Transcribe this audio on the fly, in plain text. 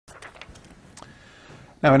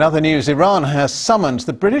Now, in other news, Iran has summoned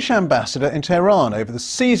the British ambassador in Tehran over the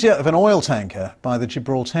seizure of an oil tanker by the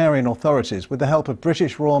Gibraltarian authorities with the help of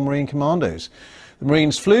British Royal Marine Commandos. The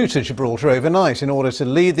Marines flew to Gibraltar overnight in order to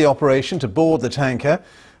lead the operation to board the tanker,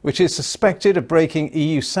 which is suspected of breaking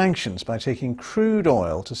EU sanctions by taking crude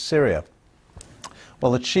oil to Syria.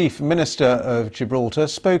 Well, the Chief Minister of Gibraltar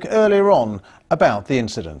spoke earlier on about the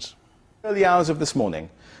incident. Early hours of this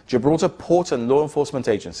morning, Gibraltar port and law enforcement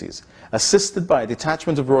agencies, assisted by a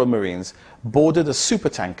detachment of Royal Marines, boarded a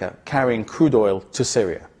supertanker carrying crude oil to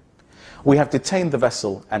Syria. We have detained the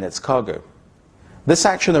vessel and its cargo. This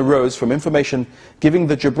action arose from information giving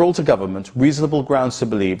the Gibraltar government reasonable grounds to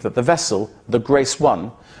believe that the vessel, the Grace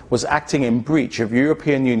 1, was acting in breach of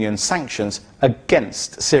European Union sanctions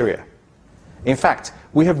against Syria. In fact,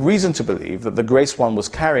 we have reason to believe that the Grace 1 was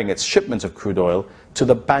carrying its shipment of crude oil to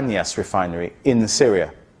the Banyas refinery in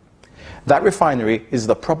Syria. That refinery is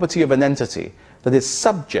the property of an entity that is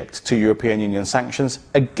subject to European Union sanctions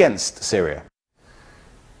against Syria.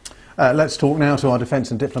 Let's talk now to our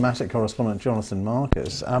defence and diplomatic correspondent, Jonathan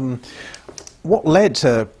Marcus. What led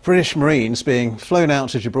to British Marines being flown out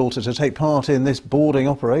to Gibraltar to take part in this boarding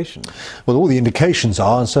operation? Well, all the indications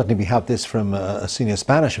are, and certainly we have this from a senior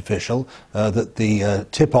Spanish official, that the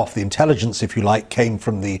tip-off, the intelligence, if you like, came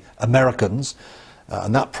from the Americans.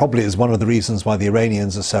 And that probably is one of the reasons why the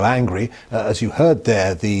Iranians are so angry. As you heard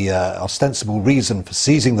there, the ostensible reason for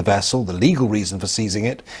seizing the vessel, the legal reason for seizing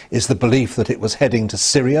it, is the belief that it was heading to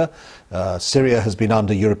Syria. Syria has been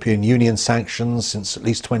under European Union sanctions since at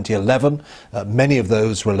least 2011. Many of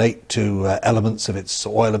those relate to elements of its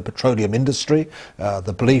oil and petroleum industry.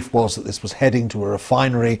 The belief was that this was heading to a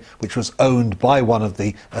refinery which was owned by one of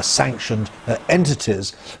the sanctioned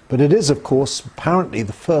entities. But it is, of course, apparently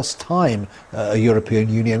the first time a European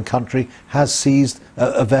Union country has seized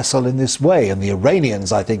a vessel in this way, and the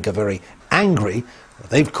Iranians, I think, are very angry.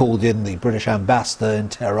 They've called in the British ambassador in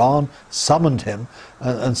Tehran, summoned him,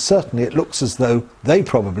 and certainly it looks as though they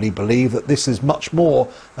probably believe that this is much more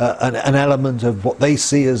an element of what they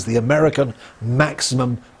see as the American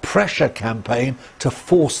maximum pressure campaign to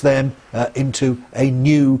force them into a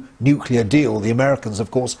new nuclear deal. The Americans,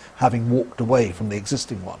 of course, having walked away from the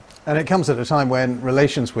existing one. And it comes at a time when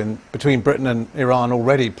relations between Britain and Iran are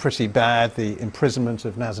already pretty bad, the imprisonment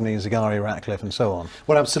of Nazanin Zaghari Ratcliffe and so on.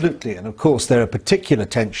 Well, absolutely. And of course there are particular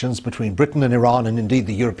tensions between Britain and Iran, and indeed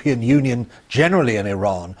the European Union generally and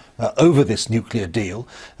Iran over this nuclear deal.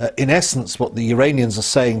 In essence, what the Iranians are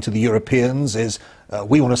saying to the Europeans is,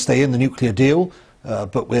 we want to stay in the nuclear deal,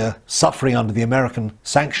 but we're suffering under the American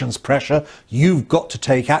sanctions pressure. You've got to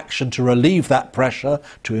take action to relieve that pressure,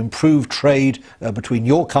 to improve trade between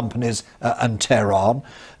your companies and Tehran.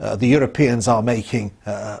 The Europeans are making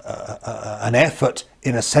an effort,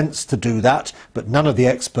 in a sense, to do that, but none of the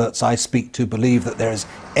experts I speak to believe that there is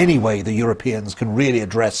any way the Europeans can really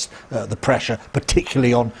address the pressure,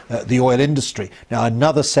 particularly on the oil industry. Now,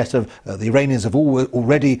 another set of the Iranians have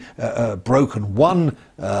already broken one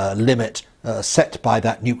limit set by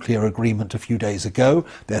that nuclear agreement a few days ago.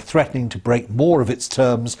 They're threatening to break more of its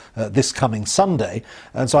terms this coming Sunday.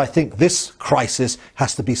 And so I think this crisis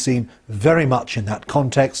has to be seen very much in that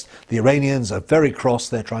context. The Iranians are very cross.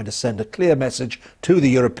 They're trying to send a clear message to the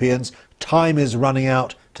Europeans. Time is running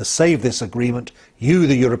out to save this agreement. You,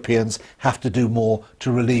 the Europeans, have to do more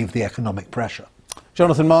to relieve the economic pressure.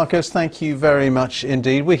 Jonathan Marcus, thank you very much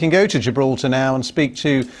indeed. We can go to Gibraltar now and speak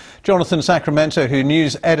to Jonathan Sacramento, who's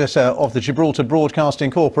news editor of the Gibraltar Broadcasting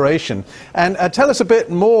Corporation. And tell us a bit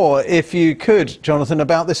more, if you could, Jonathan,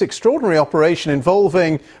 about this extraordinary operation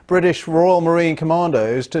involving British Royal Marine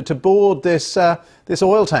Commandos to board this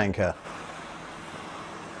oil tanker.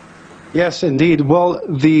 Yes, indeed. Well,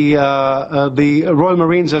 the Royal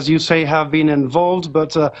Marines, as you say, have been involved,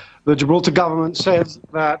 but the Gibraltar government says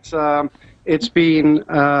that it's been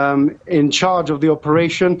in charge of the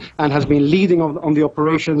operation and has been leading on the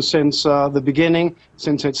operation since the beginning,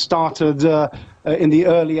 since it started in the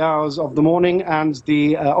early hours of the morning, and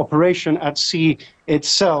the operation at sea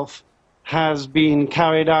itself has been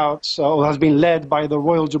carried out, or has been led by the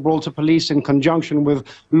Royal Gibraltar Police in conjunction with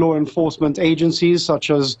law enforcement agencies such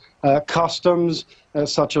as Customs,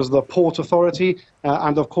 such as the Port Authority,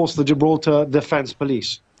 and of course the Gibraltar Defence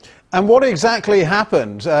Police. And what exactly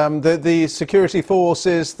happened? The security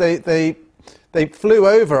forces, they flew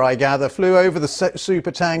over, I gather, flew over the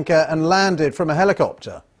supertanker and landed from a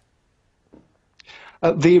helicopter.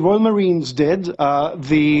 The Royal Marines did.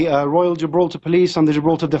 The Royal Gibraltar Police and the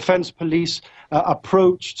Gibraltar Defence Police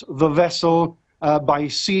approached the vessel by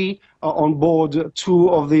sea on board two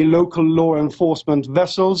of the local law enforcement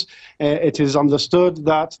vessels. It is understood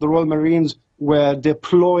that the Royal Marines were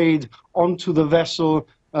deployed onto the vessel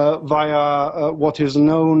via what is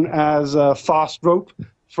known as a fast rope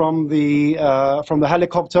from the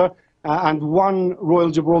helicopter. And one Royal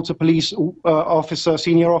Gibraltar Police officer,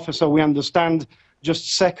 senior officer, we understand,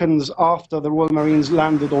 just seconds after the Royal Marines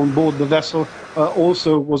landed on board the vessel,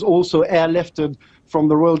 was also airlifted from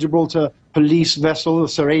the Royal Gibraltar Police vessel,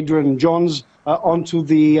 Sir Adrian Johns, onto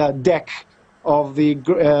the deck of the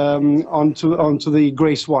onto the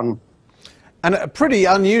Grace 1. And a pretty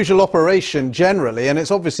unusual operation generally, and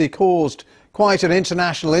it's obviously caused quite an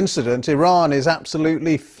international incident. Iran is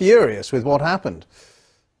absolutely furious with what happened.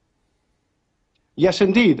 Yes,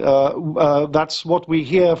 indeed. That's what we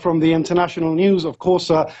hear from the international news. Of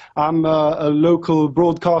course, I'm a local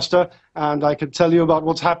broadcaster, and I could tell you about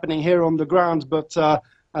what's happening here on the ground. But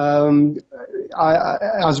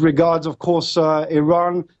as regards, of course,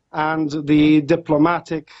 Iran and the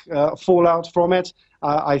diplomatic fallout from it,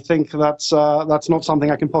 I think that's not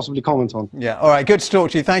something I can possibly comment on. Yeah, all right, good to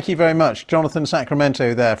talk to you. Thank you very much. Jonathan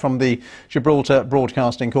Sacramento there from the Gibraltar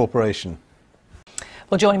Broadcasting Corporation.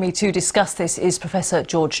 Well, joining me to discuss this is Professor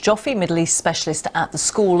George Joffe, Middle East specialist at the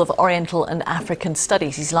School of Oriental and African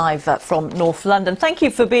Studies. He's live from North London. Thank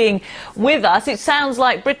you for being with us. It sounds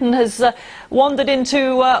like Britain has wandered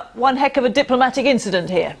into one heck of a diplomatic incident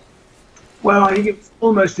here. Well, I think it's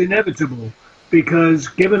almost inevitable because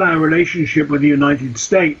given our relationship with the United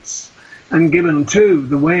States and given, too,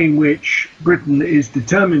 the way in which Britain is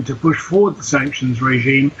determined to push forward the sanctions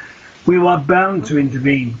regime, we are bound to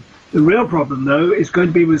intervene. The real problem, though, is going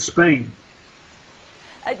to be with Spain.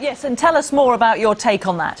 Yes, and tell us more about your take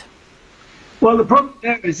on that. Well, the problem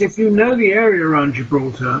there is if you know the area around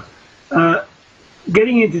Gibraltar,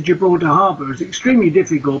 getting into Gibraltar Harbour is extremely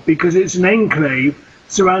difficult because it's an enclave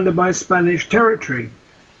surrounded by Spanish territory.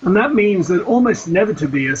 And that means that almost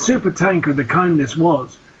inevitably a supertanker, the kind this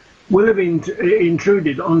was, will have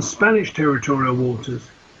intruded on Spanish territorial waters.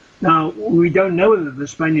 Now, we don't know whether the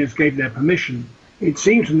Spaniards gave their permission. It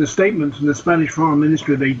seems from the statement from the Spanish Foreign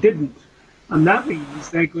Ministry they didn't. And that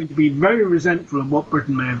means they're going to be very resentful of what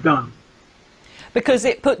Britain may have done. Because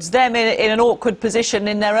it puts them in an awkward position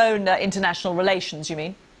in their own international relations, you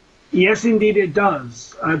mean? Yes, indeed it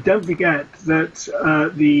does. Don't forget that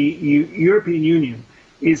the European Union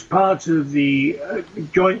is part of the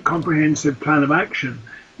Joint Comprehensive Plan of Action,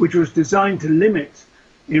 which was designed to limit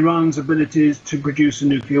Iran's abilities to produce a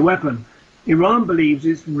nuclear weapon. Iran believes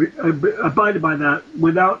it's abided by that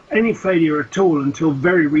without any failure at all until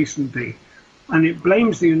very recently. And it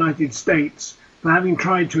blames the United States for having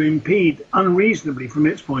tried to impede unreasonably, from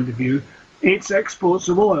its point of view, its exports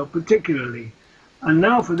of oil particularly. And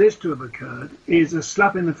now for this to have occurred is a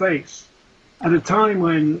slap in the face at a time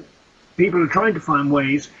when people are trying to find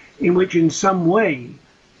ways in which in some way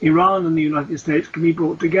Iran and the United States can be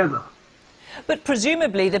brought together. But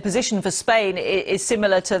presumably the position for Spain is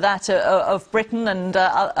similar to that of Britain and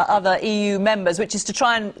other EU members, which is to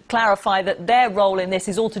try and clarify that their role in this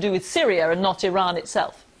is all to do with Syria and not Iran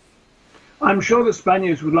itself. I'm sure the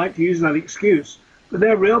Spaniards would like to use that excuse, but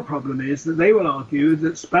their real problem is that they will argue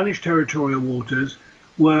that Spanish territorial waters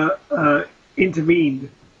were intervened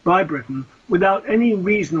by Britain without any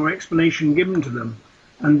reason or explanation given to them,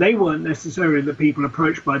 and they weren't necessarily the people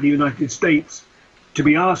approached by the United States to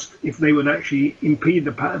be asked if they would actually impede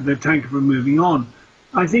the tanker from moving on.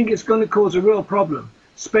 I think it's going to cause a real problem.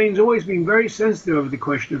 Spain's always been very sensitive over the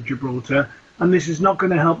question of Gibraltar, and this is not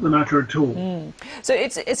going to help the matter at all. So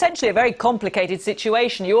it's essentially a very complicated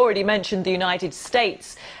situation. You already mentioned the United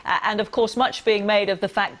States, and of course much being made of the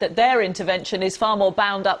fact that their intervention is far more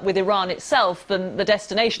bound up with Iran itself than the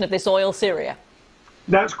destination of this oil, Syria.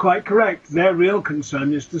 That's quite correct. Their real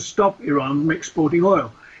concern is to stop Iran from exporting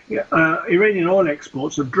oil. Iranian oil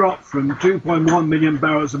exports have dropped from 2.1 million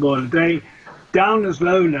barrels of oil a day down as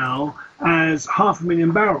low now as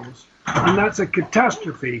 500,000 barrels. And that's a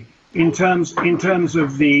catastrophe in terms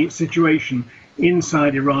of the situation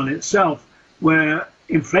inside Iran itself, where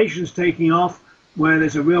inflation's taking off, where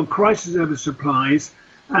there's a real crisis over supplies,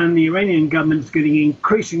 and the Iranian government is getting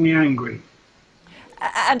increasingly angry.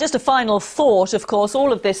 And just a final thought, of course,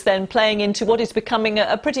 all of this then playing into what is becoming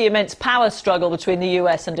a pretty immense power struggle between the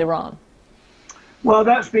US and Iran. Well,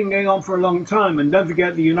 that's been going on for a long time, and don't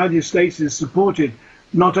forget the United States is supported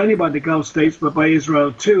not only by the Gulf states but by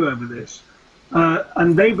Israel too over this.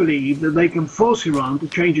 And they believe that they can force Iran to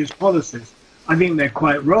change its policies. I think they're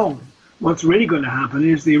quite wrong. What's really going to happen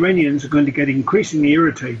is the Iranians are going to get increasingly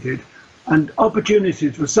irritated, and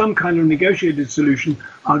opportunities for some kind of negotiated solution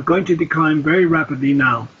are going to decline very rapidly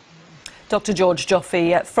now. Dr. George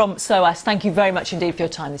Joffe from SOAS, thank you very much indeed for your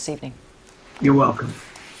time this evening. You're welcome.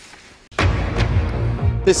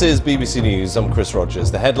 This is BBC News. I'm Chris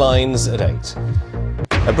Rogers. The headlines at 8.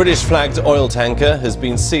 A British-flagged oil tanker has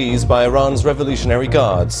been seized by Iran's Revolutionary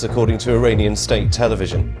Guards, according to Iranian state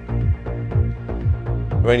television.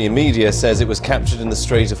 Iranian media says it was captured in the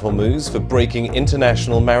Strait of Hormuz for breaking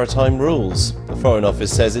international maritime rules. The Foreign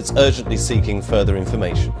Office says it's urgently seeking further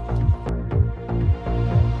information.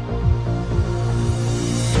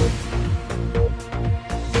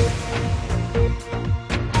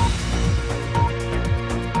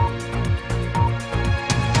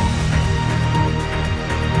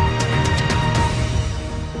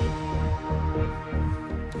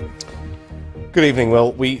 Good evening.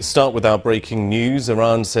 Well, we start with our breaking news.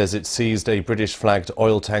 Iran says it seized a British-flagged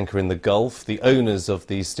oil tanker in the Gulf. The owners of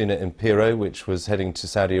the Stena Impero, which was heading to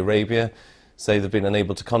Saudi Arabia, say they've been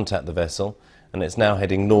unable to contact the vessel, and it's now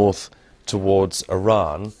heading north towards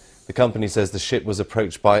Iran. The company says the ship was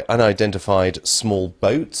approached by unidentified small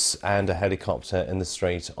boats and a helicopter in the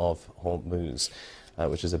Strait of Hormuz,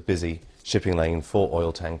 which is a busy shipping lane for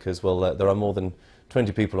oil tankers. Well, there are more than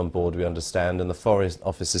 20 people on board, we understand, and the Foreign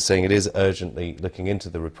Office is saying it is urgently looking into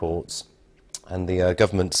the reports. And the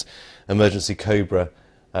government's Emergency Cobra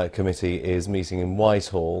Committee is meeting in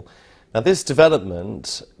Whitehall. Now, this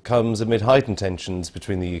development comes amid heightened tensions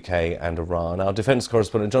between the UK and Iran. Our defence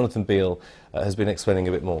correspondent Jonathan Beale has been explaining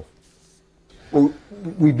a bit more. Well,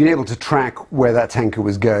 we've been able to track where that tanker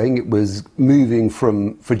was going. It was moving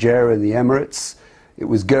from Fujairah in the Emirates. It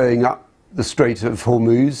was going up the Strait of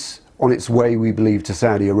Hormuz, on its way, we believe, to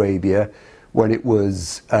Saudi Arabia, when it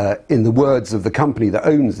was, in the words of the company that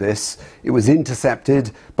owns this, it was intercepted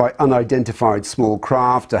by unidentified small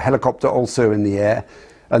craft, a helicopter also in the air.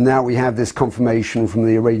 And now we have this confirmation from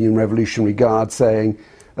the Iranian Revolutionary Guard saying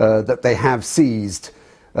that they have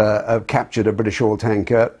captured a British oil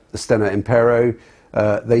tanker, the Stena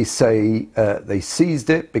Impero. They say they seized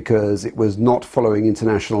it because it was not following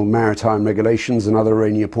international maritime regulations, and other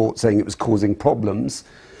Iranian reports saying it was causing problems.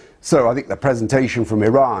 So I think the presentation from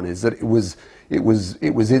Iran is that it was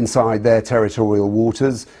inside their territorial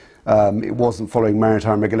waters. It wasn't following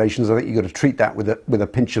maritime regulations. I think you've got to treat that with a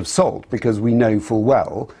pinch of salt, because we know full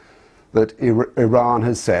well that Iran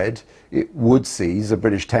has said it would seize a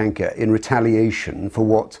British tanker in retaliation for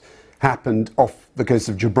what happened off the coast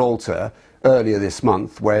of Gibraltar earlier this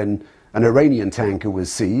month, when an Iranian tanker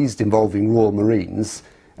was seized involving Royal Marines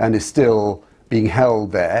and is still being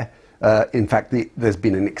held there. In fact, there's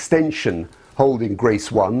been an extension holding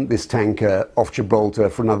Grace 1, this tanker, off Gibraltar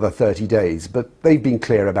for another 30 days. But they've been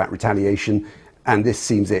clear about retaliation, and this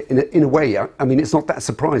seems it. In a way, I mean, it's not that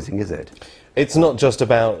surprising, is it? It's not just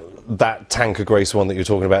about that tanker Grace 1 that you're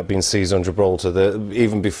talking about being seized on Gibraltar.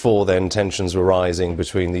 Even before then, tensions were rising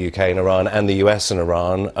between the UK and Iran, and the US and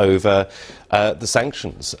Iran, over the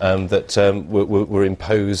sanctions that were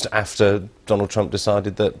imposed after Donald Trump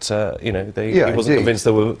decided that he wasn't convinced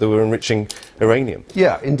they were enriching uranium.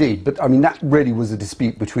 Yeah, indeed. But I mean, that really was a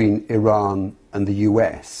dispute between Iran and the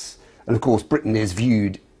US, and of course Britain is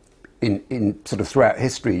viewed in sort of throughout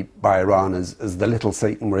history by Iran as the little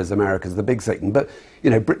Satan, whereas America's the big Satan. But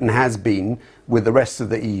Britain has been, with the rest of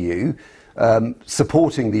the EU,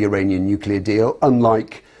 supporting the Iranian nuclear deal.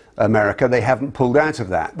 Unlike America, they haven't pulled out of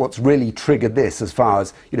that. What's really triggered this, as far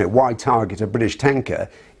as why target a British tanker,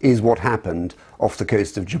 is what happened off the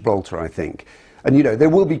coast of Gibraltar, I think. And there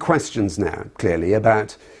will be questions now, clearly,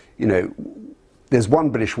 about there's one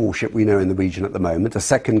British warship we know in the region at the moment, a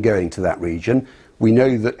second going to that region. We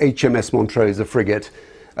know that HMS Montrose, a frigate,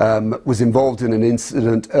 was involved in an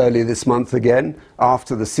incident earlier this month again,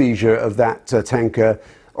 after the seizure of that tanker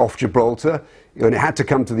off Gibraltar. And it had to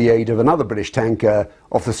come to the aid of another British tanker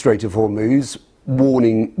off the Strait of Hormuz.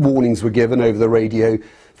 Warnings were given over the radio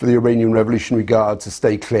for the Iranian Revolutionary Guard to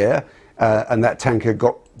stay clear, and that tanker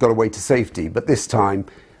got away to safety. But this time,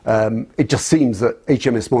 it just seems that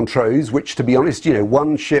HMS Montrose, which, to be honest,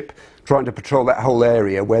 one ship trying to patrol that whole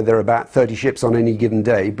area where there are about 30 ships on any given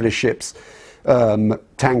day, British ships,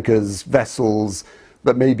 tankers, vessels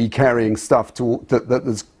that may be carrying stuff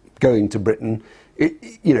that's going to Britain.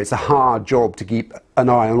 It's a hard job to keep an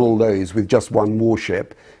eye on all those with just one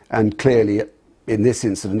warship, and clearly in this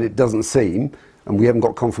incident it doesn't seem, and we haven't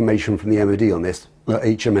got confirmation from the MOD on this, that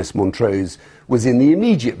HMS Montrose was in the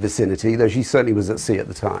immediate vicinity, though she certainly was at sea at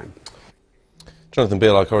the time. Jonathan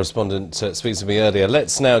Beale, our correspondent, speaks to me earlier.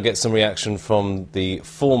 Let's now get some reaction from the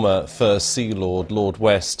former First Sea Lord, Lord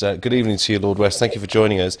West. Good evening to you, Lord West. Thank you for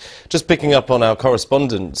joining us. Just picking up on our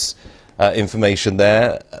correspondent's information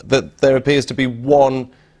there, that there appears to be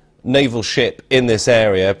one naval ship in this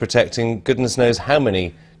area protecting goodness knows how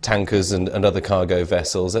many tankers and other cargo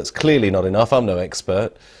vessels. That's clearly not enough. I'm no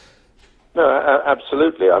expert. No,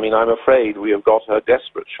 absolutely. I mean, I'm afraid we have got a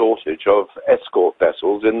desperate shortage of escort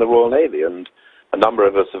vessels in the Royal Navy, and a number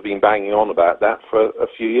of us have been banging on about that for a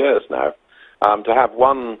few years now. To have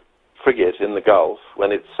one frigate in the Gulf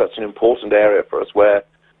when it's such an important area for us, where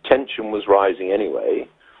tension was rising anyway,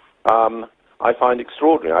 I find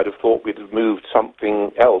extraordinary. I'd have thought we'd have moved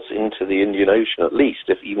something else into the Indian Ocean at least,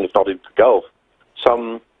 even if not into the Gulf,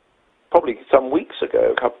 probably some weeks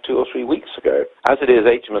ago, 2 or 3 weeks ago. As it is,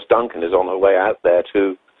 HMS Duncan is on her way out there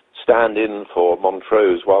to stand in for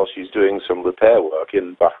Montrose while she's doing some repair work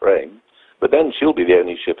in Bahrain. But then she'll be the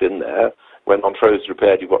only ship in there. When Montrose is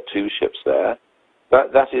repaired, you've got 2 ships there.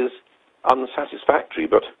 That is unsatisfactory.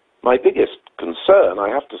 But my biggest concern, I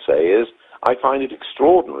have to say, is I find it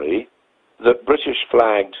extraordinary that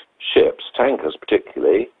British-flagged ships, tankers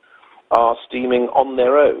particularly, are steaming on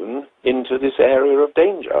their own into this area of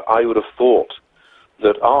danger. I would have thought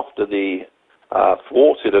that after the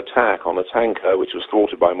thwarted attack on a tanker, which was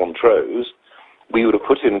thwarted by Montrose, we would have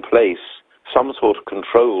put in place some sort of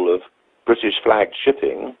control of British-flagged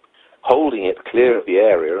shipping, holding it clear of the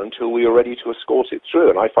area until we were ready to escort it through.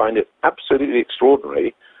 And I find it absolutely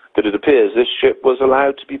extraordinary that it appears this ship was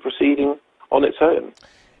allowed to be proceeding on its own.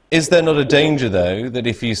 Is there not a danger, though, that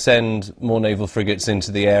if you send more naval frigates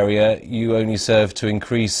into the area, you only serve to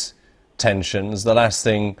increase tensions? The last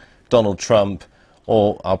thing Donald Trump,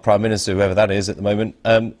 or our Prime Minister, whoever that is at the moment,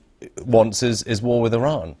 wants is war with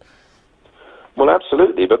Iran. Well,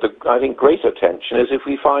 absolutely, but I think greater tension is if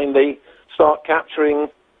we find they start capturing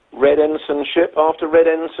Red Ensign ship after Red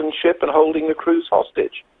Ensign ship and holding the crews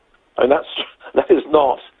hostage. I mean, that is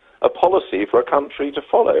not a policy for a country to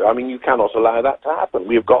follow. I mean, you cannot allow that to happen.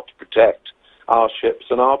 We have got to protect our ships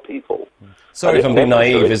and our people. Sorry if I'm being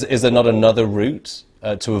naive, is there not another route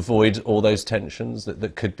to avoid all those tensions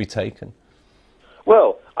that could be taken?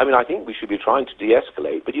 Well, I mean, I think we should be trying to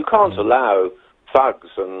de-escalate, but you can't allow thugs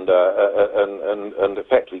and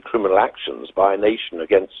effectively criminal actions by a nation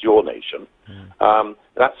against your nation.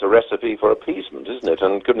 That's a recipe for appeasement, isn't it?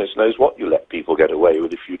 And goodness knows what you let people get away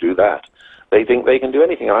with if you do that. They think they can do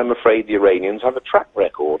anything. I'm afraid the Iranians have a track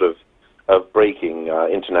record of breaking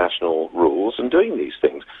international rules and doing these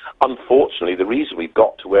things. Unfortunately, the reason we've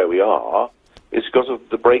got to where we are is because of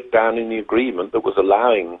the breakdown in the agreement that was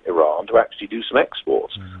allowing Iran to actually do some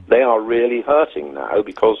exports. They are really hurting now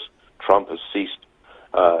because Trump has ceased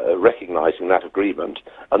recognizing that agreement,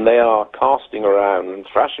 and they are casting around and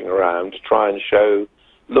thrashing around to try and show,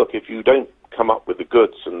 look, if you don't come up with the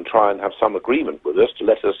goods and try and have some agreement with us to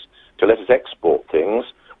let us export things,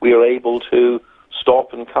 we are able to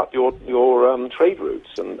stop and cut your trade routes.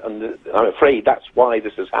 And I'm afraid that's why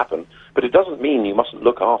this has happened. But it doesn't mean you mustn't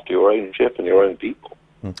look after your own ship and your own people.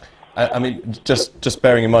 I mean, just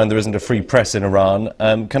bearing in mind there isn't a free press in Iran,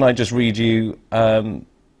 can I just read you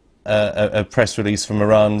a press release from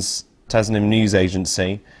Iran's Tasnim news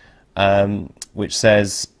agency, which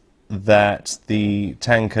says that the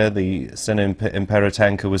tanker, the Stena Impero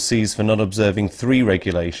tanker, was seized for not observing 3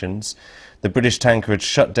 regulations. The British tanker had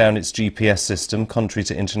shut down its GPS system, contrary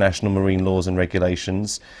to international marine laws and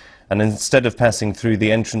regulations, and instead of passing through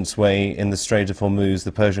the entranceway in the Strait of Hormuz,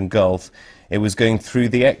 the Persian Gulf, it was going through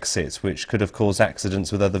the exit, which could have caused accidents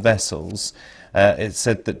with other vessels. It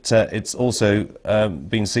said that it's also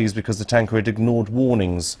been seized because the tanker had ignored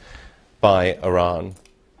warnings by Iran.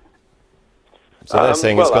 So they're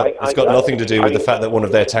saying it's got nothing to do with the fact that one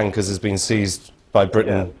of their tankers has been seized by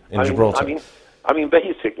Britain in Gibraltar. I mean,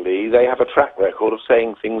 basically, they have a track record of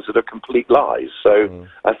saying things that are complete lies. So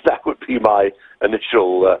that would be my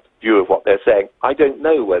initial view of what they're saying. I don't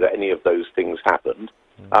know whether any of those things happened.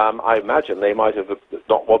 I imagine they might have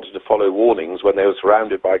not wanted to follow warnings when they were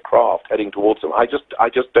surrounded by craft heading towards them. I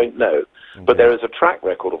just don't know. But there is a track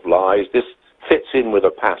record of lies. This fits in with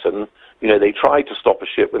a pattern. You know, they tried to stop a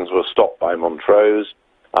ship when it was stopped by Montrose.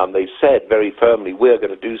 They said very firmly, we're going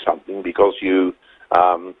to do something because you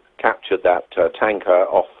captured that tanker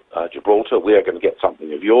off Gibraltar. We're going to get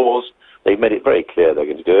something of yours. They've made it very clear they're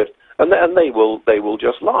going to do it. And they will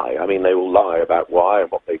just lie. I mean, they will lie about why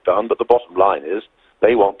and what they've done. But the bottom line is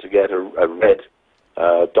they want to get a red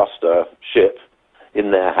duster ship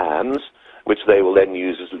in their hands, which they will then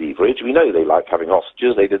use as leverage. We know they like having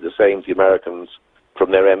hostages. They did the same to the Americans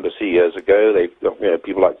from their embassy years ago.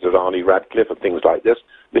 People like Zidani, Radcliffe, and things like this.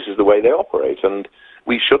 This is the way they operate, and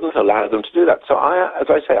we shouldn't allow them to do that. So, as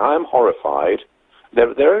I say, I am horrified. There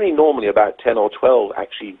are only normally about 10 or 12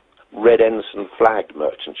 actually Red Ensign flagged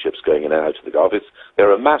merchant ships going in and out of the Gulf. There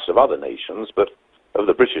are a mass of other nations, but of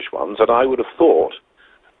the British ones, and I would have thought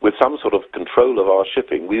with some sort of control of our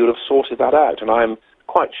shipping, we would have sorted that out. And I'm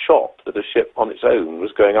quite shocked that a ship on its own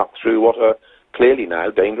was going up through what are clearly now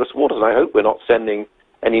dangerous waters. And I hope we're not sending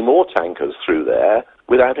any more tankers through there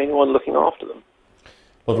without anyone looking after them.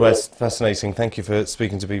 Lord West, fascinating. Thank you for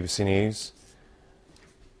speaking to BBC News.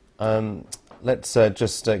 Let's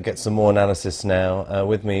just get some more analysis now.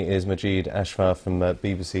 With me is Majid Ashfar from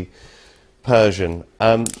BBC Persian.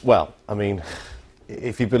 Well, I mean,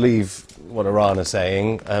 if you believe what Iran are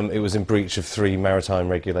saying, it was in breach of 3 maritime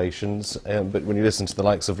regulations. But when you listen to the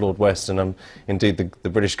likes of Lord West and indeed the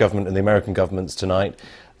British government and the American governments tonight,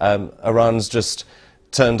 Iran's just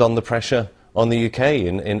turned on the pressure on the UK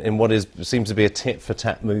in what seems to be a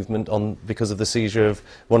tit-for-tat movement because of the seizure of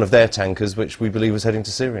one of their tankers, which we believe was heading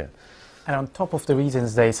to Syria. And on top of the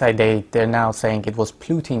reasons they say, they're now saying it was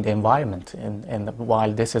polluting the environment.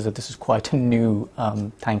 While this is quite a new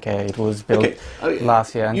tanker, it was built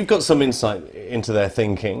last year. You've got some insight into their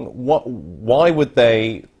thinking. Why would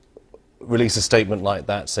they release a statement like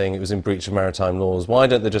that saying it was in breach of maritime laws? Why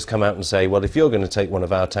don't they just come out and say, well, if you're going to take one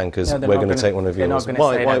of our tankers, we're going to take one of yours?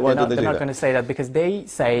 Why do they do that? They're not going to say that because they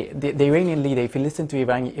say, the Iranian leader, if you listen to the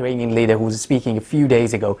Iranian leader who was speaking a few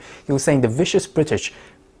days ago, he was saying the vicious British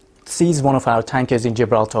seized one of our tankers in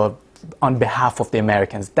Gibraltar on behalf of the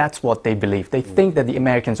Americans. That's what they believe. They think that the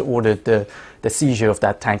Americans ordered the seizure of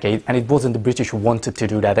that tanker, and it wasn't the British who wanted to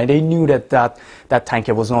do that. And they knew that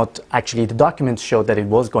tanker was not actually, the documents showed that it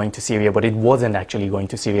was going to Syria, but it wasn't actually going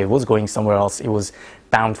to Syria. It was going somewhere else. It was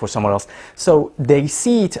bound for somewhere else. So they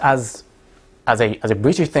see it as a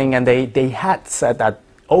British thing, and they had said that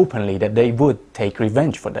openly, that they would take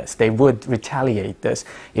revenge for this. They would retaliate this.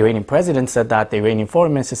 The Iranian president said that, the Iranian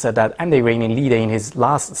foreign minister said that, and the Iranian leader in his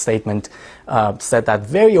last statement said that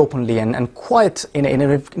very openly and quite in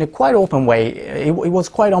a quite open way. It was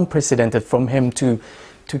quite unprecedented from him to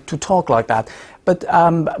talk like that. But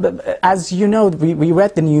as you know, we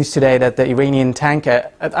read the news today that the Iranian tanker,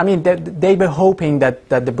 I mean, they were hoping that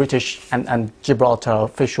the British and Gibraltar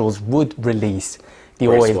officials would release the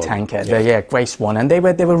oil tanker, Grace 1, and they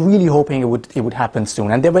were really hoping it would happen soon,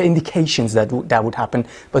 and there were indications that would happen.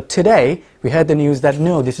 But today we heard the news that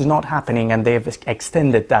no, this is not happening, and they've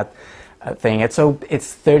extended that thing. And so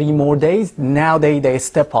it's 30 more days. Now they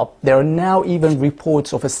step up. There are now even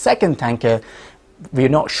reports of a second tanker. We're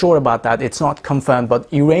not sure about that. It's not confirmed,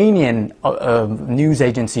 but Iranian news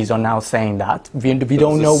agencies are now saying that. We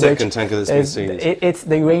don't know which. Second tanker that's been seized. It's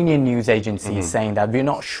the Iranian news agency saying that. We're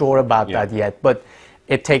not sure about that yet, but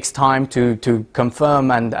it takes time to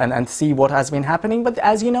confirm and see what has been happening. But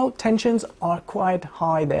as you know, tensions are quite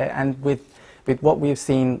high there. And with what we've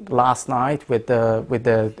seen last night, with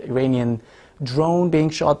the Iranian drone being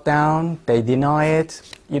shot down, they deny it,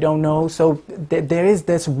 you don't know. So there is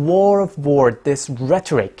this war of words, this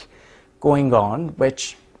rhetoric going on,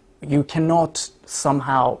 which you cannot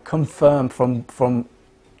somehow confirm from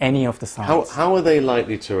any of the sides. How are they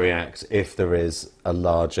likely to react if there is a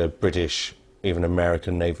larger British, even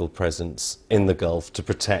American naval presence in the Gulf to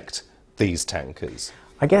protect these tankers?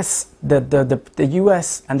 I guess the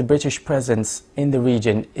US and the British presence in the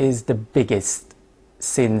region is the biggest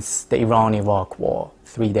since the Iran-Iraq war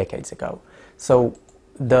 3 decades ago. So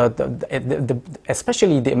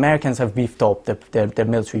especially the Americans have beefed up their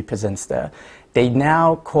military presence there. They're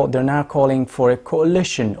now calling for a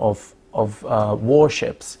coalition of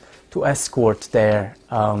warships to escort their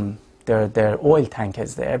oil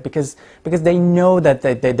tankers there because they know that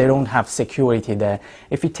they don't have security there.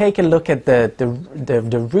 If you take a look at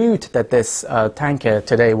the route that this tanker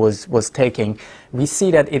today was taking, we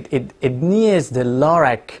see that it nears the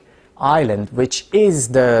Larak Island, which is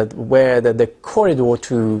where the corridor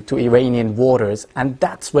to Iranian waters, and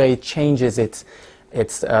that's where it changes its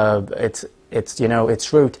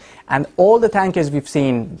route. And all the tankers we've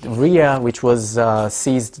seen, Rhea, which was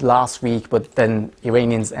seized last week, but then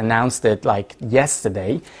Iranians announced it like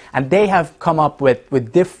yesterday, and they have come up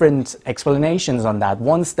with different explanations on that.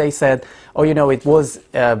 Once they said, oh, it was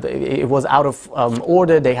out of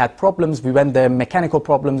order, they had problems, we went there, mechanical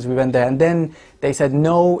problems, we went there, and then they said,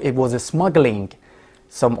 no, it was a smuggling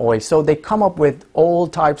some oil. So they come up with all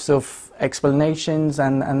types of explanations,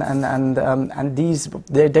 and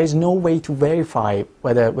there's no way to verify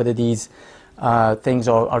whether these things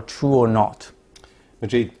are true or not.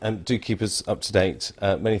 Majid, do keep us up to date.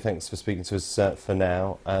 Many thanks for speaking to us for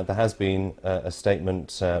now. There has been a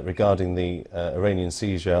statement regarding the Iranian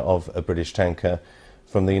seizure of a British tanker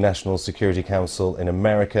from the National Security Council in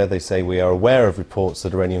America. They say, we are aware of reports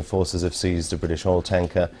that Iranian forces have seized a British oil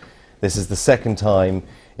tanker. This is the second time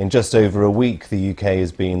in just over a week the UK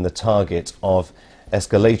has been the target of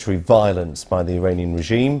escalatory violence by the Iranian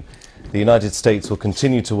regime. The United States will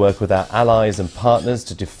continue to work with our allies and partners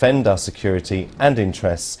to defend our security and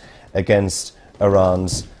interests against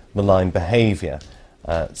Iran's malign behaviour.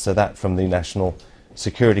 So that from the National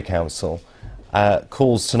Security Council.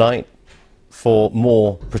 Calls tonight for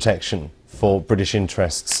more protection for British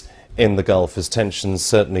interests in the Gulf, as tensions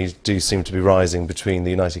certainly do seem to be rising between the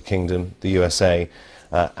United Kingdom, the USA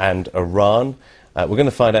and Iran. We're going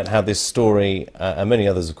to find out how this story and many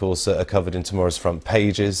others, of course, are covered in tomorrow's front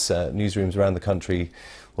pages. Newsrooms around the country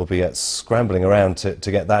will be scrambling around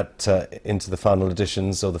to get that into the final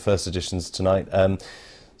editions or the first editions tonight.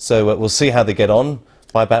 So we'll see how they get on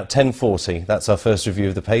by about 10:40. That's our first review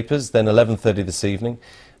of the papers. Then 11:30 this evening.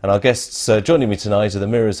 And our guests joining me tonight are the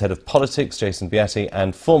Mirror's Head of Politics, Jason Beattie,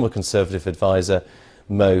 and former Conservative advisor,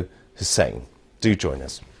 Mo Hussein. Do join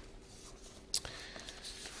us.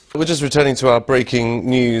 We're just returning to our breaking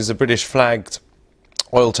news. A British-flagged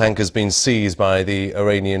oil tanker has been seized by the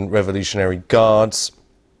Iranian Revolutionary Guards.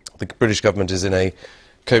 The British government is in a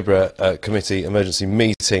Cobra Committee emergency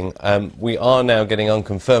meeting. We are now getting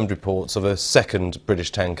unconfirmed reports of a second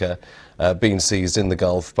British tanker being seized in the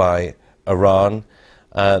Gulf by Iran.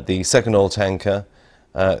 The second oil tanker,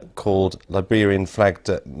 called Liberian-flagged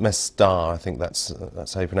Mesdar, I think that's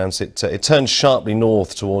how you pronounce it, it turned sharply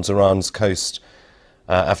north towards Iran's coast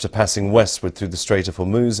after passing westward through the Strait of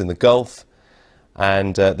Hormuz in the Gulf.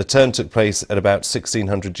 And the turn took place at about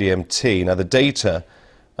 1600 GMT. Now, the data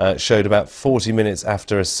showed about 40 minutes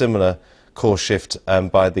after a similar course shift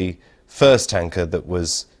by the first tanker that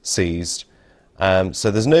was seized.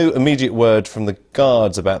 So there's no immediate word from the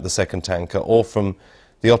guards about the second tanker or from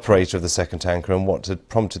the operator of the second tanker and what had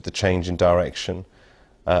prompted the change in direction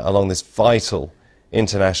along this vital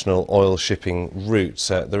international oil shipping route.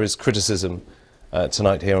 There is criticism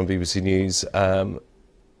tonight here on BBC News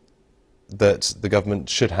that the government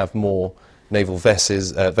should have more naval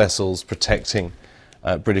vessels protecting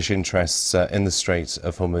British interests in the Strait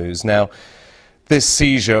of Hormuz. Now, this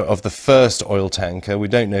seizure of the first oil tanker, we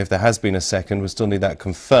don't know if there has been a second, we still need that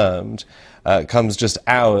confirmed, comes just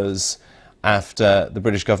hours after the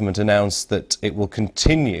British government announced that it will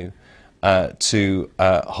continue to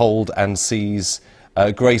hold and seize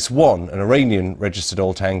Grace 1, an Iranian-registered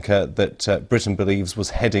oil tanker that Britain believes was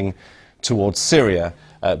heading towards Syria,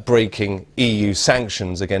 breaking EU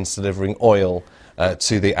sanctions against delivering oil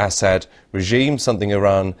to the Assad regime, something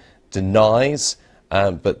Iran denies.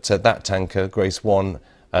 But that tanker, Grace 1,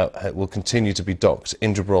 will continue to be docked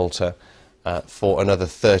in Gibraltar for another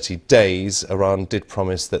 30 days. Iran did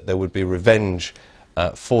promise that there would be revenge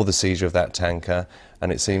for the seizure of that tanker,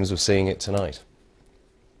 and it seems we're seeing it tonight.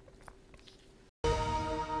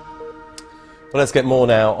 Well, let's get more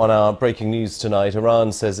now on our breaking news tonight.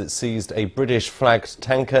 Iran says it seized a British-flagged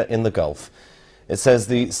tanker in the Gulf. It says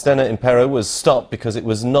the Stena Impero was stopped because it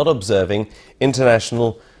was not observing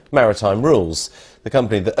international maritime rules. The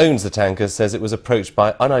company that owns the tanker says it was approached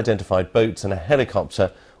by unidentified boats and a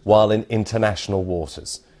helicopter while in international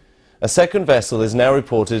waters. A second vessel is now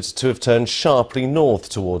reported to have turned sharply north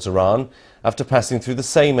towards Iran after passing through the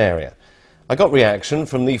same area. I got reaction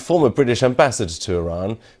from the former British ambassador to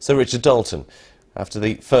Iran, Sir Richard Dalton, after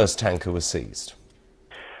the first tanker was seized.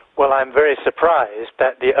 Well, I'm very surprised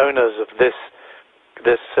that the owners of this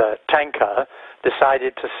tanker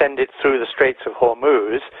decided to send it through the Straits of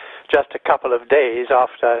Hormuz just a couple of days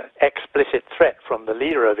after explicit threat from the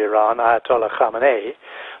leader of Iran, Ayatollah Khamenei,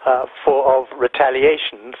 of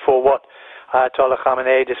retaliation for what Ayatollah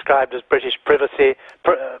Khamenei described as British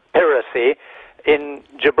piracy in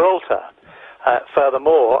Gibraltar.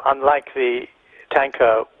 Furthermore, unlike the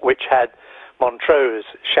tanker which had Montrose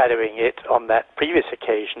shadowing it on that previous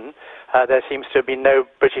occasion, there seems to have been no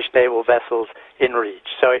British naval vessels in reach.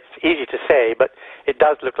 So it's easy to say, but it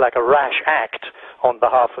does look like a rash act on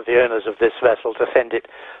behalf of the owners of this vessel to send it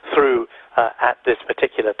through at this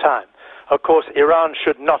particular time. Of course, Iran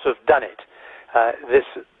should not have done it. This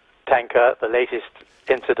tanker, the latest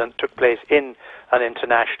incident, took place in an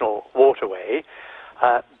international waterway,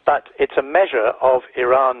 but it's a measure of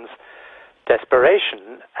Iran's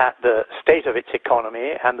desperation at the state of its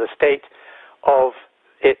economy and the state of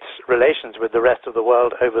its relations with the rest of the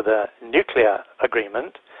world over the nuclear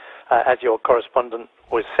agreement, as your correspondent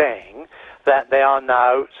was saying, that they are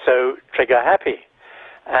now so trigger happy.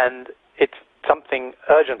 And it's something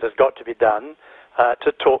urgent has got to be done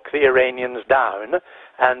to talk the Iranians down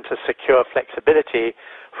and to secure flexibility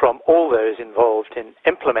from all those involved in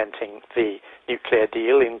implementing the nuclear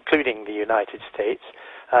deal, including the United States,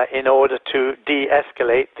 in order to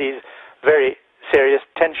de-escalate these very serious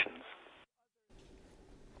tensions.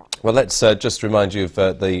 Well, let's just remind you of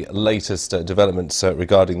the latest developments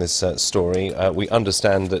regarding this story. We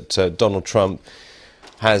understand that Donald Trump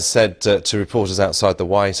has said to reporters outside the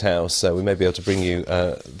White House, we may be able to bring you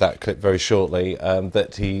that clip very shortly,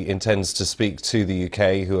 that he intends to speak to the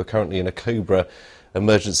UK, who are currently in a Cobra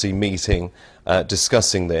emergency meeting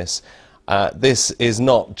discussing this. This is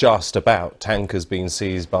not just about tankers being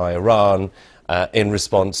seized by Iran in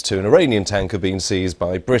response to an Iranian tanker being seized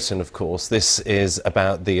by Britain, of course. This is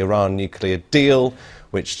about the Iran nuclear deal,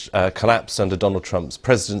 which collapsed under Donald Trump's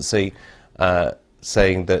presidency,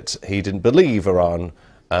 saying that he didn't believe Iran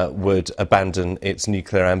would abandon its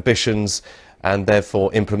nuclear ambitions, and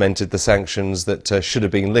therefore implemented the sanctions that should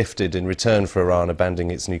have been lifted in return for Iran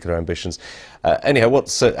abandoning its nuclear ambitions. Anyhow,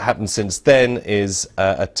 what's happened since then is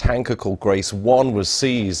a tanker called Grace 1 was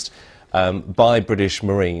seized by British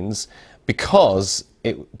Marines because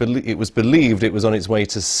it was believed it was on its way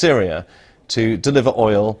to Syria to deliver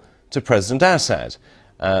oil to President Assad,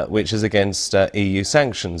 which is against EU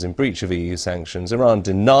sanctions, in breach of EU sanctions. Iran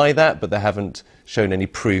deny that, but they haven't shown any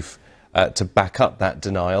proof to back up that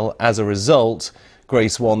denial. As a result,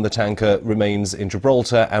 Grace 1, the tanker, remains in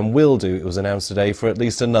Gibraltar and will do, it was announced today, for at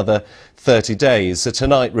least another 30 days. So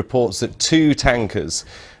tonight, reports that 2 tankers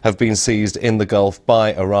have been seized in the Gulf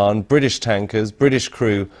by Iran, British tankers, British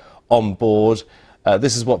crew on board.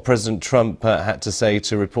 This is what President Trump had to say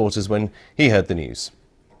to reporters when he heard the news.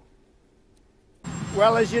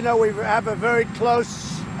 Well, as you know, we have a very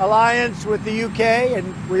close alliance with the UK,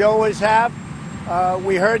 and we always have.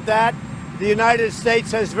 We heard that. The United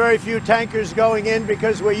States has very few tankers going in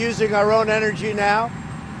because we're using our own energy now.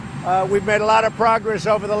 We've made a lot of progress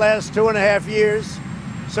over the last 2.5 years.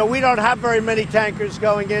 So we don't have very many tankers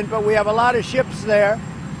going in, but we have a lot of ships there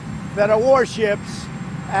that are warships,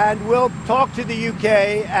 and we'll talk to the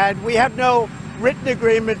UK, and we have no written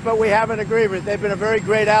agreement, but we have an agreement. They've been a very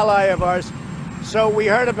great ally of ours. So we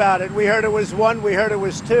heard about it. We heard it was 1, we heard it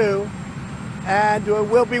was 2. And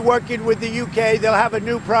we'll be working with the UK. They'll have a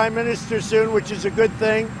new Prime Minister soon, which is a good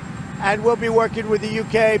thing. And we'll be working with the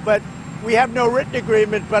UK. But we have no written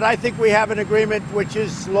agreement, but I think we have an agreement which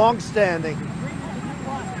is long-standing.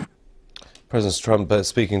 President Trump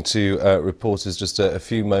speaking to reporters just a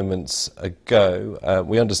few moments ago.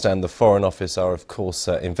 We understand the Foreign Office are, of course,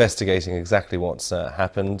 investigating exactly what's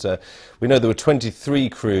happened. We know there were 23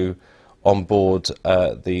 crew on board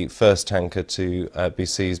the first tanker to be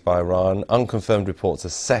seized by Iran. Unconfirmed reports a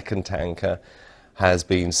second tanker has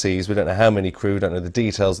been seized. We don't know how many crew, we don't know the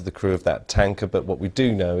details of the crew of that tanker, but what we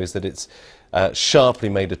do know is that it's sharply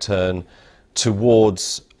made a turn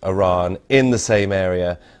towards Iran in the same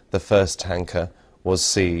area the first tanker was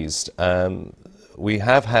seized. We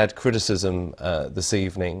have had criticism this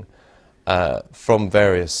evening from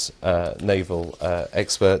various naval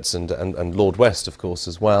experts and Lord West, of course,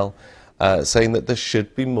 as well, saying that there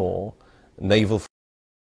should be more naval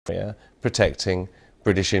area protecting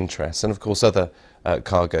British interests, and of course other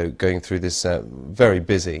cargo going through this very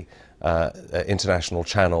busy international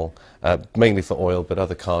channel, mainly for oil, but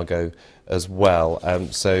other cargo as well.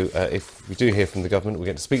 So if we do hear from the government, we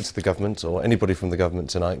get to speak to the government or anybody from the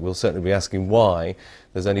government tonight, we'll certainly be asking why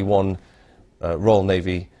there's only one Royal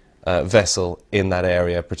Navy vessel in that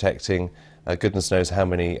area protecting goodness knows how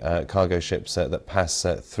many cargo ships that pass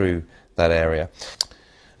through that area.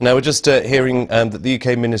 Now, we're just hearing that the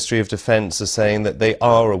UK Ministry of Defence are saying that they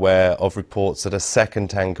are aware of reports that a second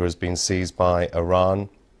tanker has been seized by Iran.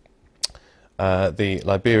 The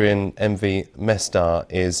Liberian MV Mestar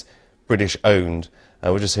is British-owned.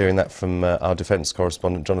 We're just hearing that from our defence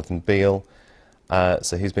correspondent, Jonathan Beale.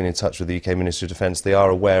 So he's been in touch with the UK Ministry of Defence. They are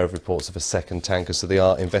aware of reports of a second tanker, so they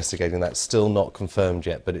are investigating that. Still not confirmed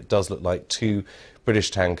yet, but it does look like 2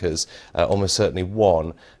 British tankers, almost certainly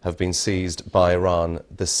 1, have been seized by Iran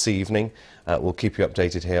this evening. We'll keep you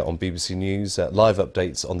updated here on BBC News, live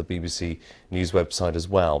updates on the BBC News website as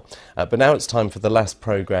well. But now it's time for the last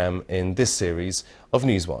programme in this series of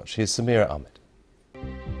Newswatch. Here's Samira Ahmed.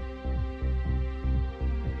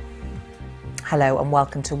 Hello and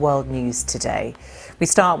welcome to World News Today. We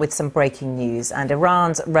start with some breaking news, and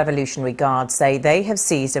Iran's Revolutionary Guard say they have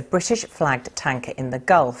seized a British-flagged tanker in the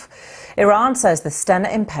Gulf. Iran says the Stena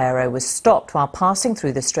Impero was stopped while passing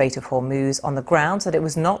through the Strait of Hormuz on the grounds that it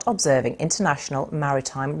was not observing international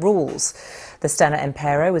maritime rules. The Stena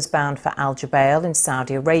Impero was bound for Al Jubail in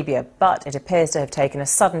Saudi Arabia, but it appears to have taken a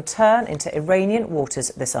sudden turn into Iranian waters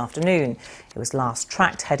this afternoon. It was last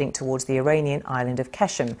tracked heading towards the Iranian island of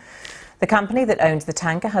Keshem. The company that owns the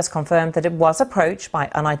tanker has confirmed that it was approached by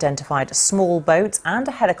unidentified small boats and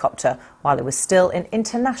a helicopter while it was still in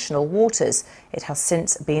international waters. It has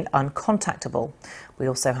since been uncontactable. We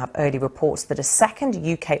also have early reports that a second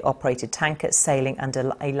UK-operated tanker sailing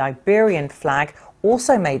under a Liberian flag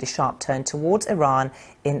also made a sharp turn towards Iran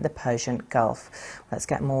in the Persian Gulf. Let's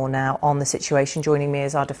get more now on the situation. Joining me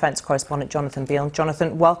is our defence correspondent, Jonathan Beale.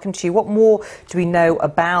 Jonathan, welcome to you. What more do we know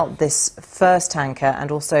about this first tanker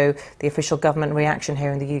and also the official government reaction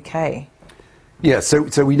here in the UK? Yeah,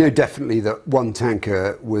 so we know definitely that one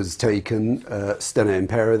tanker was taken, Stena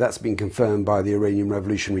Impero. That's been confirmed by the Iranian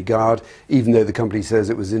Revolutionary Guard, even though the company says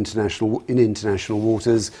it was in international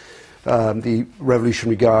waters. The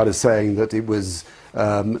Revolutionary Guard is saying that it was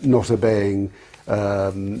not obeying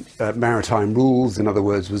maritime rules, in other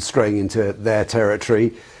words, was straying into their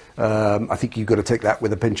territory. I think you've got to take that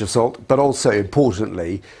with a pinch of salt. But also,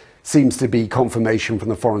 importantly, seems to be confirmation from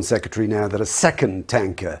the Foreign Secretary now that a second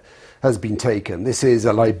tanker has been taken. This is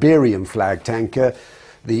a Liberian flag tanker,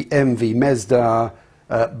 the MV Mesdar,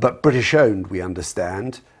 but British owned, we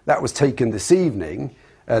understand. That was taken this evening.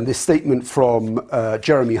 And this statement from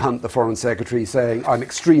Jeremy Hunt, the Foreign Secretary, saying, "I'm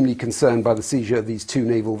extremely concerned by the seizure of these two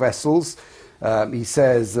naval vessels." He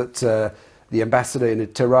says that the ambassador in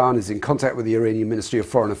Tehran is in contact with the Iranian Ministry of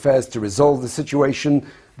Foreign Affairs to resolve the situation.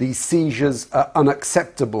 These seizures are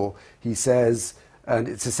unacceptable, he says, and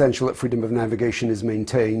it's essential that freedom of navigation is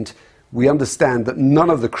maintained. We understand that none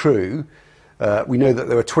of the crew, we know that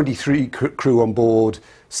there were 23 crew on board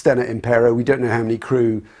Stena Impero. We don't know how many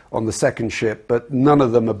crew on the second ship, but none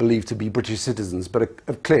of them are believed to be British citizens.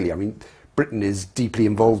 But clearly, I mean, Britain is deeply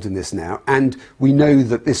involved in this now. And we know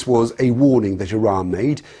that this was a warning that Iran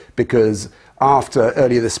made, because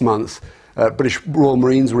earlier this month, British Royal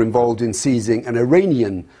Marines were involved in seizing an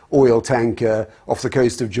Iranian oil tanker off the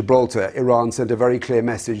coast of Gibraltar. Iran sent a very clear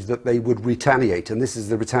message that they would retaliate, and this is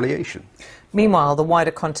the retaliation. Meanwhile, the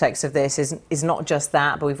wider context of this is not just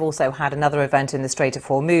that, but we've also had another event in the Strait of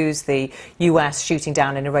Hormuz, the US shooting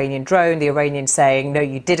down an Iranian drone, the Iranians saying, no,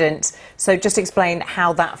 you didn't. So just explain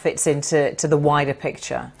how that fits into the wider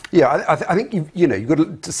picture. Yeah, I think you've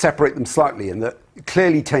got to separate them slightly, in that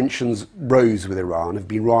clearly tensions rose with Iran, have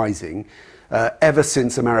been rising ever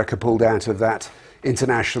since America pulled out of that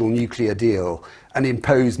international nuclear deal and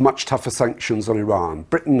imposed much tougher sanctions on Iran.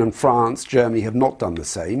 Britain and France, Germany have not done the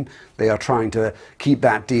same. They are trying to keep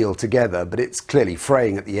that deal together, but it's clearly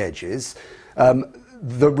fraying at the edges.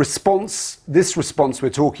 This response we're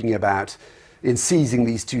talking about in seizing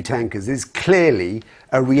these two tankers is clearly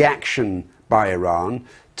a reaction by Iran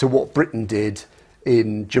to what Britain did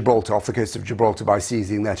in Gibraltar, off the coast of Gibraltar, by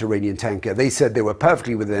seizing that Iranian tanker. They said they were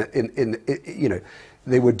perfectly within,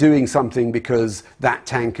 they were doing something because that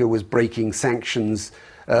tanker was breaking sanctions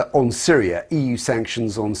on Syria, EU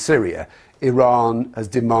sanctions on Syria. Iran has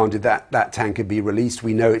demanded that that tanker be released.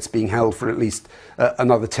 We know it's being held for at least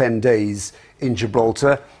another 10 days in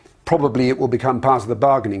Gibraltar. Probably it will become part of the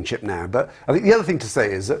bargaining chip now. But I think the other thing to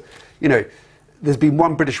say is that, there's been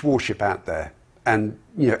one British warship out there. And,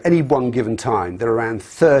 any one given time, there are around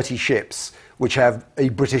 30 ships which have a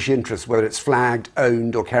British interest, whether it's flagged,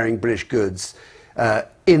 owned, or carrying British goods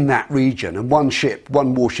in that region. And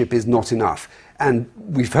one warship is not enough. And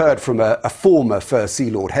we've heard from a former First Sea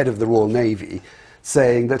Lord, head of the Royal Navy,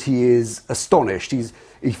 saying that he is astonished.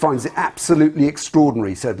 He finds it absolutely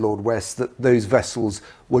extraordinary, said Lord West, that those vessels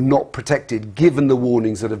were not protected, given the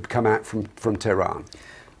warnings that have come out from Tehran.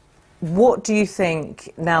 What do you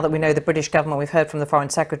think, now that we know the British government, we've heard from the Foreign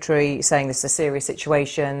Secretary saying this is a serious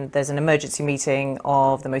situation, there's an emergency meeting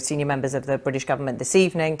of the most senior members of the British government this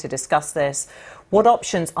evening to discuss this. What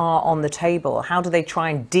options are on the table? How do they try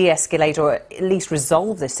and de-escalate or at least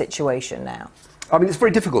resolve this situation now? I mean, it's very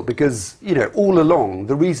difficult because, all along,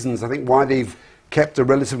 the reasons, I think, why they've kept a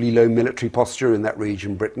relatively low military posture in that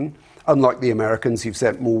region, Britain, unlike the Americans who've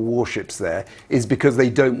sent more warships there, is because they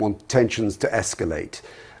don't want tensions to escalate.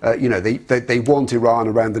 They want Iran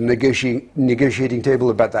around the negotiating table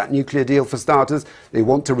about that nuclear deal, for starters. They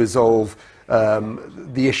want to resolve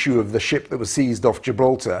the issue of the ship that was seized off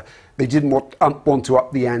Gibraltar. They didn't want to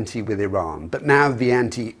up the ante with Iran. But now the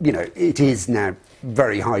ante, it is now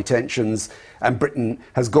very high tensions, and Britain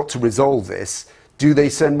has got to resolve this. Do they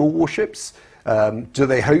send more warships? Do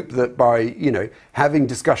they hope that by, having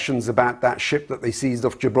discussions about that ship that they seized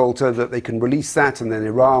off Gibraltar, that they can release that and then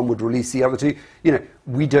Iran would release the other two?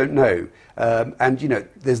 We don't know.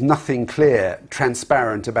 There's nothing clear,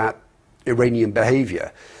 transparent about Iranian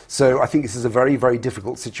behaviour. So I think this is a very, very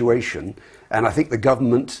difficult situation. And I think the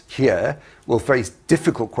government here will face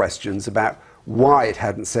difficult questions about why it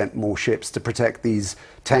hadn't sent more ships to protect these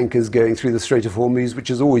tankers going through the Strait of Hormuz, which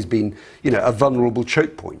has always been, a vulnerable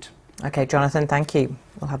choke point. OK, Jonathan, thank you.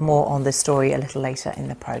 We'll have more on this story a little later in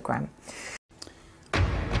the programme.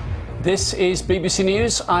 This is BBC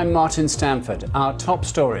News. I'm Martin Stanford. Our top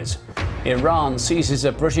stories. Iran seizes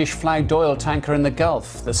a British-flagged oil tanker in the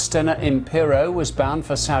Gulf. The Stena Impero was bound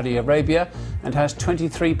for Saudi Arabia and has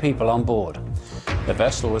 23 people on board. The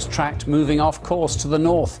vessel was tracked moving off course to the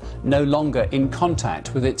north, no longer in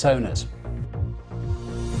contact with its owners.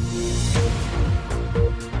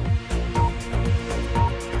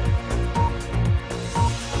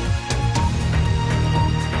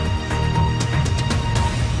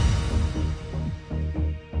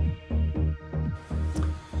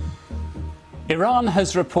 Iran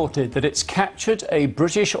has reported that it's captured a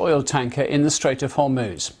British oil tanker in the Strait of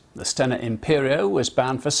Hormuz. The Stena Impero was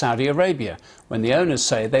bound for Saudi Arabia when the owners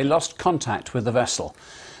say they lost contact with the vessel.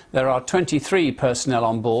 There are 23 personnel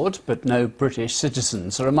on board, but no British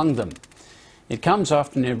citizens are among them. It comes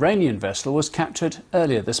after an Iranian vessel was captured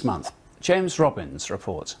earlier this month. James Robbins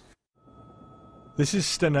reports. This is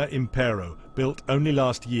Stena Impero, built only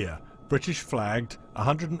last year. British flagged,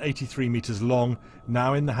 183 metres long,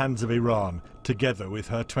 now in the hands of Iran, together with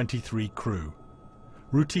her 23 crew.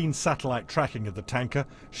 Routine satellite tracking of the tanker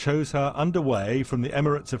shows her underway from the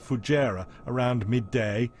Emirates of Fujairah around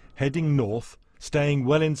midday, heading north, staying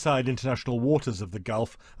well inside international waters of the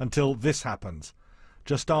Gulf until this happens.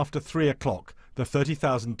 Just after 3 o'clock, the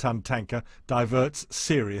 30,000-ton tanker diverts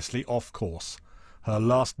seriously off course. Her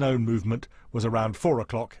last known movement was around 4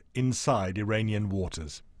 o'clock inside Iranian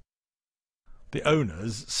waters. The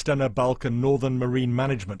owners, Stena Bulk and Northern Marine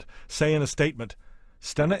Management, say in a statement,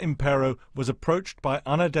 Stena Impero was approached by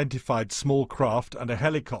unidentified small craft and a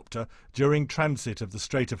helicopter during transit of the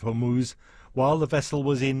Strait of Hormuz while the vessel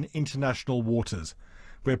was in international waters.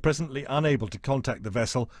 We are presently unable to contact the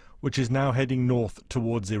vessel, which is now heading north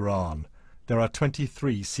towards Iran. There are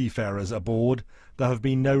 23 seafarers aboard. There have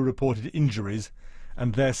been no reported injuries,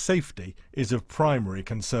 and their safety is of primary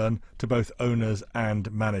concern to both owners and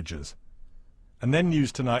managers. And then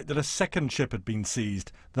news tonight that a second ship had been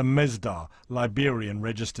seized, the Mesdar, Liberian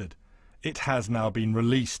registered. It has now been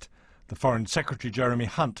released. The Foreign Secretary Jeremy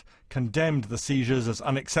Hunt condemned the seizures as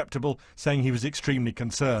unacceptable, saying he was extremely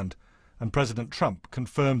concerned. And President Trump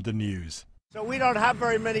confirmed the news. So we don't have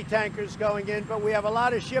very many tankers going in, but we have a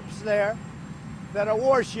lot of ships there that are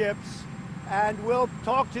warships, and we'll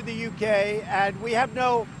talk to the UK, and we have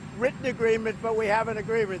no written agreement, but we have an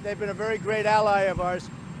agreement. They've been a very great ally of ours.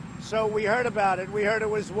 So we heard about it. We heard it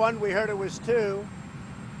was 1, we heard it was 2,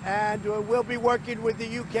 and we'll be working with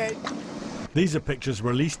the UK. These are pictures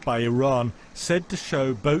released by Iran, said to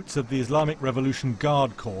show boats of the Islamic Revolution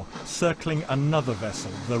Guard Corps circling another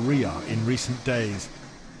vessel, the Riyah, in recent days.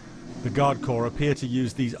 The Guard Corps appear to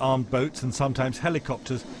use these armed boats and sometimes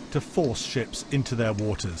helicopters to force ships into their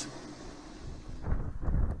waters.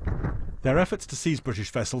 Their efforts to seize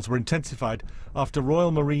British vessels were intensified after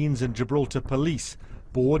Royal Marines and Gibraltar Police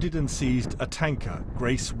boarded and seized a tanker,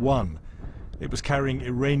 Grace 1. It was carrying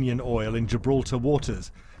Iranian oil in Gibraltar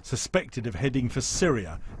waters, suspected of heading for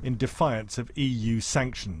Syria in defiance of EU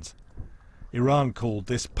sanctions. Iran called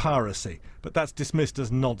this piracy, but that's dismissed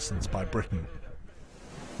as nonsense by Britain.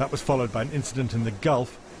 That was followed by an incident in the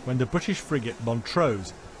Gulf when the British frigate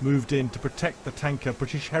Montrose moved in to protect the tanker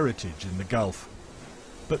British Heritage in the Gulf.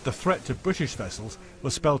 But the threat to British vessels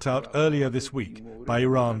was spelt out earlier this week by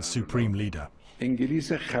Iran's supreme leader.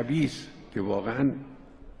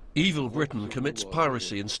 Evil Britain commits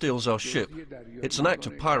piracy and steals our ship. It's an act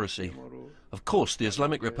of piracy. Of course, the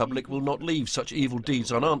Islamic Republic will not leave such evil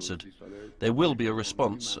deeds unanswered. There will be a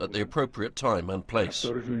response at the appropriate time and place.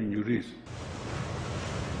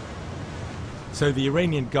 So the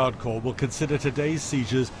Iranian Guard Corps will consider today's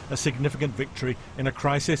seizures a significant victory in a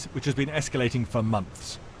crisis which has been escalating for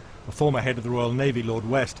months. A former head of the Royal Navy, Lord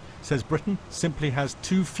West, says Britain simply has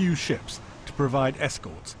too few ships to provide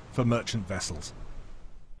escorts for merchant vessels.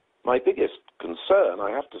 My biggest concern, I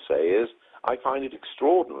have to say, is I find it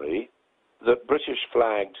extraordinary that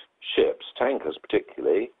British-flagged ships, tankers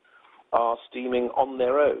particularly, are steaming on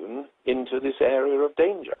their own into this area of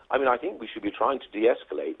danger. I mean, I think we should be trying to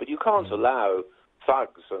de-escalate, but you can't allow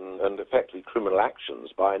thugs and effectively criminal actions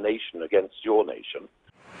by a nation against your nation.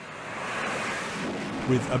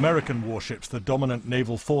 With American warships the dominant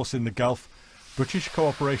naval force in the Gulf, British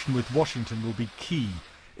cooperation with Washington will be key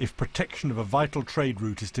if protection of a vital trade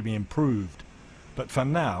route is to be improved. But for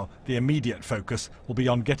now, the immediate focus will be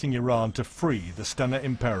on getting Iran to free the Stena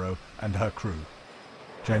Impero and her crew.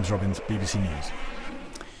 James Robbins, BBC News.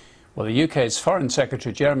 Well, the UK's Foreign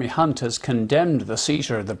Secretary Jeremy Hunt has condemned the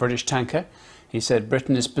seizure of the British tanker. He said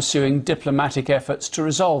Britain is pursuing diplomatic efforts to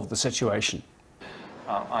resolve the situation.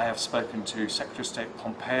 I have spoken to Secretary of State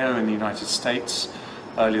Pompeo in the United States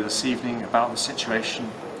earlier this evening about the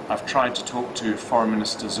situation. I've tried to talk to Foreign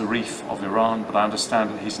Minister Zarif of Iran, but I understand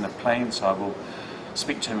that he's in a plane, so I will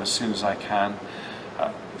speak to him as soon as I can.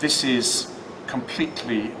 This is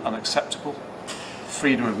completely unacceptable.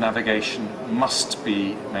 Freedom of navigation must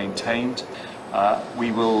be maintained.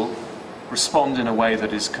 We will respond in a way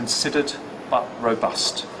that is considered but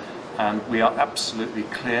robust, and we are absolutely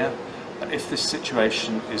clear that if this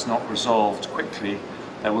situation is not resolved quickly,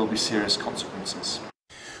 there will be serious consequences.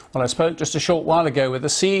 Well, I spoke just a short while ago with the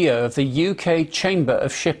CEO of the UK Chamber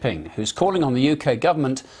of Shipping, who's calling on the UK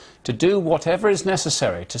government to do whatever is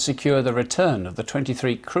necessary to secure the return of the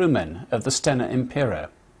 23 crewmen of the Stena Impero.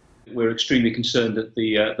 We're extremely concerned at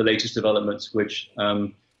the latest developments, which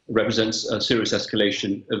represents a serious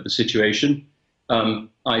escalation of the situation.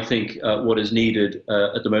 I think what is needed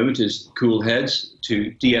at the moment is cool heads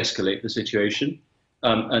to de-escalate the situation.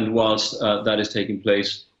 And whilst that is taking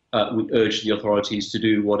place, we urge the authorities to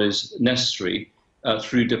do what is necessary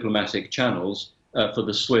through diplomatic channels for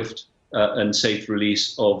the swift and safe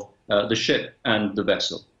release of the ship and the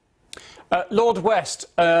vessel. Lord West,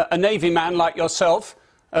 a Navy man like yourself,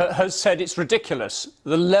 has said it's ridiculous,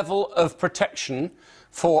 the level of protection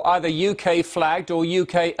for either UK flagged or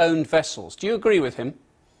UK owned vessels. Do you agree with him?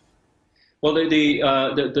 Well,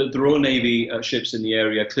 the Royal Navy ships in the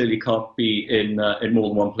area clearly can't be in more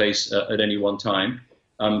than one place at any one time.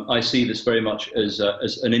 I see this very much as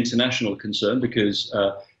an international concern because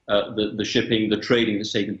the shipping, the trading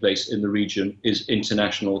that's taking place in the region is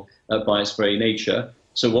international by its very nature.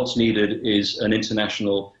 So what's needed is an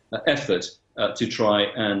international effort to try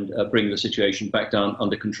and bring the situation back down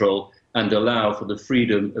under control and allow for the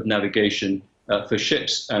freedom of navigation for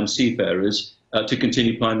ships and seafarers to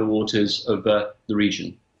continue plying the waters of the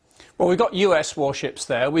region. Well, we've got US warships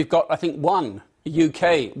there. We've got, I think, one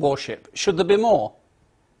UK warship. Should there be more?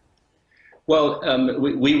 Well,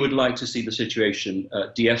 we would like to see the situation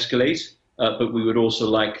de-escalate, but we would also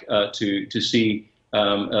like to see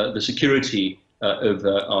the security of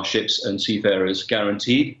our ships and seafarers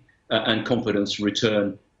guaranteed and confidence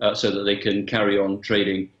return so that they can carry on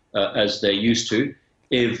trading as they're used to.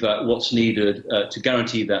 If what's needed to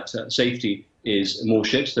guarantee that safety is more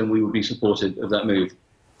ships, then we would be supportive of that move.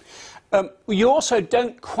 You also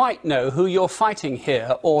don't quite know who you're fighting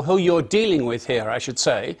here, or who you're dealing with here, I should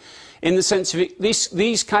say, in the sense of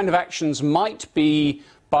these kind of actions might be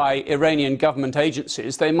by Iranian government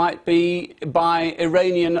agencies, they might be by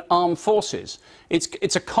Iranian armed forces.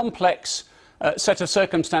 It's a complex set of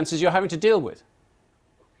circumstances you're having to deal with.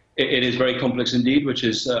 It is very complex indeed, which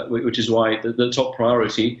is why the top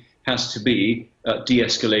priority has to be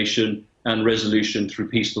de-escalation and resolution through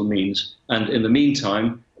peaceful means. And in the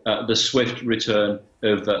meantime, the swift return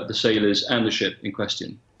of the sailors and the ship in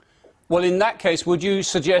question. Well, in that case, would you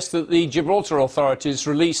suggest that the Gibraltar authorities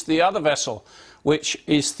release the other vessel, which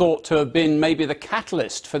is thought to have been maybe the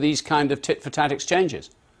catalyst for these kind of tit-for-tat exchanges?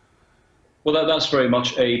 Well, that's very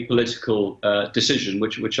much a political decision,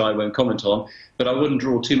 which I won't comment on. But I wouldn't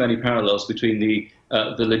draw too many parallels between the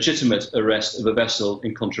legitimate arrest of a vessel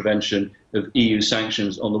in contravention of EU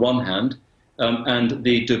sanctions on the one hand, and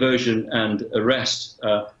the diversion and arrest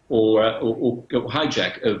or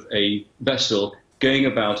hijack of a vessel going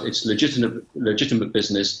about its legitimate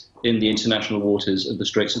business in the international waters of the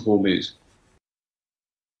Straits of Hormuz.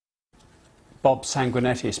 Bob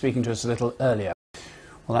Sanguinetti speaking to us a little earlier.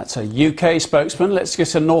 Well, that's a UK spokesman. Let's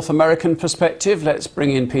get a North American perspective. Let's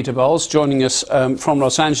bring in Peter Bowles, joining us from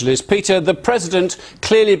Los Angeles. Peter, the President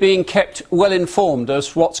clearly being kept well informed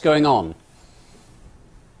as what's going on.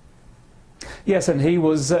 Yes, and he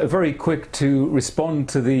was very quick to respond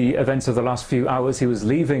to the events of the last few hours. He was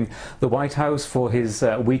leaving the White House for his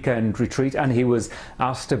weekend retreat, and he was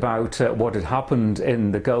asked about what had happened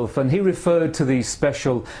in the Gulf, and he referred to the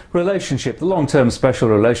special relationship, the long-term special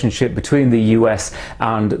relationship between the US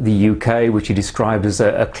and the UK, which he described as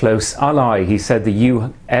a close ally. He said the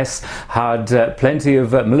US had plenty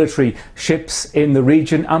of military ships in the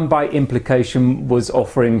region, and by implication was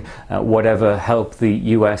offering whatever help the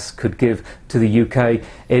US could give to the UK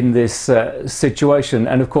in this situation.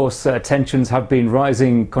 And of course tensions have been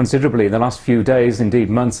rising considerably in the last few days, indeed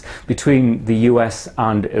months, between the US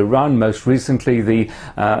and Iran. Most recently the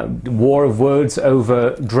war of words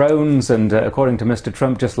over drones, and according to Mr.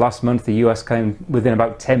 Trump, just last month the US came within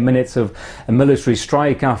about 10 minutes of a military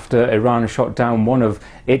strike after Iran shot down one of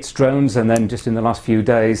its drones, and then just in the last few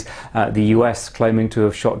days the US claiming to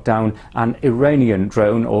have shot down an Iranian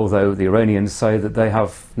drone, although the Iranians say that they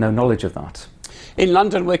have no knowledge of that. In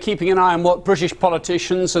London, we're keeping an eye on what British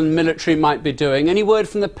politicians and military might be doing. Any word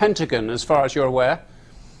from the Pentagon, as far as you're aware?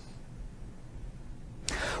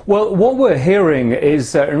 Well, what we're hearing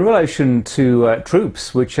is in relation to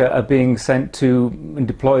troops which are being sent to and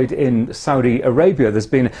deployed in Saudi Arabia. There's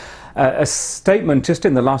been a statement just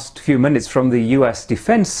in the last few minutes from the US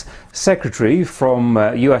Defense Secretary from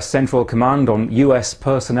US Central Command on US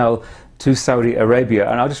personnel to Saudi Arabia.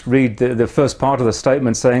 And I'll just read the first part of the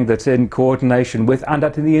statement, saying that in coordination with and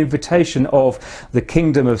at the invitation of the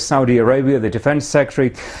Kingdom of Saudi Arabia, the Defense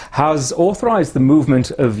Secretary has authorized the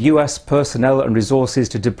movement of US personnel and resources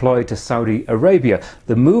to deploy to Saudi Arabia.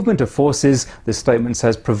 The movement of forces, the statement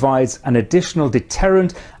says, provides an additional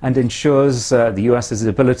deterrent and ensures the US's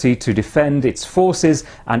ability to defend its forces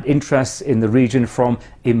and interests in the region from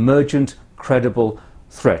emergent, credible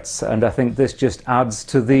threats. And I think this just adds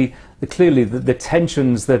to clearly the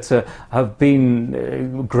tensions that have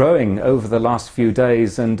been growing over the last few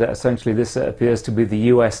days, and essentially this appears to be the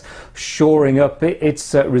US shoring up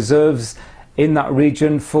its reserves in that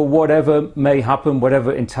region for whatever may happen,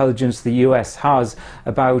 whatever intelligence the US has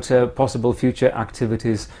about possible future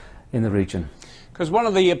activities in the region. Because one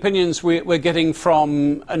of the opinions we're getting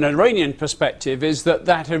from an Iranian perspective is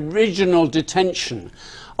that original detention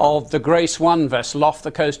of the Grace 1 vessel off the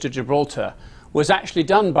coast of Gibraltar was actually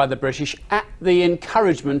done by the British at the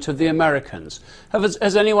encouragement of the Americans.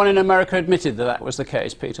 Has anyone in America admitted that that was the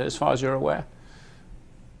case, Peter, as far as you're aware?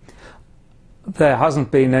 There hasn't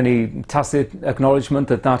been any tacit acknowledgement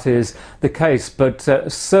that that is the case, but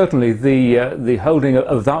certainly the holding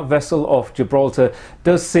of that vessel off Gibraltar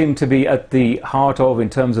does seem to be at the heart of, in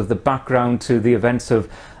terms of the background to the events of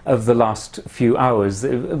the last few hours.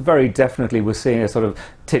 Very definitely we're seeing a sort of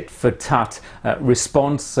tit-for-tat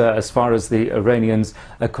response as far as the Iranians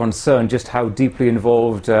are concerned. Just how deeply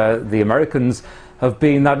involved the Americans have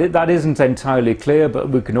been, that isn't entirely clear, but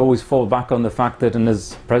we can always fall back on the fact that, and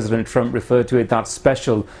as President Trump referred to it, that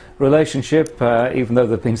special relationship, even though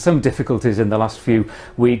there have been some difficulties in the last few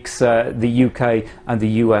weeks, the UK and the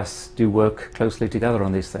US do work closely together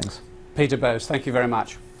on these things. Peter Bowes, thank you very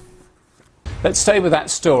much. Let's stay with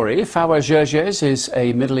that story. Fawaz Gerges is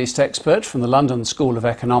a Middle East expert from the London School of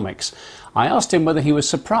Economics. I asked him whether he was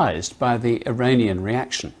surprised by the Iranian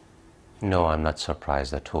reaction. No, I'm not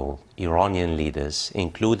surprised at all. Iranian leaders,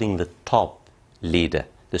 including the top leader,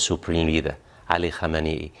 the supreme leader, Ali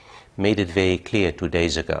Khamenei, made it very clear 2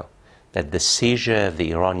 days ago that the seizure of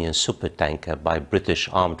the Iranian supertanker by British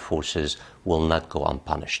armed forces will not go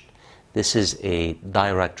unpunished. This is a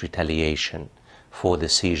direct retaliation for the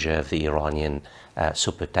seizure of the Iranian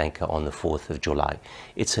supertanker on the 4th of July.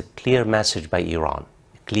 It's a clear message by Iran,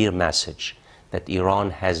 a clear message that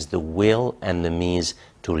Iran has the will and the means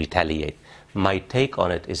to retaliate. My take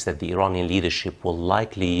on it is that the Iranian leadership will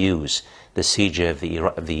likely use the seizure of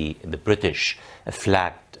the British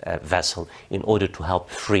flagged vessel in order to help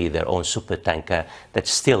free their own supertanker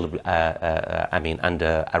that's still,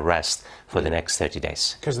 under arrest for the next 30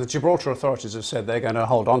 days. Because the Gibraltar authorities have said they're going to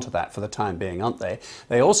hold on to that for the time being, aren't they?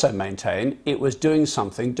 They also maintain it was doing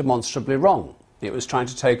something demonstrably wrong. It was trying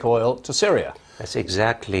to take oil to Syria. That's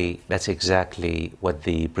exactly what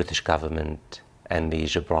the British government and the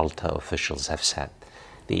Gibraltar officials have said.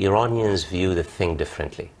 The Iranians view the thing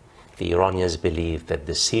differently. The Iranians believe that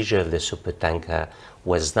the seizure of the supertanker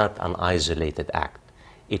was not an isolated act.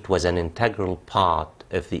 It was an integral part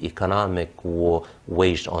of the economic war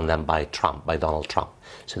waged on them by Donald Trump.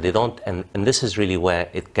 So they don't, and this is really where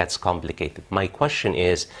it gets complicated. My question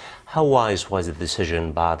is, how wise was the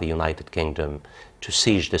decision by the United Kingdom to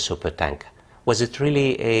seize the supertanker? Was it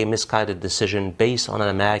really a misguided decision based on an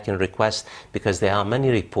American request? Because there are many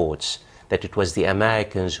reports that it was the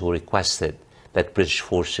Americans who requested that British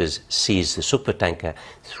forces seize the supertanker,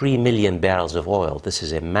 3 million barrels of oil. This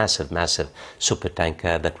is a massive, massive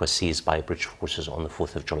supertanker that was seized by British forces on the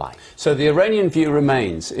 4th of July. So the Iranian view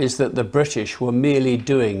remains is that the British were merely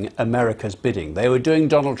doing America's bidding. They were doing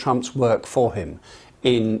Donald Trump's work for him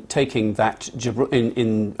in taking that,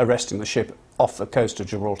 in arresting the ship off the coast of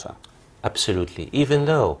Gibraltar. Absolutely. Even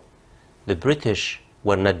though the British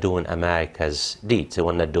were not doing America's deeds, they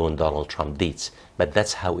were not doing Donald Trump deeds, but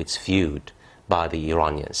that's how it's viewed by the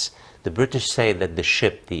Iranians. The British say that the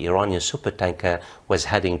ship, the Iranian supertanker, was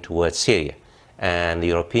heading towards Syria, and the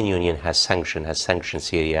European Union has sanctioned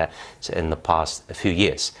Syria in the past few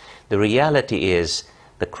years. The reality is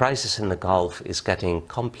the crisis in the Gulf is getting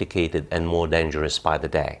complicated and more dangerous by the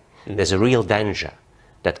day. There's a real danger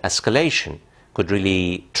that escalation could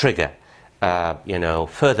really trigger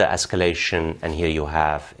further escalation, and here you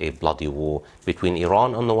have a bloody war between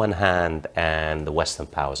Iran on the one hand and the Western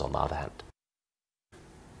powers on the other hand.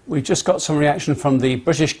 We've just got some reaction from the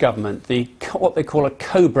British government. What they call a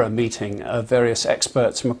COBRA meeting of various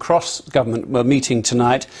experts from across government were meeting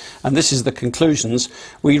tonight, and this is the conclusions.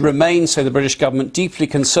 We remain, say the British government, deeply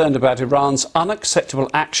concerned about Iran's unacceptable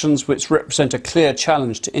actions which represent a clear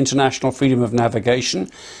challenge to international freedom of navigation.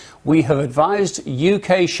 We have advised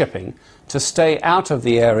UK shipping to stay out of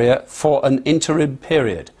the area for an interim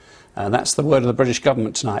period. And that's the word of the British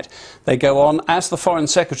government tonight. They go on, as the Foreign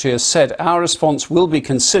Secretary has said, our response will be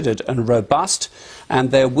considered and robust, and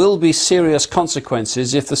there will be serious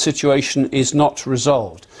consequences if the situation is not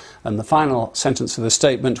resolved. And the final sentence of the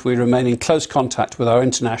statement, we remain in close contact with our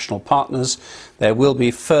international partners. There will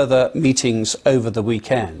be further meetings over the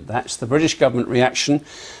weekend. That's the British government reaction,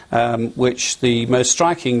 which the most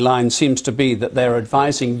striking line seems to be that they're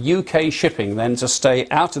advising UK shipping then to stay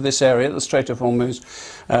out of this area, the Strait of Hormuz,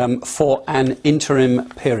 for an interim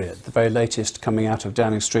period. The very latest coming out of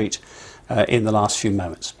Downing Street in the last few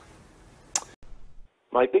moments.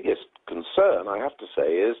 My biggest concern, I have to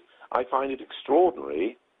say, is I find it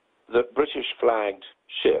extraordinary that British-flagged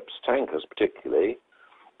ships, tankers particularly,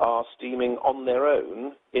 are steaming on their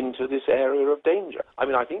own into this area of danger. I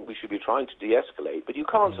mean, I think we should be trying to de-escalate, but you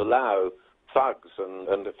can't allow thugs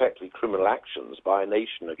and effectively criminal actions by a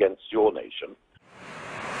nation against your nation.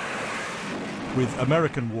 With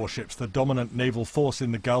American warships the dominant naval force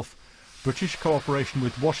in the Gulf, British cooperation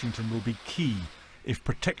with Washington will be key if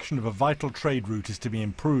protection of a vital trade route is to be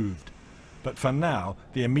improved. But for now,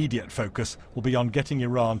 the immediate focus will be on getting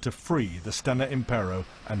Iran to free the Stena Impero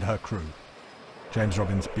and her crew. James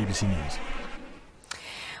Robbins, BBC News.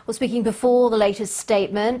 Well, speaking before the latest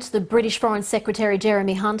statement, the British Foreign Secretary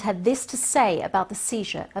Jeremy Hunt had this to say about the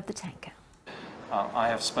seizure of the tanker. I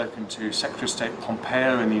have spoken to Secretary of State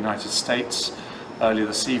Pompeo in the United States earlier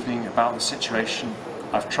this evening about the situation.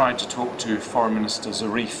 I've tried to talk to Foreign Minister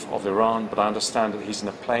Zarif of Iran, but I understand that he's in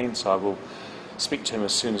a plane, so I will speak to him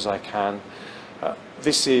as soon as I can.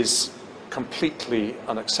 This is completely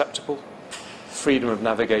unacceptable. Freedom of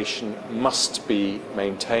navigation must be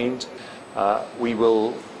maintained. We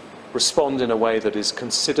will respond in a way that is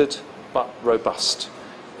considered but robust,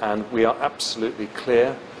 and we are absolutely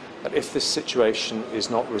clear that if this situation is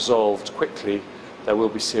not resolved quickly, there will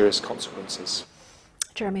be serious consequences.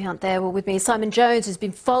 Jeremy Hunt there. Well, with me, Simon Jones, who's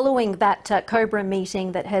been following that COBRA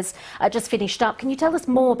meeting that has just finished up. Can you tell us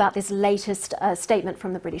more about this latest statement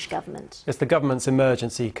from the British government? Yes, the government's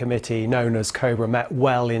emergency committee, known as COBRA, met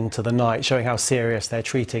well into the night, showing how serious they're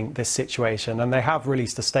treating this situation. And they have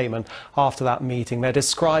released a statement after that meeting. They're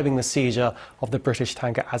describing the seizure of the British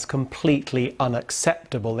tanker as completely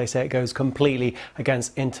unacceptable. They say it goes completely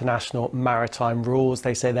against international maritime rules.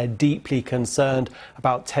 They say they're deeply concerned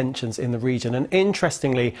about tensions in the region. And interestingly,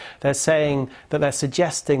 they're saying that they're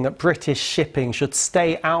suggesting that British shipping should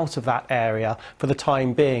stay out of that area for the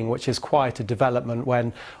time being, which is quite a development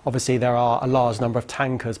when obviously there are a large number of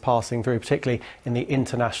tankers passing through, particularly in the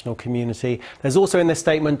international community. There's also in this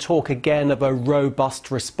statement talk again of a robust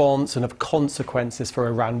response and of consequences for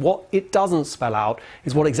Iran. What it doesn't spell out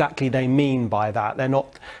is what exactly they mean by that. They're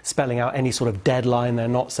not spelling out any sort of deadline. They're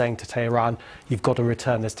not saying to Tehran, you've got to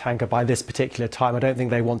return this tanker by this particular time. I don't think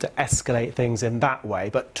they want to escalate things in that way,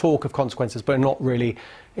 but talk of consequences, but not really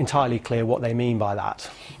entirely clear what they mean by that.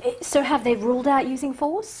 So have they ruled out using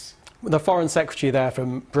force? The Foreign Secretary there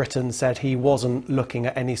from Britain said he wasn't looking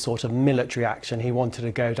at any sort of military action. He wanted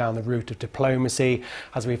to go down the route of diplomacy.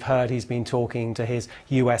 As we've heard, he's been talking to his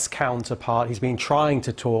US counterpart. He's been trying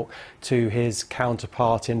to talk to his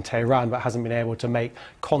counterpart in Tehran, but hasn't been able to make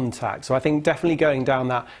contact. So I think definitely going down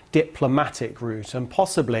that diplomatic route, and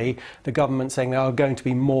possibly the government saying there are going to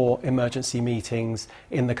be more emergency meetings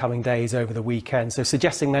in the coming days over the weekend. So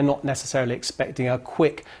suggesting they're not necessarily expecting a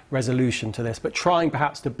quick resolution to this, but trying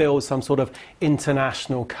perhaps to build some sort of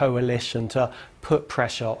international coalition to put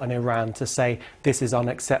pressure on Iran to say this is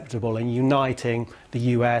unacceptable, and uniting the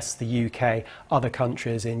US, the UK, other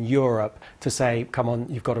countries in Europe to say, come on,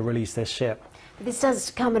 you've got to release this ship. This does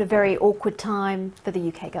come at a very awkward time for the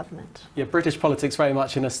UK government. Yeah, British politics very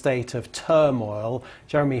much in a state of turmoil.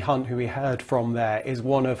 Jeremy Hunt, who we heard from there, is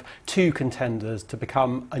one of two contenders to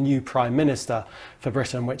become a new Prime Minister for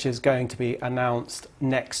Britain, which is going to be announced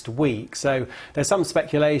next week. So there's some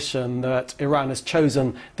speculation that Iran has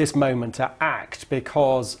chosen this moment to act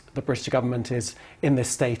because the British government is in this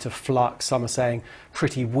state of flux. Some are saying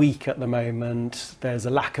pretty weak at the moment. There's a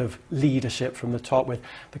lack of leadership from the top, with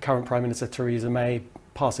the current Prime Minister Theresa May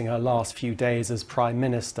passing her last few days as Prime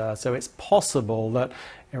Minister. So it's possible that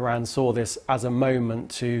Iran saw this as a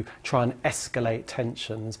moment to try and escalate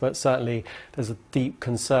tensions, but certainly there's a deep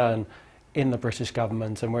concern in the British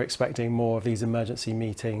government, and we're expecting more of these emergency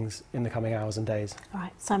meetings in the coming hours and days. All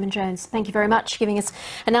right, Simon Jones, thank you very much for giving us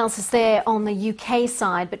analysis there on the UK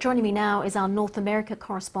side. But joining me now is our North America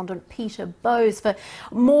correspondent, Peter Bowes, for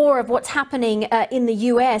more of what's happening in the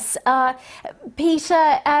US.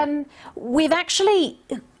 Peter, we've actually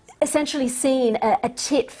essentially seen a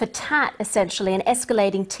tit-for-tat, essentially, an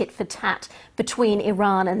escalating tit-for-tat between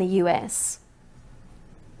Iran and the US.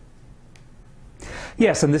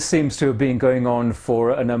 Yes, and this seems to have been going on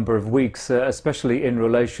for a number of weeks, especially in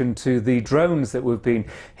relation to the drones that we've been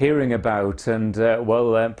hearing about. And,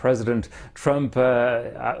 President Trump,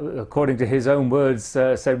 according to his own words,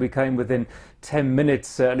 said we came within 10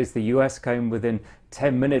 minutes, at least the US came within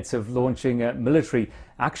 10 minutes of launching military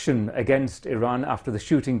action against Iran after the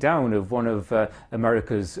shooting down of one of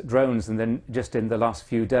America's drones. And then just in the last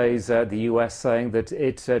few days, the US saying that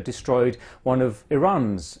it destroyed one of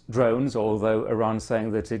Iran's drones, although Iran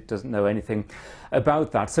saying that it doesn't know anything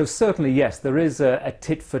about that. So certainly, yes, there is a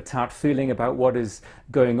tit-for-tat feeling about what is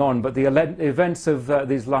going on. But the events of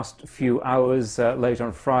these last few hours, late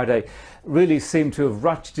on Friday, really seem to have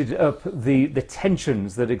ratcheted up the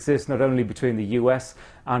tensions that exist not only between the US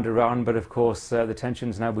and Iran, but of course the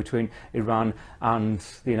tensions now between Iran and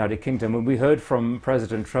the United Kingdom. And we heard from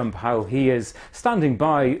President Trump how he is standing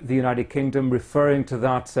by the United Kingdom, referring to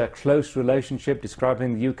that close relationship,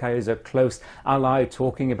 describing the UK as a close ally,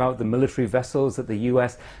 talking about the military vessels that the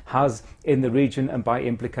US has in the region, and by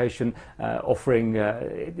implication offering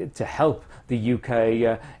to help the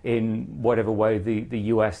UK in whatever way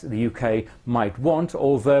the UK might want.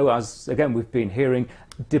 Although, as again we've been hearing,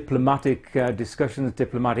 diplomatic discussions,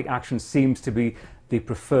 diplomatic action seems to be the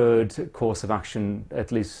preferred course of action,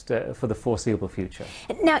 at least for the foreseeable future.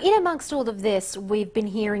 Now, in amongst all of this, we've been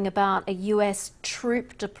hearing about a US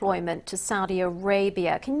troop deployment to Saudi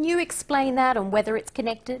Arabia. Can you explain that and whether it's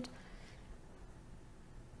connected?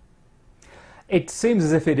 It seems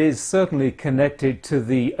as if it is certainly connected to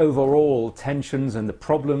the overall tensions and the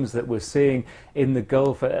problems that we're seeing in the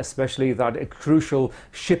Gulf, especially that crucial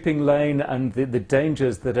shipping lane and the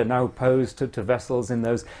dangers that are now posed to vessels in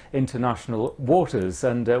those international waters.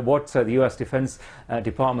 And what the US Defense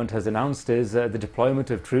Department has announced is the deployment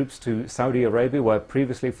of troops to Saudi Arabia, where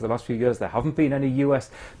previously for the last few years there haven't been any US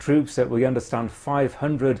troops. We understand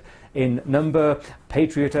 500 in number.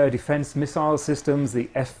 Patriot air defense missile systems, the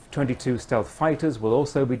F-22 stealth fighters, will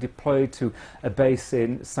also be deployed to a base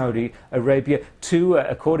in Saudi Arabia,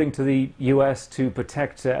 according to the US, to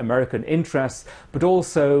protect American interests, but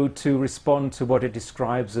also to respond to what it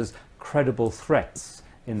describes as credible threats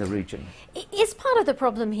in the region. Is part of the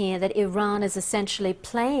problem here that Iran is essentially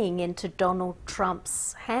playing into Donald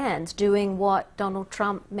Trump's hands, doing what Donald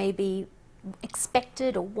Trump maybe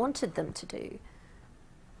expected or wanted them to do?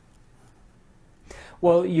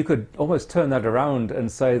 Well, you could almost turn that around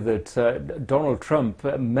and say that Donald Trump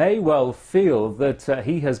may well feel that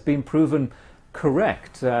he has been proven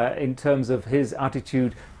correct in terms of his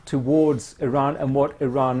attitude towards Iran and what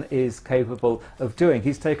Iran is capable of doing.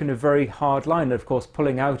 He's taken a very hard line, of course,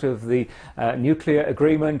 pulling out of the nuclear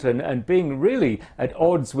agreement and being really at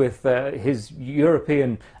odds with his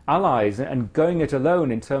European allies and going it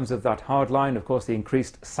alone in terms of that hard line. Of course, the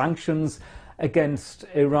increased sanctions against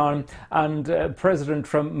Iran, and President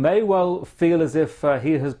Trump may well feel as if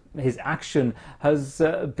his action has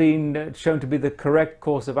been shown to be the correct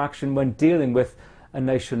course of action when dealing with a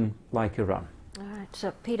nation like Iran. All right,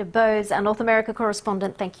 so Peter Bowes, our North America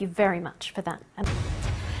correspondent, thank you very much for that.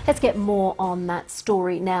 Let's get more on that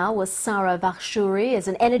story now with Sarah Vakhshuri, as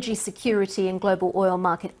an energy security and global oil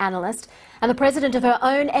market analyst and the president of her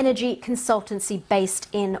own energy consultancy based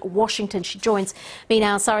in Washington. She joins me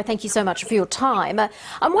now. Sarah, thank you so much for your time.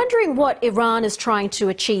 I'm wondering what Iran is trying to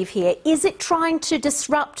achieve here. Is it trying to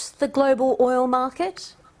disrupt the global oil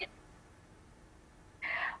market?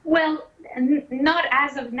 Well, not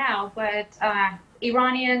as of now, but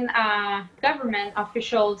Iranian government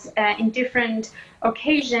officials in different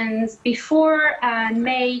occasions before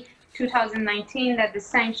May 2019 that the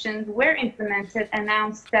sanctions were implemented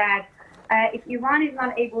announced that if Iran is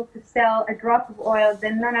not able to sell a drop of oil,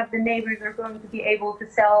 then none of the neighbors are going to be able to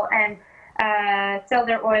sell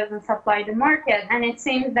their oils and supply the market. And it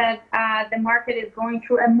seems that the market is going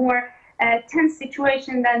through a more tense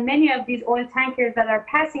situation than many of these oil tankers that are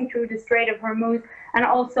passing through the Strait of Hormuz and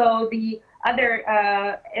also the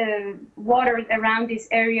other waters around this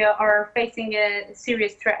area are facing a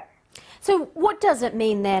serious threat. So what does it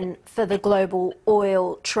mean then for the global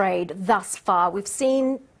oil trade thus far? We've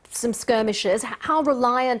seen some skirmishes. How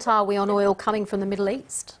reliant are we on oil coming from the Middle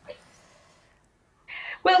East?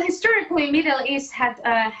 Well, historically, Middle East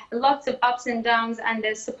had lots of ups and downs, and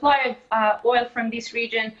the supply of oil from this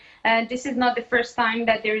region, this is not the first time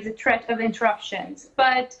that there is a threat of interruptions.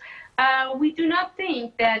 But we do not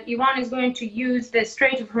think that Iran is going to use the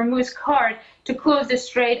Strait of Hormuz card to close the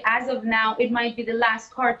strait. As of now, it might be the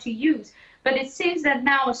last card to use. But it seems that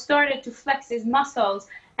now it started to flex its muscles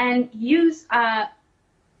and use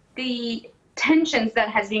the tensions that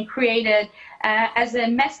has been created as a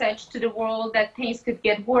message to the world that things could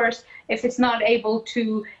get worse if it's not able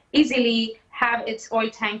to easily have its oil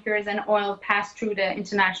tankers and oil pass through the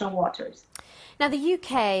international waters. Now, the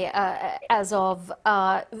UK, as of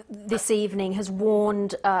this evening, has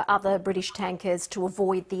warned other British tankers to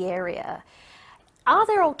avoid the area. Are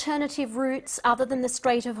there alternative routes other than the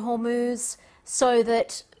Strait of Hormuz so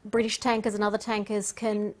that British tankers and other tankers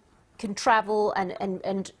can travel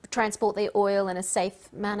and transport their oil in a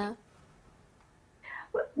safe manner?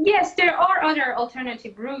 Yes, there are other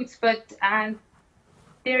alternative routes, but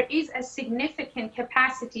there is a significant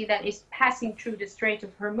capacity that is passing through the Strait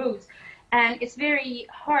of Hormuz. And it's very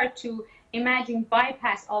hard to imagine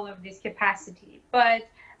bypass all of this capacity. But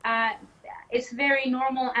it's very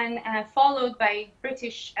normal and followed by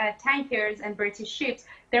British tankers and British ships.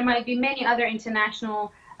 There might be many other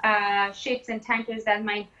international ships and tankers that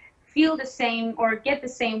might feel the same or get the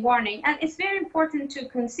same warning. And it's very important to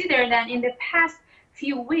consider that in the past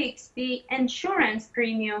few weeks, the insurance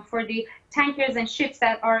premium for the tankers and ships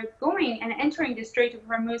that are going and entering the Strait of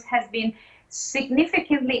Hormuz has been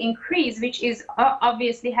significantly increased, which is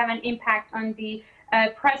obviously have an impact on the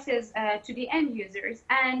prices to the end users.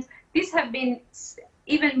 And these have been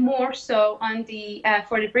even more so on the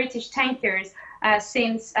for the British tankers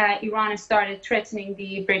since Iran started threatening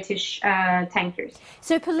the British tankers.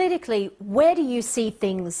 So politically, where do you see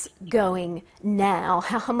things going now?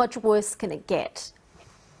 How much worse can it get?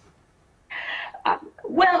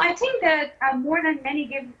 Well, I think that more than many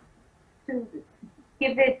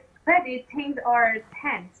give it credit, things are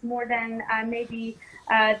tense. More than maybe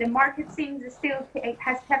the market seems still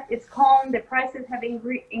has kept its calm. The prices have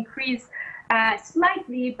increased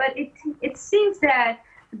slightly, but it seems that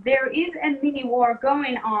there is a mini war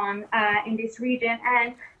going on in this region,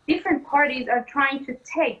 and different parties are trying to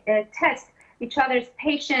test each other's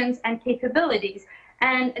patience and capabilities.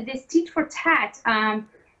 And this tit for tat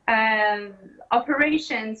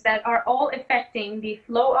operations that are all affecting the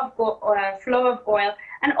flow of oil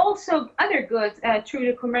and also other goods through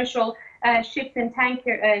the commercial ships and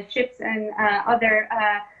ships and other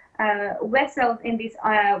vessels in this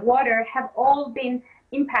water have all been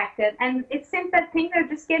impacted. And it seems that things are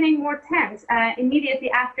just getting more tense.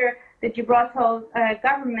 Immediately after the Gibraltar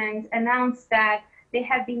government announced that they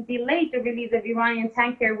have been delayed the release of Iranian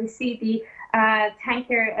tanker, we see the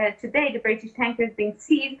tanker today, the British tanker, has been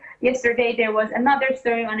seized. Yesterday there was another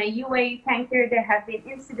story on a UAE tanker. There have been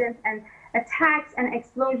incidents and attacks and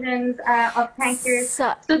explosions of tankers.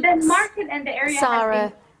 So the market and the area has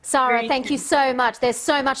been Sarah, thank you so much. There's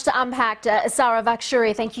so much to unpack. Sarah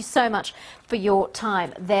Vakhshuri, thank you so much for your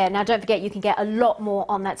time there. Now, don't forget, you can get a lot more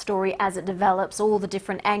on that story as it develops, all the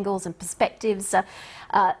different angles and perspectives.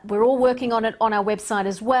 We're all working on it on our website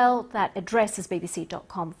as well. That address is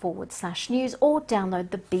bbc.com/news, or download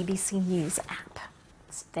the BBC News app.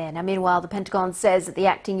 It's there. Now, meanwhile, the Pentagon says that the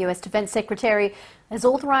acting US Defense Secretary has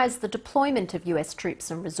authorized the deployment of US troops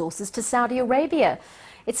and resources to Saudi Arabia.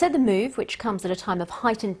 It said the move, which comes at a time of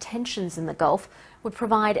heightened tensions in the Gulf, would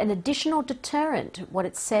provide an additional deterrent to what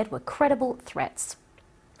it said were credible threats.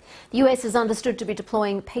 The US is understood to be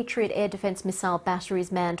deploying Patriot air defense missile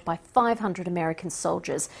batteries manned by 500 American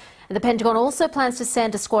soldiers. And the Pentagon also plans to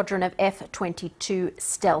send a squadron of F-22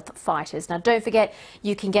 stealth fighters. Now, don't forget,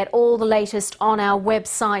 you can get all the latest on our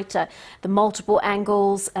website, the multiple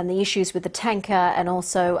angles and the issues with the tanker, and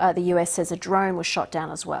also the US says a drone was shot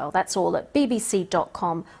down as well. That's all at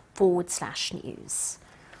bbc.com/news.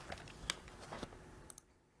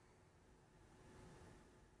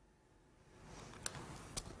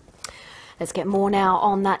 Let's get more now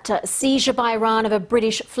on that seizure by Iran of a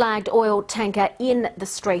British-flagged oil tanker in the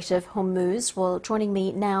Strait of Hormuz. Well, joining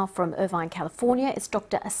me now from Irvine, California, is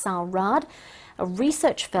Dr. Asal Rad, a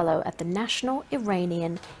research fellow at the National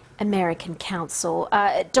Iranian American Council.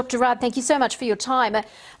 Dr. Rad, thank you so much for your time.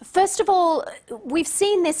 First of all, we've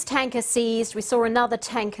seen this tanker seized. We saw another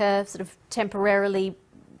tanker sort of temporarily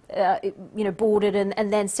boarded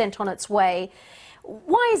and then sent on its way.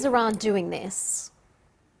 Why is Iran doing this?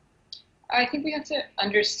 I think we have to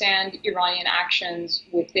understand Iranian actions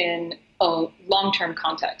within a long-term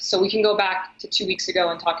context. So we can go back to 2 weeks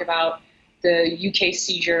ago and talk about the UK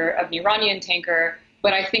seizure of an Iranian tanker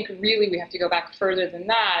But I think really we have to go back further than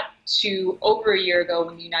that to over a year ago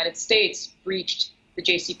when the United States breached the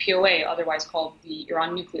JCPOA, otherwise called the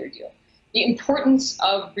Iran nuclear deal. The importance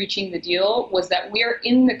of breaching the deal was that we are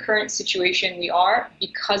in the current situation we are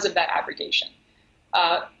because of that abrogation.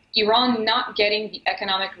 Iran not getting the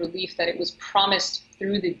economic relief that it was promised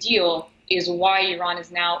through the deal is why Iran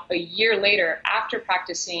is now, a year later, after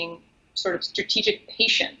practicing sort of strategic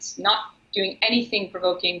patience, not doing anything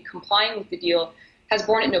provoking, complying with the deal, has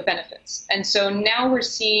borne it no benefits. And so now we're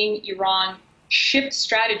seeing Iran shift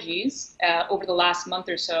strategies over the last month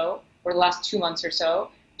or so, or the last 2 months or so,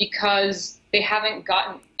 because they haven't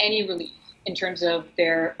gotten any relief in terms of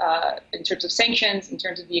their, in terms of sanctions, in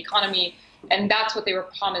terms of the economy, and that's what they were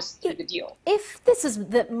promised through the deal. If this is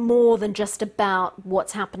more than just about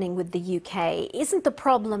what's happening with the UK, isn't the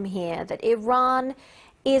problem here that Iran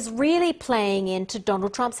is really playing into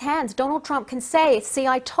Donald Trump's hands? Donald Trump can say, see,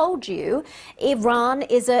 I told you, Iran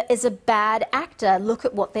is a bad actor. Look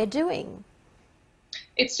at what they're doing.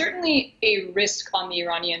 It's certainly a risk on the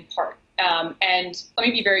Iranian part. And let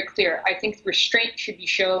me be very clear. I think restraint should be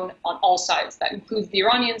shown on all sides. That includes the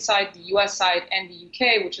Iranian side, the US side, and the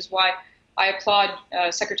UK, which is why I applaud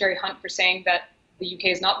Secretary Hunt for saying that the UK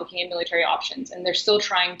is not looking at military options, and they're still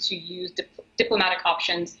trying to use diplomatic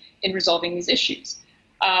options in resolving these issues.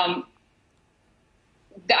 The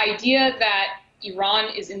idea that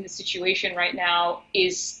Iran is in this situation right now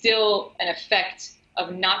is still an effect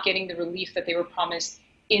of not getting the relief that they were promised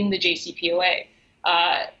in the JCPOA.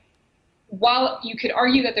 While you could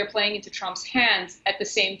argue that they're playing into Trump's hands, at the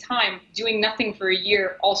same time, doing nothing for a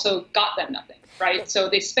year also got them nothing, right? So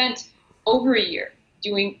they spent over a year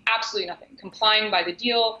doing absolutely nothing, complying by the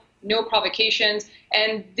deal, no provocations,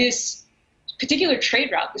 and this particular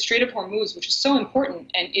trade route, the Strait of Hormuz, which is so important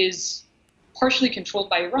and is partially controlled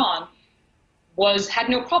by Iran, had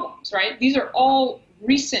no problems, right? These are all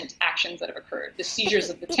recent actions that have occurred, the seizures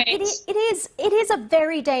of the tanks. It is a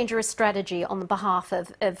very dangerous strategy on the behalf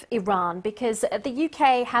of Iran, because the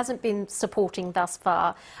UK hasn't been supporting thus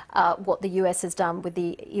far what the US has done with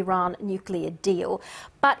the Iran nuclear deal.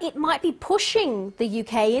 But it might be pushing the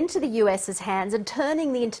UK into the US's hands and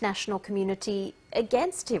turning the international community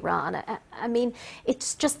against Iran. I mean,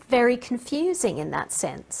 it's just very confusing in that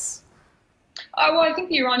sense. Well, I think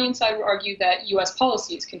the Iranian side would argue that U.S.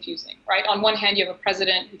 policy is confusing, right? On one hand, you have a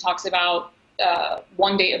president who talks about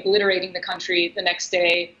one day obliterating the country, the next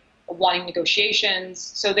day wanting negotiations.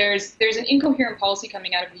 So there's an incoherent policy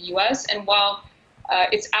coming out of the U.S. And while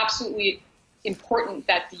it's absolutely important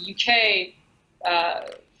that the U.K.,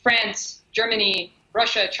 France, Germany,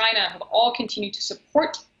 Russia, China have all continued to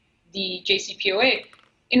support the JCPOA,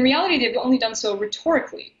 in reality, they've only done so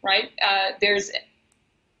rhetorically, right? There's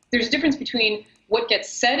a difference between what gets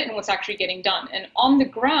said and what's actually getting done. And on the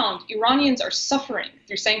ground, Iranians are suffering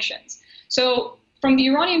through sanctions. So from the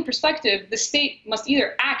Iranian perspective, the state must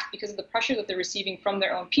either act because of the pressure that they're receiving from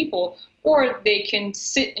their own people, or they can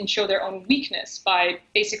sit and show their own weakness by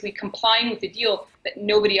basically complying with the deal that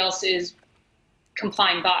nobody else is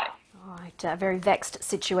complying by. All right, a very vexed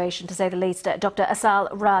situation, to say the least. Dr. Asal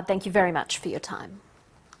Raad, thank you very much for your time.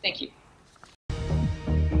 Thank you.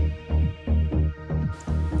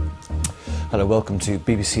 Hello, welcome to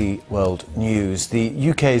BBC World News. The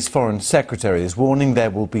UK's Foreign Secretary is warning there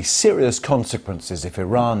will be serious consequences if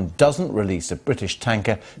Iran doesn't release a British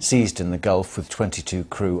tanker seized in the Gulf with 22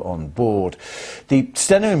 crew on board. The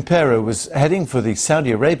Stena Impero was heading for the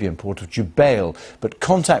Saudi Arabian port of Jubail, but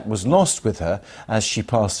contact was lost with her as she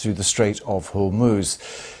passed through the Strait of Hormuz.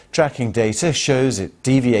 Tracking data shows it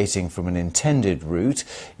deviating from an intended route.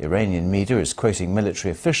 Iranian media is quoting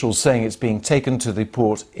military officials saying it's being taken to the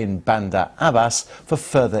port in Bandar Abbas for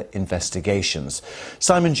further investigations.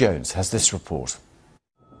 Simon Jones has this report.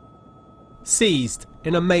 Seized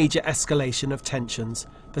in a major escalation of tensions,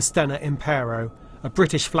 the Stena Impero, a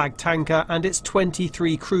British-flagged tanker, and its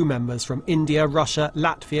 23 crew members from India, Russia,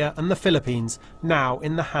 Latvia and the Philippines, now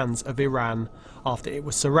in the hands of Iran, after it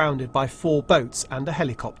was surrounded by 4 boats and a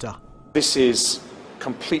helicopter. This is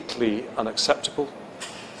completely unacceptable.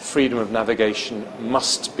 Freedom of navigation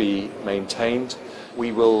must be maintained.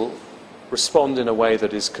 We will respond in a way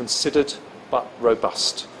that is considered but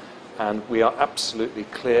robust, and we are absolutely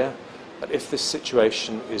clear that if this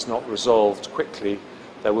situation is not resolved quickly,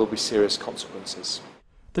 there will be serious consequences.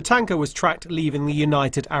 The tanker was tracked leaving the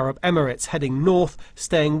United Arab Emirates, heading north,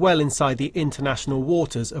 staying well inside the international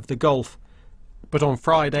waters of the Gulf. But on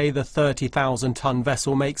Friday, the 30,000-ton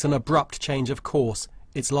vessel makes an abrupt change of course,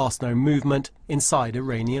 its last known movement inside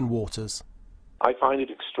Iranian waters. I find it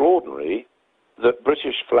extraordinary that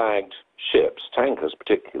British-flagged ships, tankers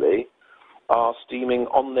particularly, are steaming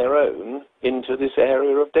on their own into this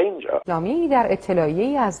area of danger.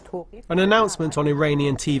 An announcement on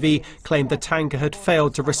Iranian TV claimed the tanker had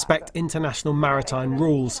failed to respect international maritime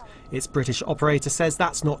rules. Its British operator says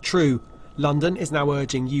that's not true. London is now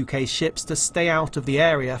urging UK ships to stay out of the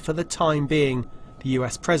area for the time being. The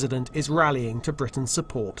US president is rallying to Britain's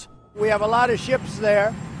support. We have a lot of ships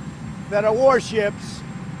there that are warships,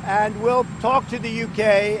 and we'll talk to the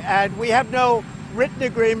UK, and we have no written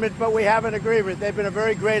agreement, but we have an agreement. They've been a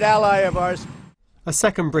very great ally of ours. A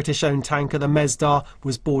second British-owned tanker, the Mezdar,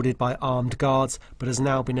 was boarded by armed guards, but has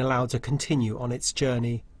now been allowed to continue on its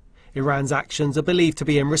journey. Iran's actions are believed to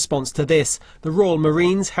be in response to this, the Royal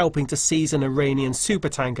Marines helping to seize an Iranian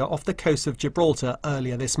supertanker off the coast of Gibraltar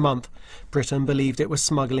earlier this month. Britain believed it was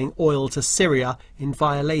smuggling oil to Syria in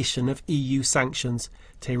violation of EU sanctions.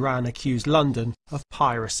 Tehran accused London of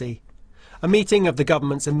piracy. A meeting of the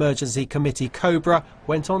government's emergency committee, COBRA,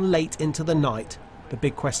 went on late into the night. The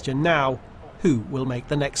big question now, who will make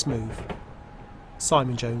the next move?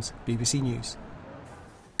 Simon Jones, BBC News.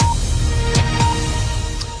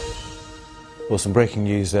 Well, some breaking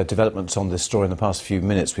news developments on this story in the past few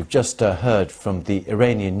minutes. We've just heard from the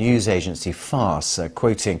Iranian news agency Fars,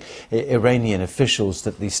 quoting Iranian officials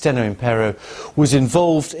that the Stena Impero was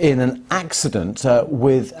involved in an accident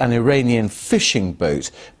with an Iranian fishing boat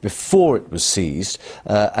before it was seized,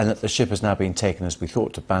 and that the ship has now been taken, as we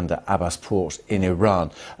thought, to Bandar Abbas port in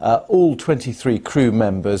Iran. All 23 crew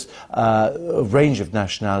members, a range of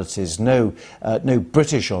nationalities, no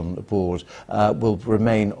British on board, will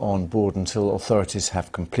remain on board until authorities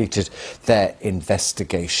have completed their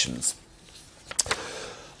investigations.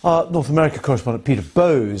 Our North America correspondent Peter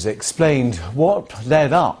Bowes explained what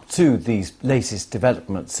led up to these latest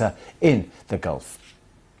developments in the Gulf.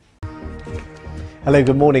 Hello,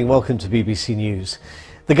 good morning. Welcome to BBC News.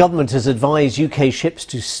 The government has advised UK ships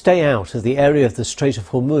to stay out of the area of the Strait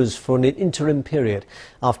of Hormuz for an interim period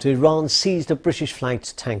after Iran seized a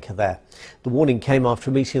British-flagged tanker there. The warning came after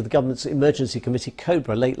a meeting of the government's emergency committee,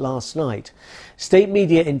 COBRA, late last night. State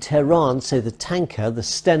media in Tehran say the tanker, the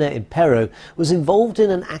Stena Impero, was involved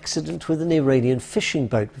in an accident with an Iranian fishing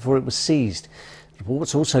boat before it was seized.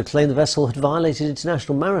 Reports also claim the vessel had violated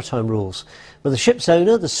international maritime rules. But the ship's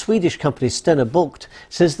owner, the Swedish company Stena Bulk,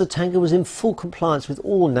 says the tanker was in full compliance with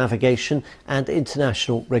all navigation and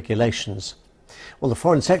international regulations. Well, the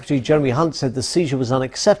Foreign Secretary, Jeremy Hunt, said the seizure was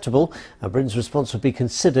unacceptable and Britain's response would be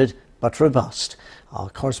considered but robust.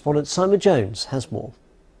 Our correspondent Simon Jones has more.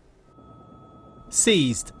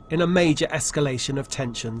 Seized in a major escalation of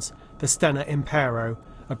tensions, the Stena Impero,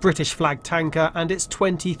 a British-flagged tanker and its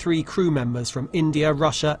 23 crew members from India,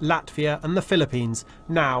 Russia, Latvia and the Philippines,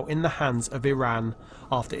 now in the hands of Iran,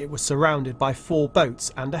 after it was surrounded by 4 boats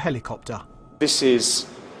and a helicopter. This is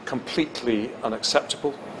completely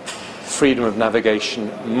unacceptable. Freedom of navigation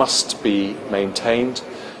must be maintained.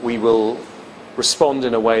 We will respond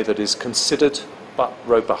in a way that is considered but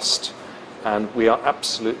robust, and we are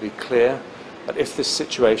absolutely clear that if this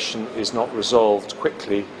situation is not resolved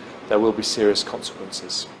quickly, there will be serious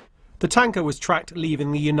consequences. The tanker was tracked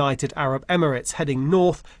leaving the United Arab Emirates, heading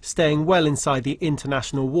north, staying well inside the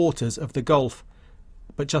international waters of the Gulf.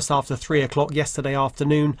 But just after 3 o'clock yesterday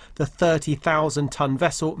afternoon, the 30,000-ton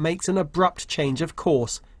vessel makes an abrupt change of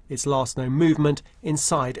course, its last known movement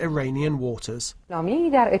inside Iranian waters. An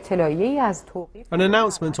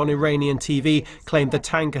announcement on Iranian TV claimed the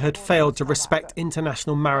tanker had failed to respect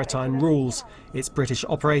international maritime rules. Its British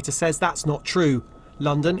operator says that's not true.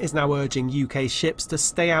 London is now urging UK ships to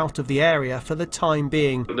stay out of the area for the time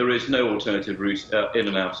being. There is no alternative route in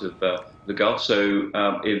and out of the Gulf, so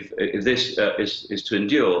if this is to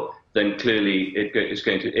endure, then clearly it's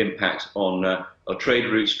going to impact on our trade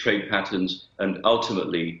routes, trade patterns, and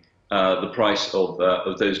ultimately the price of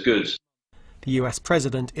those goods. The US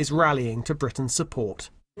president is rallying to Britain's support.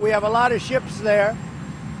 We have a lot of ships there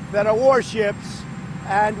that are warships,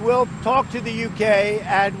 and we'll talk to the UK,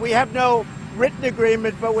 and we have no written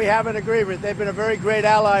agreement, but we have an agreement. They've been a very great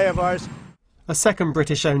ally of ours. A second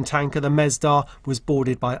British-owned tanker, the Mezdar, was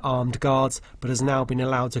boarded by armed guards, but has now been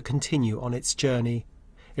allowed to continue on its journey.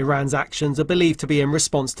 Iran's actions are believed to be in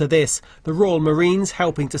response to this, the Royal Marines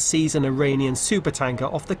helping to seize an Iranian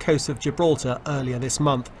supertanker off the coast of Gibraltar earlier this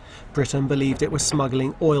month. Britain believed it was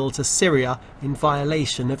smuggling oil to Syria in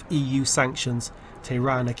violation of EU sanctions.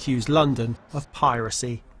 Tehran accused London of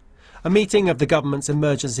piracy. A meeting of the government's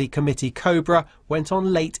emergency committee, COBRA, went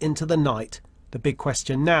on late into the night. The big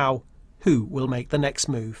question now, who will make the next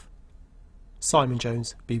move? Simon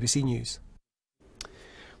Jones, BBC News.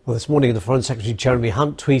 Well, Well, this morning, the Foreign Secretary Jeremy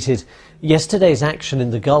Hunt tweeted, "Yesterday's action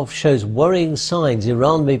in the Gulf shows worrying signs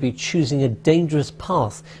Iran may be choosing a dangerous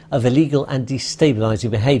path of illegal and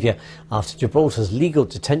destabilising behaviour after Gibraltar's legal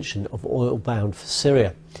detention of oil bound for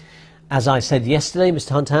Syria." As I said yesterday, Mr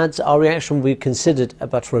Hunt adds, "Our reaction will be considered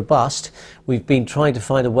but robust. We've been trying to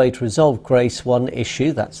find a way to resolve Grace 1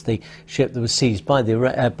 issue," that's the ship that was seized by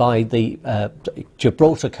the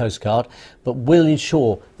Gibraltar Coast Guard, "but will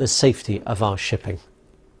ensure the safety of our shipping."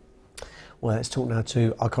 Well, let's talk now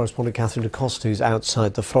to our correspondent Catherine de Costa, who's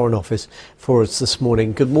outside the Foreign Office for us this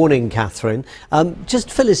morning. Good morning, Catherine. Just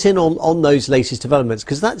fill us in on those latest developments,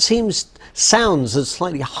 because that sounds a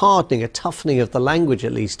slightly hardening, a toughening of the language,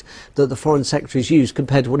 at least, that the Foreign Secretary's used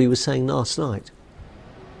compared to what he was saying last night.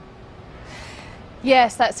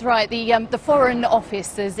 Yes, that's right. The Foreign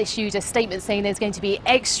Office has issued a statement saying there's going to be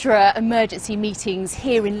extra emergency meetings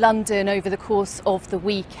here in London over the course of the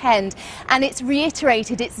weekend. And it's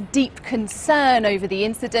reiterated its deep concern over the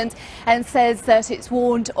incident and says that it's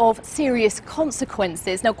warned of serious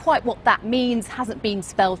consequences. Now, quite what that means hasn't been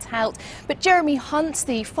spelt out. But Jeremy Hunt,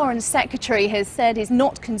 the Foreign Secretary, has said he's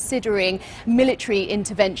not considering military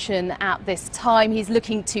intervention at this time. He's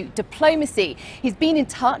looking to diplomacy. He's been in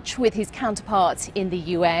touch with his counterpart in the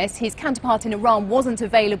US. His counterpart in Iran wasn't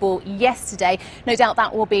available yesterday. No doubt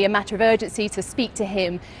that will be a matter of urgency to speak to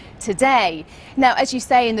him today. Now, as you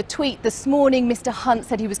say in the tweet this morning, Mr Hunt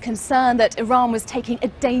said he was concerned that Iran was taking a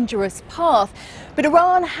dangerous path. But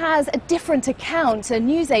Iran has a different account. A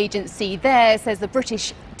news agency there says the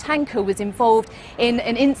British tanker was involved in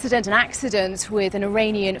an accident with an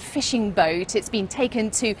Iranian fishing boat. It's been taken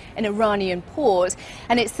to an Iranian port,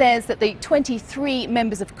 and it says that the 23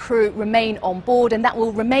 members of crew remain on board, and that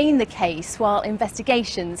will remain the case while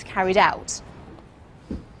investigations carried out.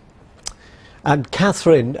 And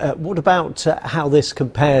Catherine, what about how this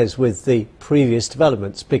compares with the previous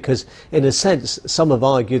developments? Because in a sense, some have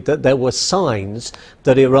argued that there were signs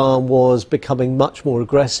that Iran was becoming much more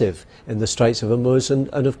aggressive in the Straits of Hormuz,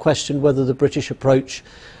 and have questioned whether the British approach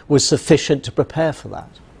was sufficient to prepare for that.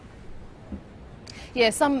 Yeah,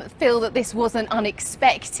 some feel that this wasn't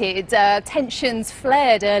unexpected. Tensions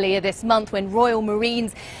flared earlier this month when Royal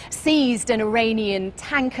Marines seized an Iranian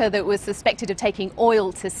tanker that was suspected of taking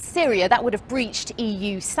oil to Syria. That would have breached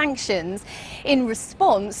EU sanctions. In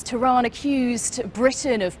response, Tehran accused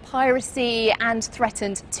Britain of piracy and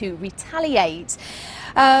threatened to retaliate.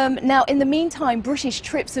 Now, in the meantime, British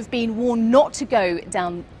troops have been warned not to go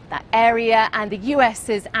down that area, and the US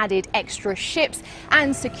has added extra ships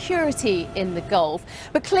and security in the Gulf.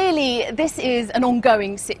 But clearly this is an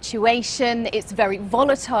ongoing situation. It's a very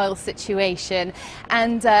volatile situation,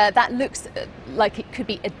 and that looks like it could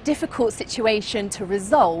be a difficult situation to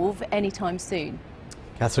resolve anytime soon.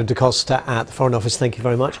 Catherine de Costa at the Foreign Office, thank you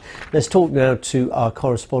very much. Let's talk now to our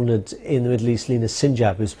correspondent in the Middle East, Lena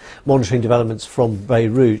Sinjab, who's monitoring developments from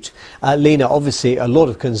Beirut. Lena, obviously a lot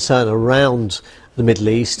of concern around the Middle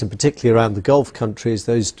East, and particularly around the Gulf countries,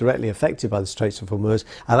 those directly affected by the Straits of Hormuz,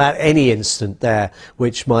 about any incident there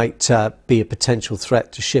which might be a potential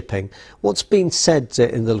threat to shipping. What's been said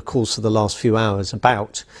in the course of the last few hours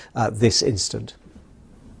about this incident?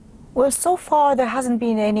 Well, so far there hasn't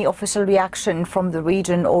been any official reaction from the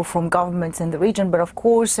region or from governments in the region, but of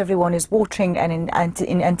course everyone is watching and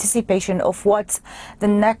in anticipation of what the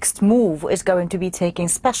next move is going to be taken,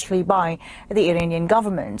 especially by the Iranian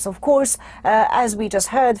government. Of course, as we just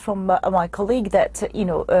heard from my colleague, that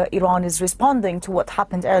Iran is responding to what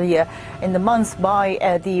happened earlier in the month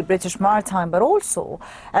by the British Maritime, but also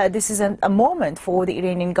this is a moment for the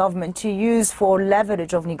Iranian government to use for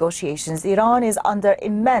leverage of negotiations. Iran is under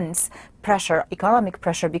immense pressure, economic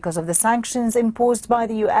pressure, because of the sanctions imposed by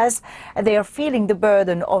the US. They are feeling the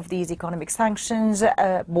burden of these economic sanctions,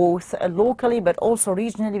 both locally but also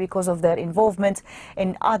regionally, because of their involvement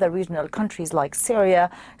in other regional countries like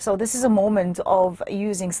Syria. So this is a moment of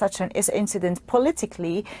using such an incident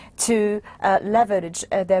politically to leverage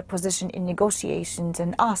their position in negotiations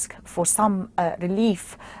and ask for some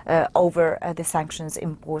relief over the sanctions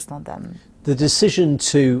imposed on them. The decision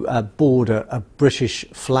to board a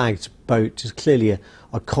British-flagged boat is clearly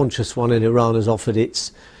a conscious one, and Iran has offered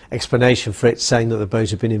its explanation for it, saying that the boat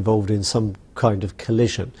had been involved in some kind of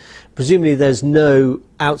collision. Presumably there's no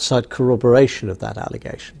outside corroboration of that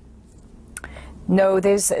allegation. No,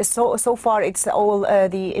 there's so far it's all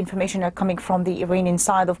the information are coming from the Iranian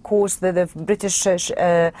side. Of course, the British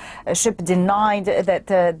ship denied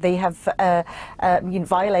that they have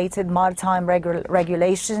violated maritime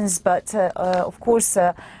regulations, but of course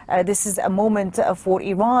this is a moment for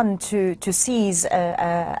Iran to seize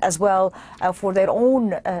as well for their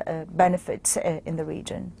own benefit in the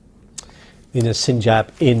region. Nina Sinjab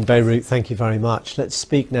in Beirut, thank you very much. Let's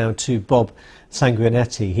speak now to Bob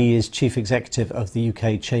Sanguinetti. He is Chief Executive of the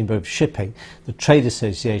UK Chamber of Shipping, the trade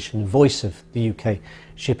association, voice of the UK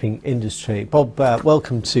shipping industry. Bob,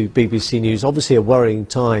 welcome to BBC News. Obviously a worrying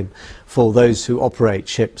time for those who operate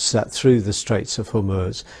ships through the Straits of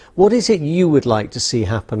Hormuz. What is it you would like to see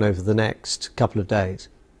happen over the next couple of days?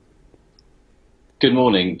 Good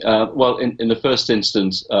morning. Well, in the first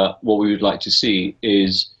instance, what we would like to see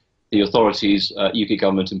is the authorities, UK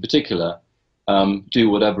government in particular, do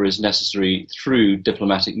whatever is necessary through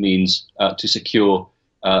diplomatic means to secure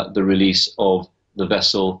the release of the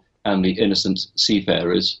vessel and the innocent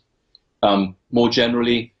seafarers. More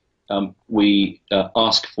generally, we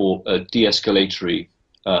ask for a de-escalatory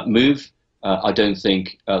move. I don't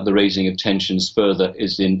think the raising of tensions further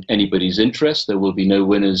is in anybody's interest. There will be no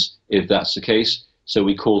winners if that's the case. So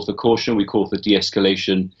we call for caution, we call for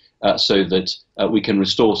de-escalation so that we can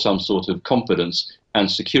restore some sort of confidence and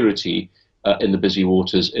security in the busy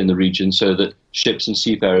waters in the region so that ships and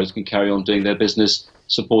seafarers can carry on doing their business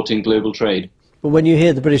supporting global trade. But when you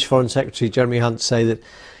hear the British Foreign Secretary Jeremy Hunt say that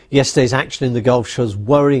yesterday's action in the Gulf shows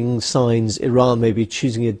worrying signs Iran may be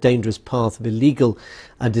choosing a dangerous path of illegal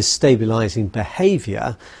and destabilising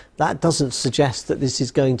behaviour, that doesn't suggest that this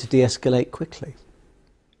is going to de-escalate quickly.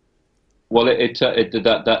 Well,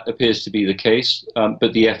 that appears to be the case,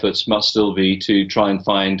 but the efforts must still be to try and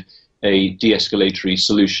find a de-escalatory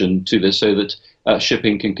solution to this so that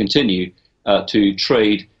shipping can continue to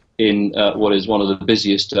trade in what is one of the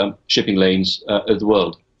busiest shipping lanes of the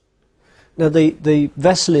world. Now, the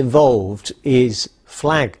vessel involved is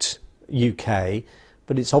flagged UK,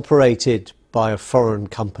 but it's operated by a foreign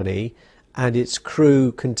company and its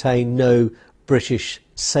crew contain no British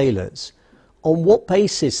sailors. On what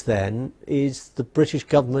basis, then, is the British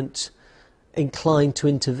government inclined to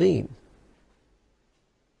intervene?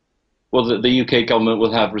 Well, the UK government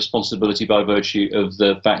will have responsibility by virtue of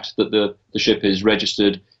the fact that the ship is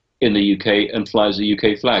registered in the UK and flies a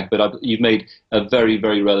UK flag. But you've made a very,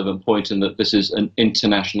 very relevant point in that this is an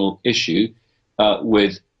international issue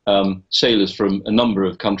with sailors from a number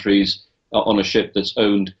of countries on a ship that's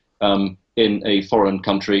owned in a foreign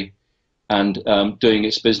country and doing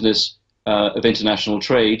its business of international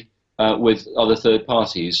trade with other third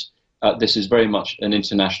parties. This is very much an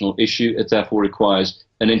international issue. It therefore requires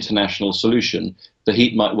an international solution. The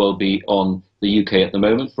heat might well be on the UK at the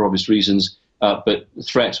moment for obvious reasons, but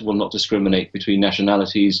threat will not discriminate between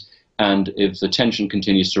nationalities, and if the tension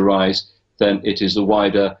continues to rise, then it is the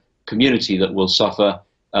wider community that will suffer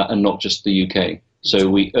and not just the UK. So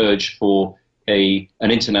we urge for an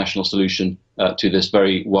international solution to this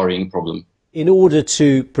very worrying problem. In order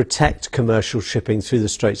to protect commercial shipping through the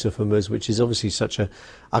Straits of Hormuz, which is obviously such a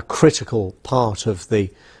critical part of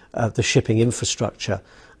the shipping infrastructure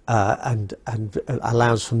and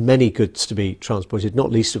allows for many goods to be transported,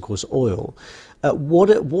 not least, of course, oil, what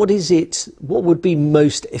would be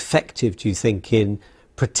most effective, do you think, in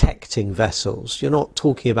protecting vessels? You're not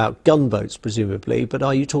talking about gunboats, presumably, but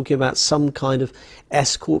are you talking about some kind of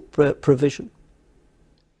escort provision?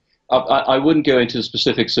 I wouldn't go into the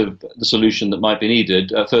specifics of the solution that might be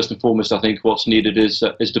needed. First and foremost, I think what's needed is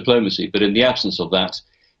diplomacy. But in the absence of that,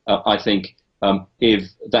 I think if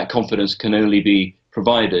that confidence can only be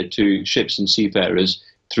provided to ships and seafarers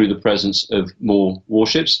through the presence of more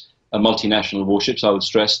warships, multinational warships, I would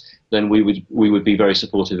stress, then we would be very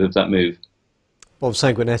supportive of that move. Bob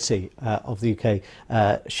Sanguinetti of the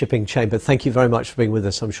UK Shipping Chamber, thank you very much for being with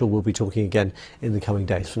us. I'm sure we'll be talking again in the coming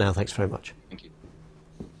days. For now, thanks very much. Thank you.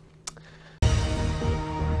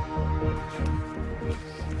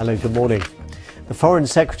 Hello, good morning. The Foreign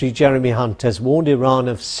Secretary Jeremy Hunt has warned Iran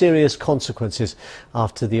of serious consequences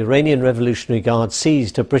after the Iranian Revolutionary Guard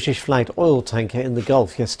seized a British-flagged oil tanker in the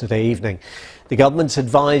Gulf yesterday evening. The government's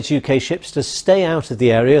advised UK ships to stay out of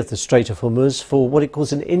the area of the Strait of Hormuz for what it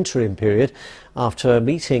calls an interim period after a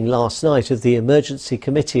meeting last night of the Emergency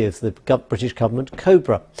Committee of the British government,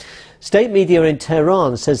 COBRA. State media in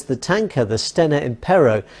Tehran says the tanker, the Stena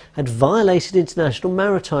Impero, had violated international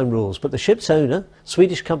maritime rules, but the ship's owner,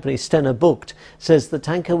 Swedish company Stena Bucht, says the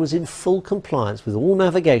tanker was in full compliance with all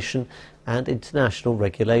navigation and international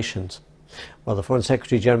regulations. Well, the Foreign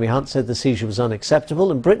Secretary Jeremy Hunt said the seizure was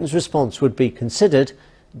unacceptable and Britain's response would be considered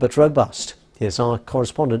but robust. Here's our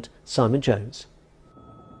correspondent, Simon Jones.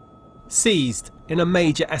 Seized in a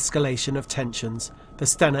major escalation of tensions, the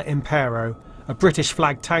Stena Impero, a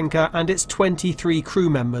British-flagged tanker and its 23 crew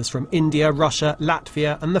members from India, Russia,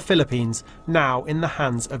 Latvia and the Philippines, now in the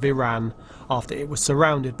hands of Iran, after it was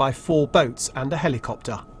surrounded by 4 boats and a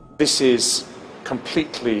helicopter. This is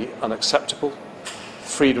completely unacceptable.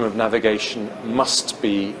 freedom of navigation must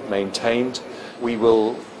be maintained. We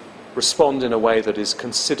will respond in a way that is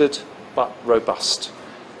considered but robust,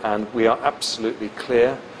 and we are absolutely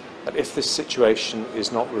clear that if this situation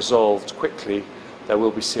is not resolved quickly, there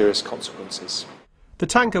will be serious consequences. The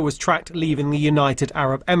tanker was tracked leaving the United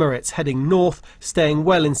Arab Emirates, heading north, staying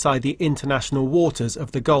well inside the international waters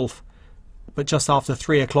of the Gulf. But just after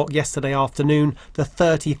 3 o'clock yesterday afternoon, the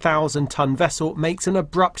 30,000-ton vessel makes an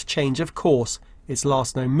abrupt change of course, its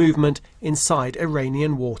last known movement inside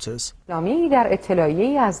Iranian waters. An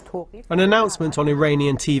announcement on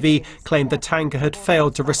Iranian TV claimed the tanker had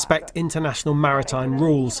failed to respect international maritime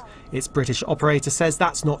rules. Its British operator says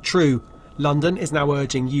that's not true. London is now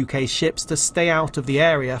urging UK ships to stay out of the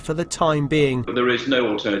area for the time being. There is no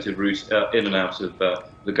alternative route in and out of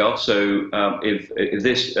the Gulf, so if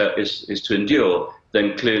this is to endure,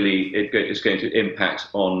 then clearly it's going to impact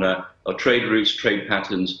on our trade routes, trade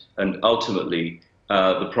patterns, and ultimately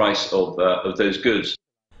the price of those goods.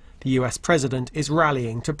 The US President is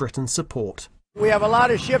rallying to Britain's support. We have a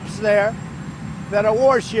lot of ships there that are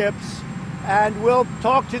warships, and we'll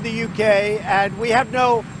talk to the UK, and we have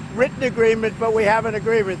no written agreement, but we have an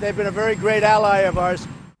agreement. They've been a very great ally of ours.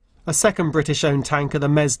 A second British-owned tanker, the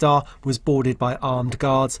Mesdar, was boarded by armed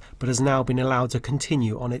guards, but has now been allowed to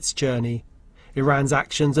continue on its journey. Iran's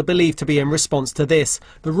actions are believed to be in response to this,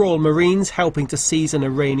 the Royal Marines helping to seize an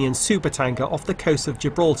Iranian supertanker off the coast of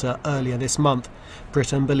Gibraltar earlier this month.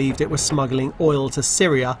 Britain believed it was smuggling oil to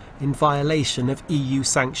Syria in violation of EU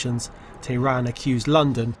sanctions. Tehran accused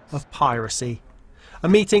London of piracy. A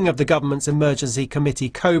meeting of the government's emergency committee,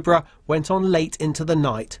 COBRA, went on late into the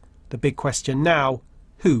night. The big question now,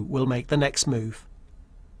 who will make the next move?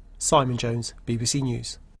 Simon Jones, BBC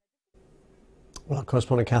News. Well,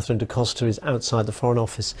 correspondent Catherine de Costa is outside the Foreign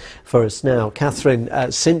Office for us now. Catherine,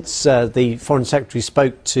 since the Foreign Secretary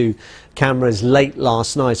spoke to cameras late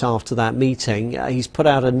last night after that meeting, he's put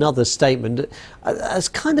out another statement. As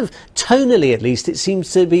kind of tonally, at least, it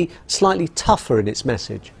seems to be slightly tougher in its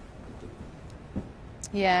message.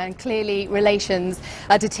 Yeah, and clearly relations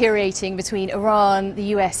are deteriorating between Iran, the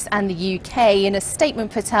US and the UK. In a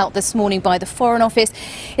statement put out this morning by the Foreign Office,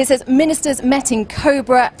 it says ministers met in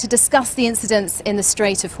Cobra to discuss the incidents in the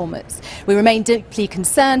Strait of Hormuz. We remain deeply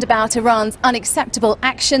concerned about Iran's unacceptable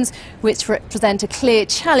actions, which represent a clear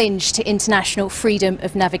challenge to international freedom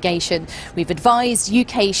of navigation. We've advised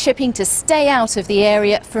UK shipping to stay out of the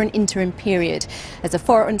area for an interim period. As the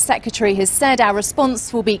Foreign Secretary has said, our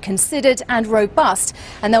response will be considered and robust,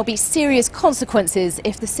 and there'll be serious consequences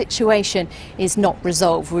if the situation is not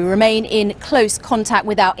resolved. We remain in close contact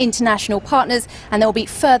with our international partners, and there'll be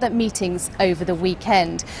further meetings over the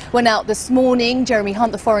weekend. Well, now this morning, Jeremy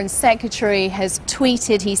Hunt, the Foreign Secretary, has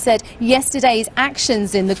tweeted. He said yesterday's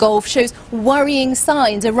actions in the Gulf shows worrying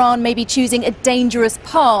signs Iran may be choosing a dangerous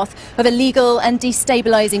path of illegal and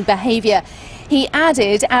destabilizing behavior. He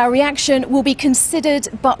added, our reaction will be considered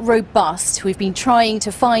but robust. We've been trying to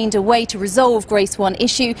find a way to resolve Grace 1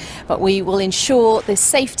 issue, but we will ensure the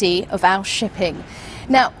safety of our shipping.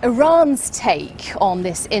 Now, Iran's take on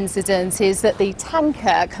this incident is that the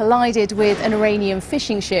tanker collided with an Iranian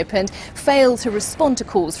fishing ship and failed to respond to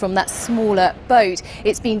calls from that smaller boat.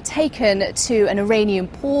 It's been taken to an Iranian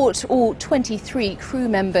port. All 23 crew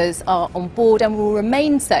members are on board and will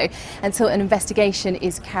remain so until an investigation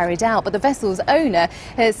is carried out. But the vessel's owner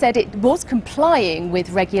has said it was complying with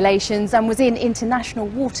regulations and was in international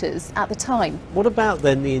waters at the time. What about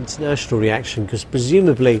then the international reaction? Because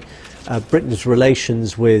presumably Britain's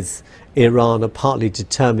relations with Iran are partly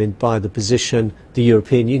determined by the position the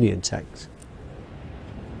European Union takes.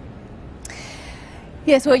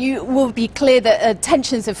 Yes, well, you will be clear that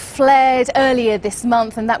tensions have flared earlier this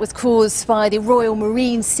month, and that was caused by the Royal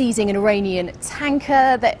Marines seizing an Iranian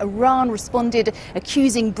tanker. That Iran responded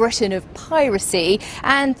accusing Britain of piracy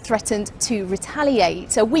and threatened to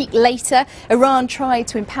retaliate. A week later, Iran tried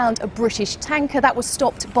to impound a British tanker. That was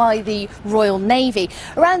stopped by the Royal Navy.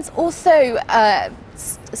 Iran's also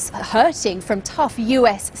hurting from tough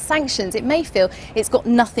US sanctions. It may feel it's got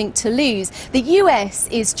nothing to lose. The US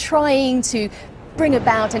is trying to bring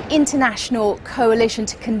about an international coalition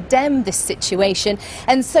to condemn this situation,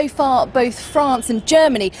 and so far both France and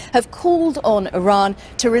Germany have called on Iran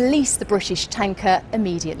to release the British tanker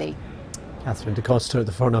immediately. Catherine de Costa at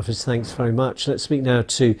the Foreign Office, thanks very much. Let's speak now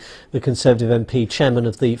to the Conservative MP, Chairman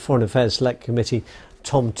of the Foreign Affairs Select Committee,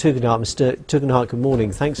 Tom Tugendhat. Mr Tugendhat, good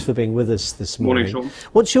morning. Thanks for being with us this morning. Morning, Sean.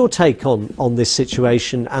 What's your take on this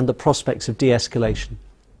situation and the prospects of de-escalation?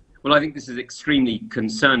 Well, I think this is extremely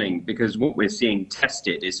concerning because what we're seeing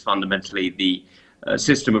tested is fundamentally the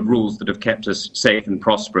system of rules that have kept us safe and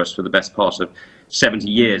prosperous for the best part of 70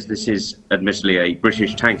 years. This is admittedly a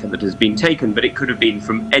British tanker that has been taken, but it could have been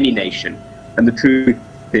from any nation. And the truth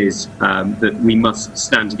is that we must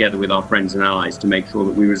stand together with our friends and allies to make sure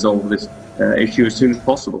that we resolve this issue as soon as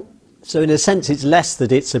possible. So in a sense, it's less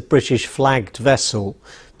that it's a British flagged vessel,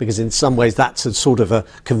 because in some ways that's a sort of a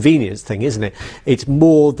convenience thing, isn't it? It's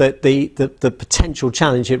more that the potential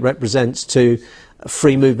challenge it represents to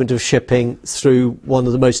free movement of shipping through one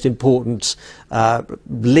of the most important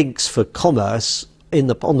links for commerce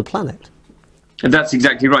on the planet. And that's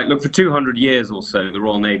exactly right. Look, for 200 years or so, the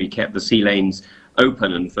Royal Navy kept the sea lanes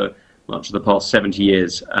open, and for much of the past 70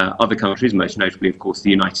 years, other countries, most notably, of course, the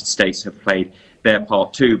United States, have played their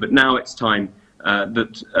part too. But now it's time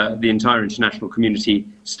that the entire international community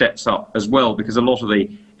steps up as well, because a lot of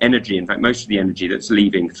the energy, in fact, most of the energy that's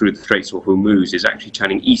leaving through the Straits of Hormuz is actually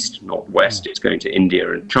turning east, not west. It's going to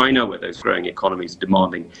India and China, where those growing economies are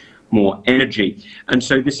demanding more energy. And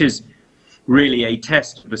so this is really a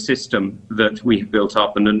test of the system that we have built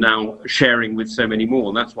up and are now sharing with so many more.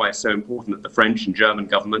 And that's why it's so important that the French and German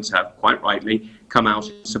governments have, quite rightly, come out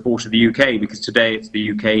in support of the UK, because today it's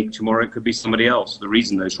the UK, tomorrow it could be somebody else. The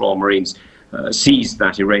reason those Royal Marines seized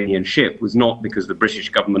that Iranian ship was not because the British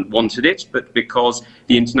government wanted it, but because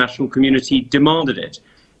the international community demanded it.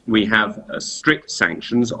 We have strict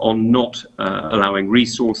sanctions on not allowing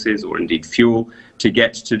resources or indeed fuel to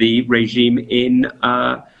get to the regime in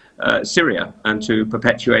Syria and to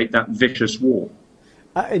perpetuate that vicious war.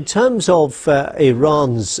 In terms of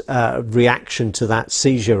Iran's reaction to that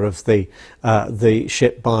seizure of the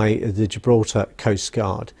ship by the Gibraltar Coast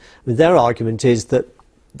Guard, I mean, their argument is that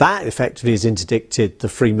that effectively has interdicted the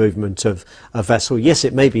free movement of a vessel. Yes,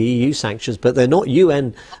 it may be EU sanctions, but they're not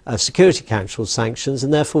UN Security Council sanctions,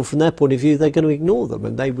 and therefore, from their point of view, they're going to ignore them.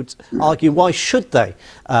 And they would argue, why should they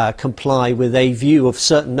comply with a view of a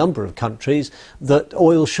certain number of countries that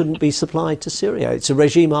oil shouldn't be supplied to Syria? It's a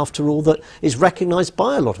regime, after all, that is recognised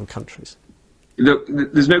by a lot of countries. Look,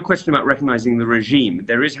 there's no question about recognising the regime.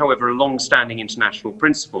 There is, however, a long-standing international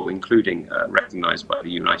principle, including recognised by the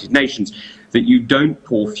United Nations, that you don't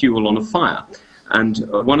pour fuel on a fire. And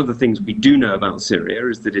one of the things we do know about Syria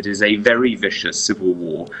is that it is a very vicious civil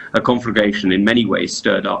war, a conflagration in many ways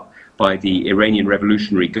stirred up by the Iranian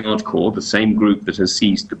Revolutionary Guard Corps, the same group that has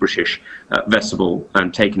seized the British vessel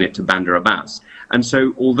and taken it to Bandar Abbas. And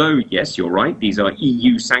so, although, yes, you're right, these are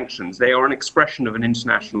EU sanctions, they are an expression of an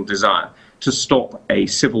international desire to stop a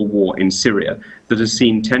civil war in Syria that has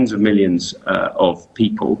seen tens of millions of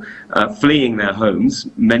people fleeing their homes,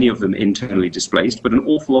 many of them internally displaced, but an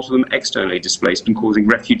awful lot of them externally displaced, and causing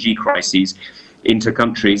refugee crises into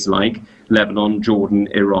countries like Lebanon, Jordan,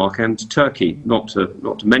 Iraq and Turkey, not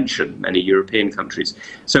to mention many European countries.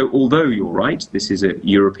 So although you're right, this is a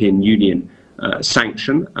European Union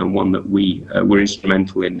sanction, and one that we were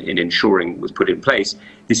instrumental in ensuring was put in place,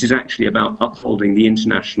 this is actually about upholding the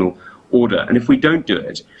international order. And if we don't do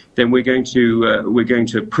it, then we're going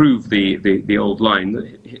to prove the old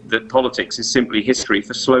line that politics is simply history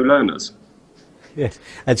for slow learners. Yes,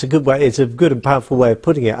 it's a good way. It's a good and powerful way of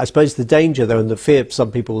putting it. I suppose the danger, though, and the fear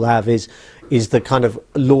some people have is the kind of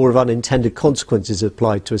law of unintended consequences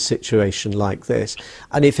applied to a situation like this.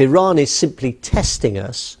 And if Iran is simply testing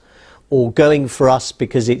us, or going for us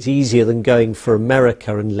because it's easier than going for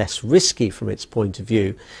America and less risky from its point of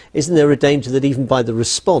view, isn't there a danger that even by the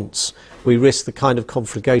response we risk the kind of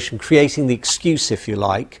conflagration, creating the excuse, if you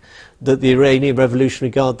like, that the Iranian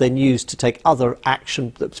Revolutionary Guard then used to take other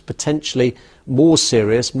action that's potentially more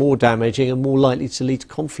serious, more damaging and more likely to lead to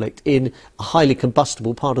conflict in a highly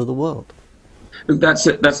combustible part of the world? That's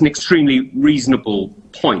an extremely reasonable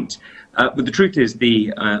point. But the truth is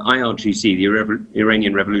the IRGC, the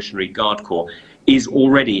Iranian Revolutionary Guard Corps, is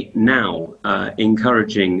already now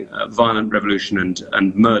encouraging violent revolution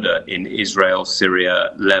and murder in Israel,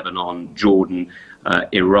 Syria, Lebanon, Jordan,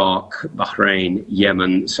 Iraq, Bahrain,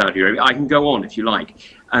 Yemen, Saudi Arabia. I can go on if you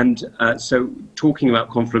like. And so talking about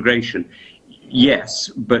conflagration, yes,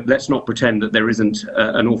 but let's not pretend that there isn't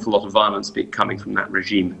an awful lot of violence coming from that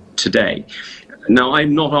regime today. Now,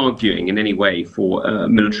 I'm not arguing in any way for a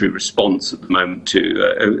military response at the moment to,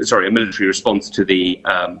 a military response to the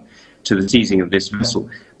seizing of this vessel.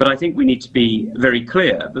 But I think we need to be very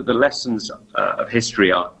clear that the lessons of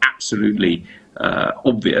history are absolutely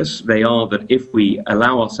obvious. They are that if we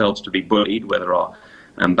allow ourselves to be bullied, whether our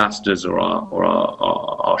ambassadors or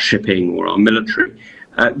our shipping or our military,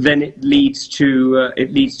 then it leads to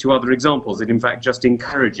other examples. It in fact just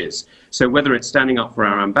encourages. So whether it's standing up for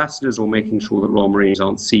our ambassadors or making sure that Royal Marines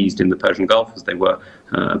aren't seized in the Persian Gulf as they were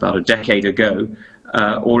about a decade ago,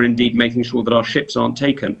 or indeed making sure that our ships aren't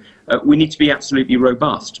taken. We need to be absolutely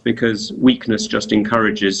robust, because weakness just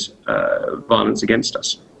encourages violence against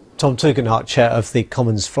us. Tom Tugendhat, Chair of the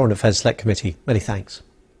Commons Foreign Affairs Select Committee, many thanks.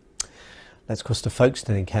 Let's cross to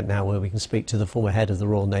Folkestone in Kent now, where we can speak to the former head of the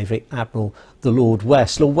Royal Navy, Admiral the Lord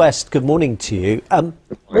West. Lord West, good morning to you.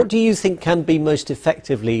 What do you think can be most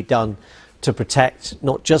effectively done to protect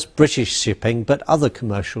not just British shipping but other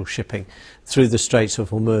commercial shipping through the Straits of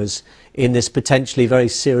Hormuz in this potentially very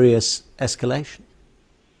serious escalation?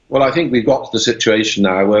 Well, I think we've got to the situation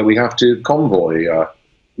now where we have to convoy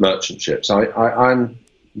merchant ships. I'm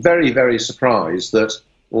very, very surprised that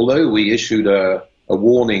although we issued a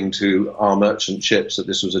warning to our merchant ships that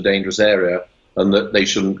this was a dangerous area and that they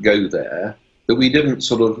shouldn't go there, that we didn't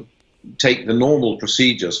sort of take the normal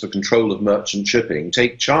procedures for control of merchant shipping,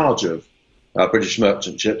 take charge of British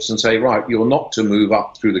merchant ships and say, right, you're not to move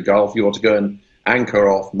up through the Gulf, you're to go and anchor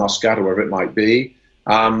off Muscat or wherever it might be,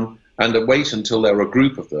 and wait until there were a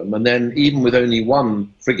group of them. And then even with only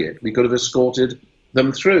one frigate, we could have escorted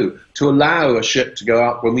them through. To allow a ship to go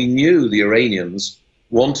up when we knew the Iranians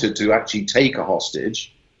wanted to actually take a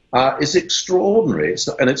hostage is extraordinary.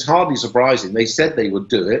 And it's hardly surprising. They said they would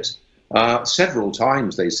do it. Several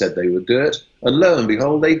times they said they would do it. And lo and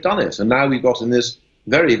behold, they've done it. And now we've got in this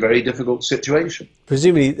very, very difficult situation.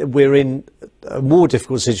 Presumably we're in a more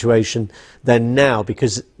difficult situation than now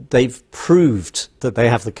because they've proved that they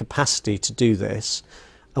have the capacity to do this,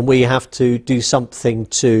 and we have to do something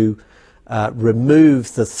to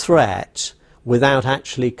remove the threat without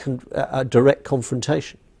actually a direct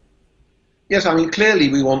confrontation. Yes, I mean, clearly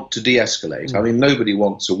we want to de-escalate. I mean, nobody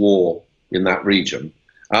wants a war in that region.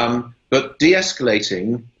 But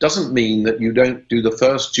de-escalating doesn't mean that you don't do the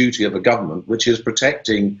first duty of a government, which is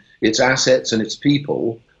protecting its assets and its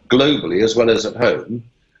people globally as well as at home.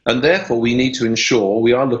 And therefore we need to ensure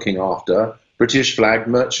we are looking after British flagged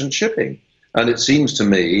merchant shipping. And it seems to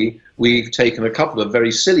me we've taken a couple of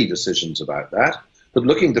very silly decisions about that. But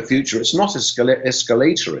looking to the future, it's not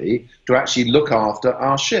escalatory to actually look after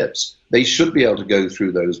our ships. They should be able to go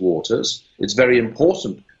through those waters. It's very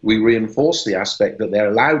important we reinforce the aspect that they're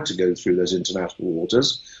allowed to go through those international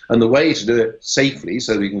waters. And the way to do it safely,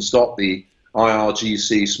 so we can stop the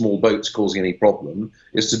IRGC small boats causing any problem,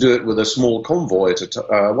 is to do it with a small convoy,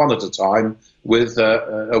 one at a time, with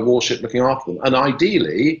a warship looking after them. And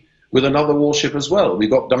ideally, with another warship as well. We've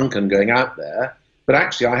got Duncan going out there. But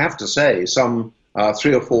actually, I have to say, some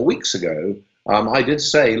 3 or 4 weeks ago, I did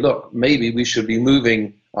say, look, maybe we should be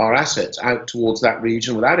moving our assets out towards that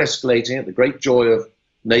region without escalating it. The great joy of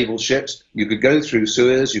naval ships, you could go through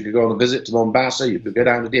Suez, you could go on a visit to Mombasa, you could go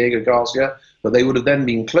down to Diego Garcia, but they would have then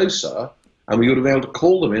been closer, and we would have been able to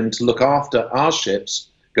call them in to look after our ships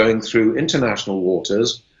going through international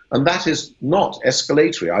waters. And that is not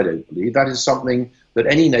escalatory, I don't believe. That is something that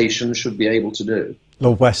any nation should be able to do.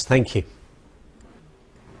 Lord West, thank you.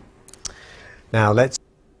 Now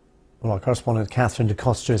well, our correspondent Catherine de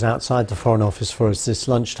Costa is outside the Foreign Office for us this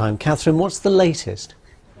lunchtime. Catherine, what's the latest?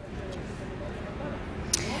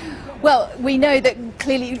 Well, we know that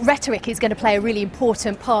clearly rhetoric is going to play a really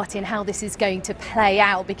important part in how this is going to play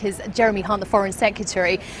out, because Jeremy Hunt, the Foreign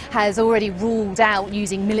Secretary, has already ruled out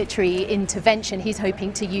using military intervention. He's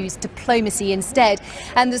hoping to use diplomacy instead.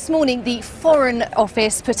 And this morning, the Foreign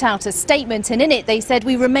Office put out a statement, and in it they said,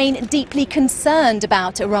 "We remain deeply concerned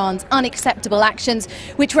about Iran's unacceptable actions,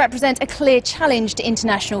 which represent a clear challenge to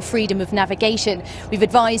international freedom of navigation. We've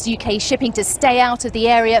advised UK shipping to stay out of the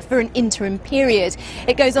area for an interim period."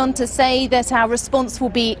 It goes on to say that our response will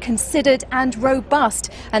be considered and robust,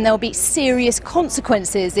 and there will be serious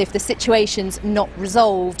consequences if the situation's not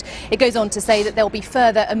resolved. It goes on to say that there will be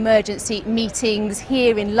further emergency meetings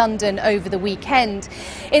here in London over the weekend.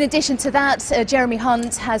 In addition to that, Jeremy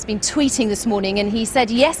Hunt has been tweeting this morning, and he said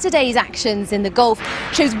yesterday's actions in the Gulf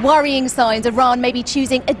shows worrying signs Iran may be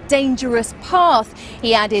choosing a dangerous path.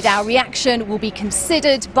 He added, "Our reaction will be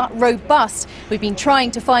considered but robust. We've been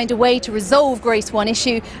trying to find a way to resolve Grace 1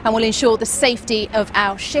 issue and will ensure the safety of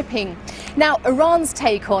our shipping." Now, Iran's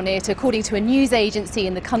take on it, according to a news agency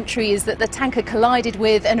in the country, is that the tanker collided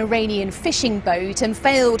with an Iranian fishing boat and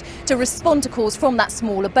failed to respond to calls from that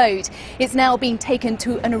smaller boat. It's now been taken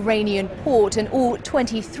to an Iranian port, and all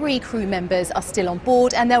 23 crew members are still on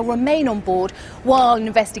board, and they'll remain on board while an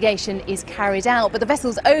investigation is carried out. But the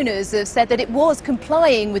vessel's owners have said that it was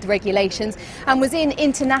complying with regulations and was in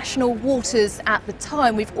international waters at the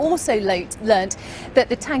time. We've also learnt that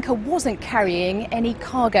the tanker wasn't carrying any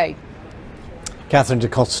cargo. Catherine de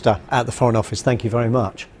Costa at the Foreign Office, thank you very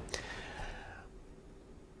much.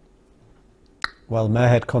 Well,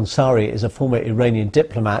 Mehed Konsari is a former Iranian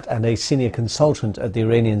diplomat and a senior consultant at the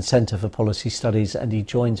Iranian Center for Policy Studies, and he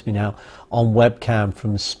joins me now on webcam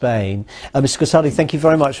from Spain. Mr. Konsari, thank you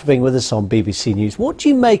very much for being with us on BBC News. What do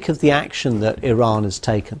you make of the action that Iran has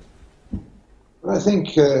taken? I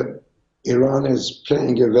think Iran is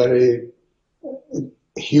playing a very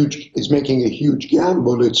is making a huge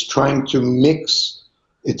gamble. It's trying to mix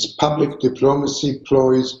its public diplomacy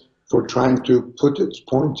ploys for trying to put its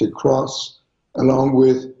point across, along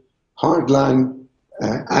with hardline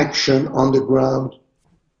action on the ground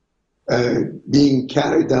being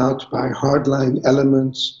carried out by hardline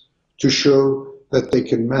elements to show that they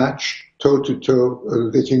can match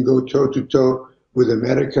toe-to-toe, they can go toe-to-toe with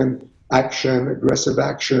American action, aggressive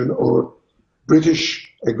action, or British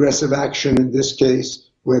aggressive action in this case,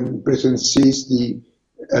 when Britain seized the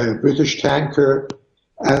British tanker.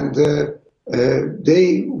 And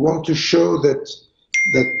they want to show that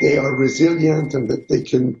they are resilient and that they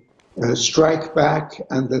can strike back,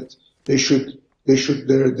 and that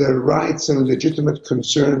their rights and legitimate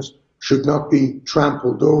concerns should not be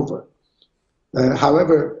trampled over.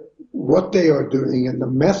 However, what they are doing and the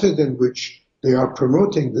method in which they are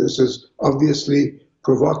promoting this is obviously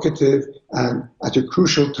provocative, and at a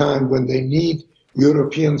crucial time when they need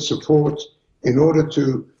European support in order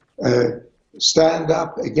to stand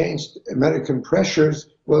up against American pressures.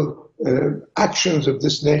 Well, actions of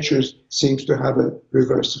this nature seems to have a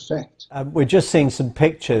reverse effect. We're just seeing some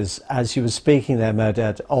pictures, as you were speaking there,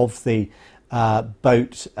 Mehed, of the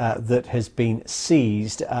boat that has been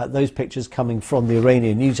seized. Those pictures coming from the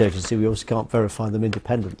Iranian news agency. We also can't verify them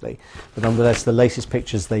independently, but nonetheless the latest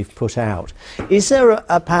pictures they've put out. Is there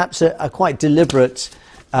perhaps a quite deliberate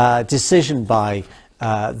decision by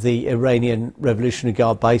the Iranian Revolutionary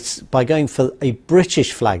Guard by going for a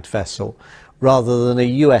British flagged vessel rather than a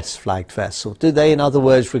US flagged vessel? Do they, in other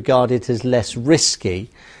words, regard it as less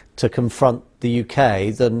risky to confront the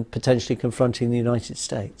UK than potentially confronting the United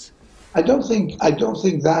States? I don't think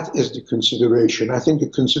that is the consideration. I think the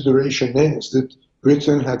consideration is that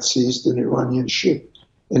Britain had seized an Iranian ship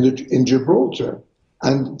in Gibraltar,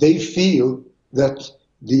 and they feel that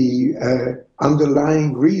the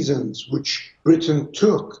underlying reasons which Britain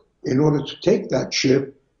took in order to take that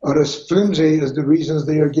ship are as flimsy as the reasons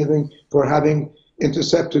they are giving for having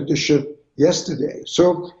intercepted the ship yesterday.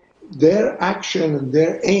 So their action and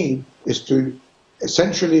their aim is to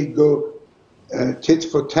essentially go tit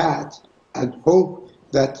for tat, and hope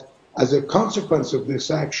that as a consequence of this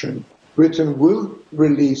action, Britain will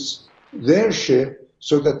release their ship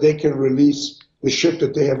so that they can release the ship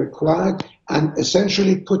that they have acquired, and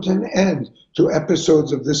essentially put an end to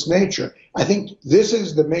episodes of this nature. I think this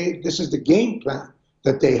is the game plan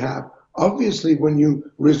that they have. Obviously, when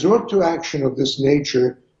you resort to action of this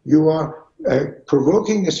nature, you are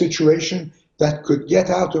provoking a situation that could get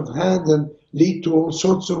out of hand and lead to all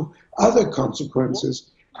sorts of other consequences.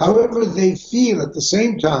 However, they feel at the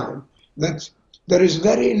same time that there is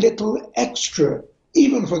very little extra,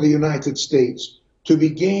 even for the United States, to be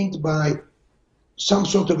gained by some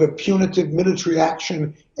sort of a punitive military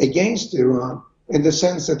action against Iran, in the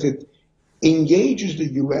sense that it engages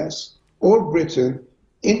the US or Britain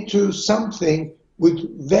into something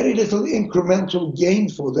with very little incremental gain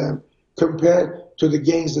for them compared to the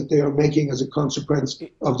gains that they are making as a consequence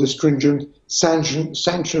of the stringent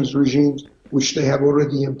sanctions regimes which they have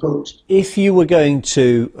already imposed. If you were going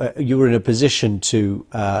to, you were in a position to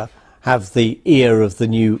have the ear of the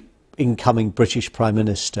new incoming British Prime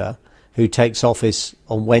Minister, who takes office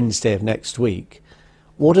on Wednesday of next week,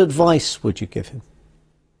 what advice would you give him?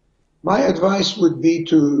 My advice would be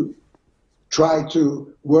to try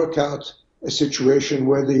to work out a situation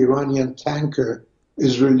where the Iranian tanker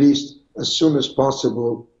is released as soon as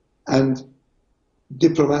possible, and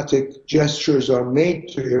diplomatic gestures are made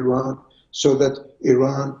to Iran so that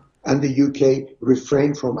Iran and the UK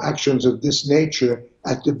refrain from actions of this nature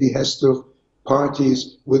at the behest of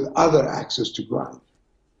parties with other access to ground.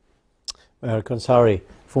 Konsari,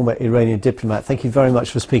 former Iranian diplomat, thank you very much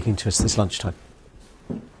for speaking to us this lunchtime.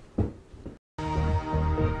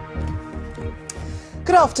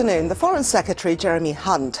 Good afternoon. The Foreign Secretary, Jeremy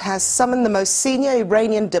Hunt, has summoned the most senior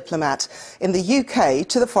Iranian diplomat in the UK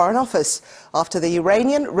to the Foreign Office after the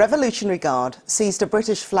Iranian Revolutionary Guard seized a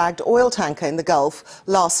British-flagged oil tanker in the Gulf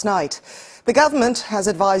last night. The government has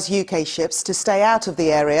advised UK ships to stay out of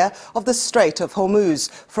the area of the Strait of Hormuz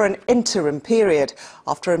for an interim period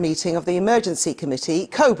after a meeting of the Emergency Committee,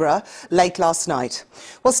 COBRA, late last night.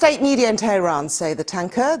 Well, state media in Tehran say the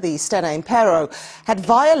tanker, the Stena Impero, had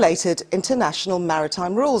violated international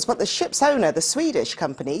maritime rules, but the ship's owner, the Swedish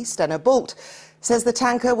company Stena Bulk, says the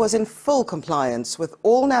tanker was in full compliance with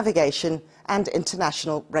all navigation and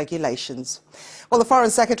international regulations. Well, the Foreign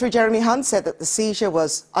Secretary Jeremy Hunt said that the seizure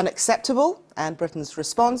was unacceptable and Britain's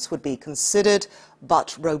response would be considered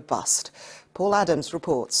but robust. Paul Adams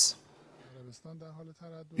reports.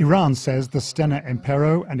 Iran says the Stena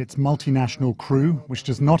Impero and its multinational crew, which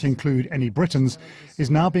does not include any Britons, is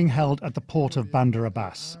now being held at the port of Bandar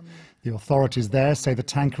Abbas. The authorities there say the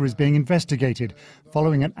tanker is being investigated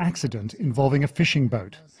following an accident involving a fishing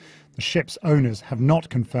boat. The ship's owners have not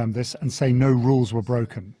confirmed this and say no rules were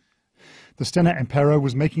broken. The Stena Impero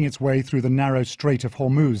was making its way through the narrow Strait of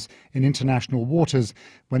Hormuz in international waters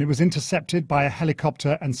when it was intercepted by a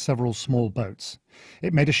helicopter and several small boats.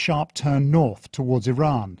 It made a sharp turn north towards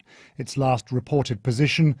Iran, its last reported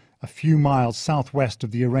position a few miles southwest of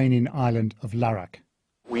the Iranian island of Larak.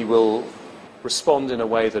 We will respond in a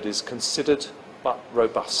way that is considered but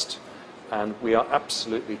robust, and we are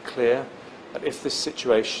absolutely clear that if this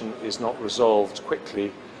situation is not resolved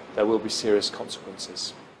quickly, there will be serious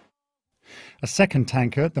consequences. A second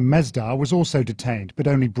tanker, the Mesdar, was also detained, but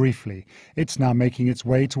only briefly. It's now making its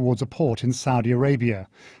way towards a port in Saudi Arabia,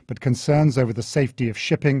 but concerns over the safety of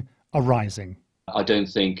shipping are rising. I don't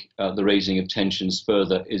think the raising of tensions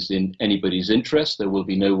further is in anybody's interest. There will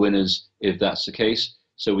be no winners if that's the case.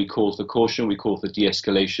 So we call for caution, we call for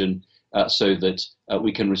de-escalation so that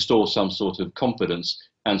we can restore some sort of confidence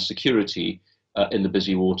and security in the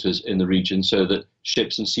busy waters in the region so that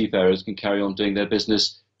ships and seafarers can carry on doing their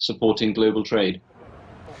business supporting global trade.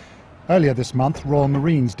 Earlier this month, Royal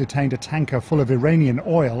Marines detained a tanker full of Iranian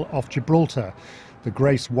oil off Gibraltar. The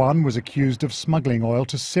Grace 1 was accused of smuggling oil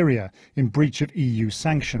to Syria in breach of EU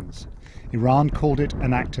sanctions. Iran called it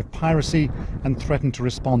an act of piracy and threatened to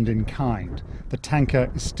respond in kind. The tanker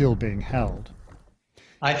is still being held.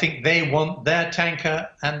 I think they want their tanker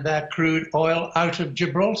and their crude oil out of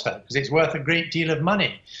Gibraltar because it's worth a great deal of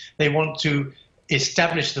money. They want to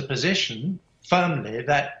establish the position firmly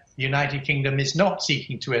that the United Kingdom is not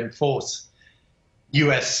seeking to enforce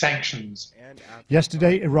US sanctions.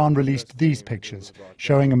 Yesterday, Iran released these pictures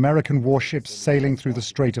showing American warships sailing through the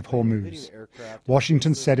Strait of Hormuz.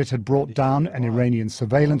 Washington said it had brought down an Iranian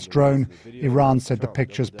surveillance drone. Iran said the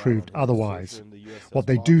pictures proved otherwise. What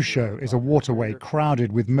they do show is a waterway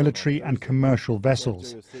crowded with military and commercial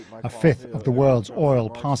vessels. A fifth of the world's oil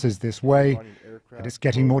passes this way, and it's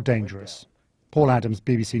getting more dangerous. Paul Adams,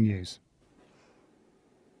 BBC News.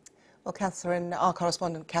 Well, Catherine, our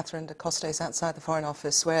correspondent Catherine de Costa is outside the Foreign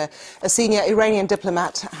Office where a senior Iranian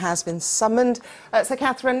diplomat has been summoned. So,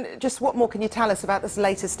 Catherine, just what more can you tell us about this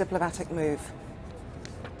latest diplomatic move?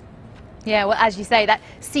 Yeah, well, as you say, that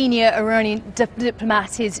senior Iranian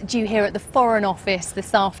diplomat is due here at the Foreign Office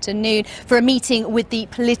this afternoon for a meeting with the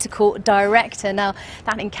political director. Now,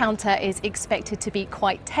 that encounter is expected to be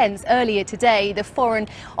quite tense. Earlier today, the Foreign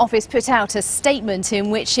Office put out a statement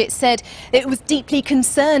in which it said it was deeply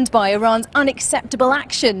concerned by Iran's unacceptable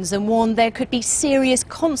actions and warned there could be serious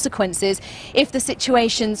consequences if the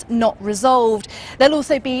situation's not resolved. There'll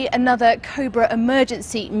also be another Cobra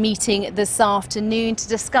emergency meeting this afternoon to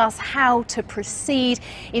discuss how to proceed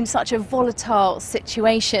in such a volatile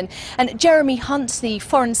situation. And Jeremy Hunt, the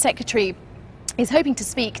Foreign Secretary, is hoping to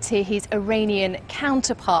speak to his Iranian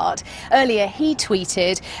counterpart. Earlier he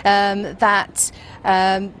tweeted that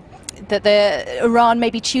Iran may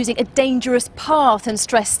be choosing a dangerous path and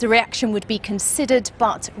stressed the reaction would be considered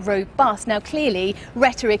but robust. Now, clearly,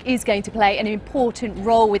 rhetoric is going to play an important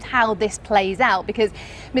role with how this plays out because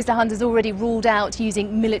Mr. Hunt has already ruled out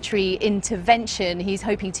using military intervention. He's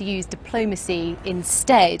hoping to use diplomacy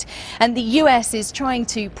instead. And the US is trying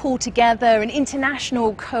to pull together an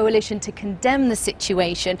international coalition to condemn the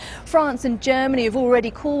situation. France and Germany have already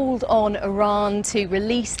called on Iran to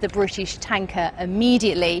release the British tanker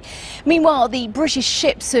immediately. Meanwhile, the British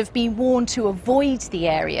ships have been warned to avoid the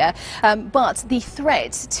area, but the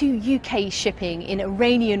threat to UK shipping in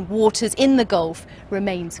Iranian waters in the Gulf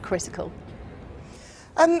remains critical.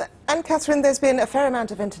 And Catherine, there's been a fair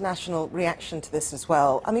amount of international reaction to this as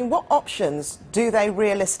well. I mean, what options do they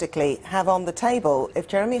realistically have on the table if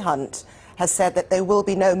Jeremy Hunt has said that there will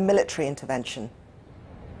be no military intervention?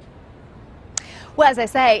 Well, as I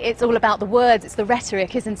say, it's all about the words, it's the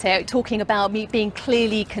rhetoric, isn't it? Talking about me being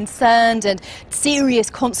clearly concerned and serious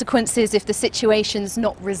consequences if the situation's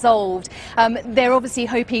not resolved. They're obviously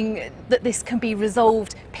hoping that this can be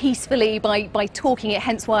resolved peacefully by talking it,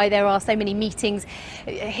 hence why there are so many meetings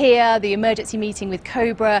here, the emergency meeting with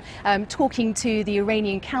Cobra, talking to the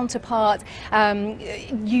Iranian counterpart,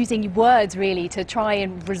 using words really to try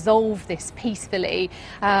and resolve this peacefully,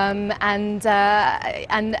 and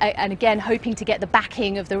again hoping to get get the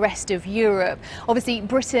backing of the rest of Europe. Obviously,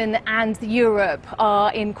 Britain and Europe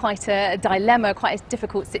are in quite a dilemma, quite a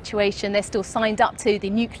difficult situation. They're still signed up to the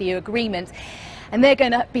nuclear agreement, and they're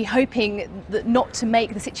going to be hoping that not to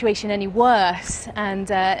make the situation any worse and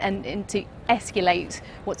to escalate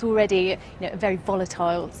what's already a very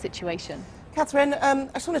volatile situation. Catherine, I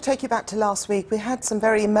just want to take you back to last week. We had some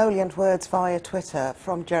very emollient words via Twitter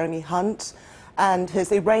from Jeremy Hunt and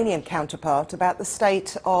his Iranian counterpart about the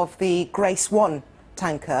state of the Grace 1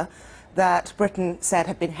 tanker that Britain said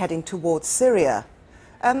had been heading towards Syria.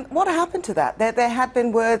 What happened to that? There had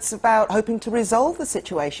been words about hoping to resolve the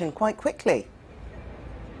situation quite quickly.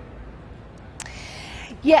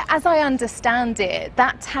 Yeah, as I understand it,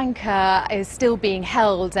 that tanker is still being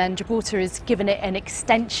held, and Gibraltar has given it an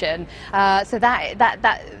extension. So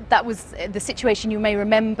that was the situation, you may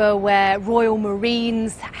remember, where Royal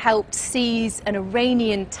Marines helped seize an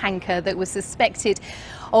Iranian tanker that was suspected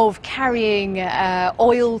of carrying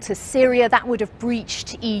oil to Syria. That would have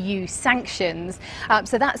breached EU sanctions.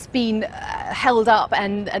 So that's been held up,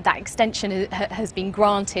 and that extension has been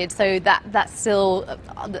granted. So that's still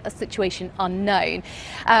a situation unknown.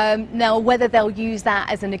 Now, whether they'll use that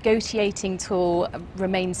as a negotiating tool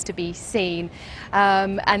remains to be seen.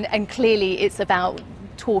 And clearly it's about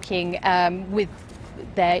talking with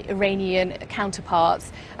their Iranian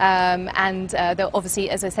counterparts, and there'll obviously,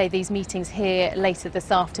 as I say, these meetings here later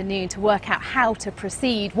this afternoon to work out how to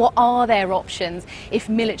proceed. What are their options if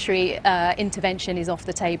military intervention is off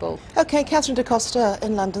the table? OK, Catherine da Costa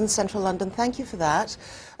in London, central London, thank you for that.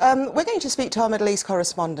 We're going to speak to our Middle East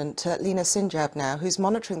correspondent, Lina Sinjab now, who's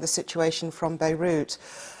monitoring the situation from Beirut.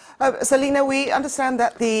 So, Lina, we understand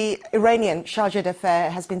that the Iranian chargé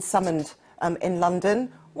d'affaires has been summoned in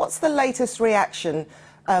London. What's the latest reaction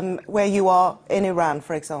where you are in Iran,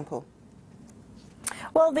 for example?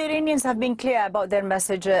 Well, the Iranians have been clear about their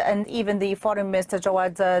message, and even the Foreign Minister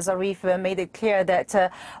Jawad Zarif made it clear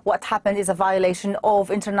that what happened is a violation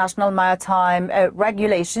of international maritime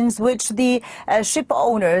regulations, which the ship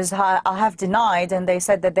owners have denied, and they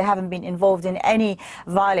said that they haven't been involved in any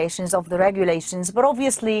violations of the regulations. But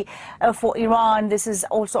obviously, for Iran, this is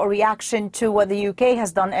also a reaction to what the UK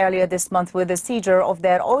has done earlier this month with the seizure of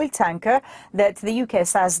their oil tanker, that the UK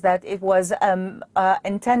says that it was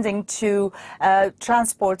intending to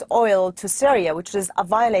transport oil to Syria, which is a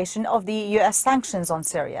violation of the US sanctions on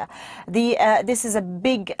Syria. This is a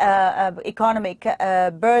big economic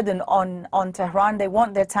burden on Tehran. They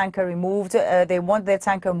want their tanker removed. They want their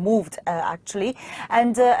tanker moved, actually,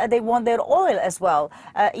 and they want their oil as well.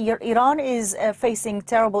 Iran is facing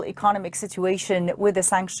terrible economic situation with the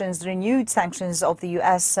sanctions, renewed sanctions of the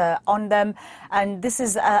US on them, and this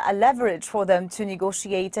is a leverage for them to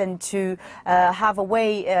negotiate and to have a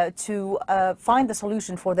way to find the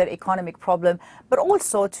solution for their economic problem, but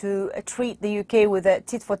also to treat the UK with a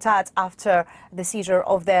tit for tat after the seizure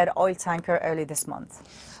of their oil tanker early this month.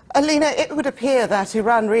 Alina, it would appear that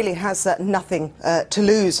Iran really has nothing to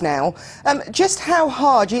lose now. Just how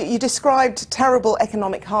hard, you described terrible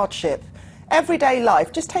economic hardship, everyday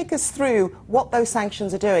life, just take us through what those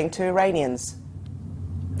sanctions are doing to Iranians.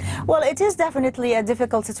 Well, it is definitely a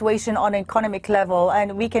difficult situation on an economic level,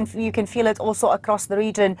 and you can feel it also across the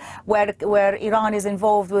region where Iran is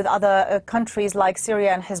involved with other countries like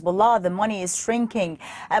Syria and Hezbollah. The money is shrinking,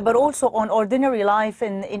 but also on ordinary life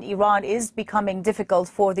in Iran is becoming difficult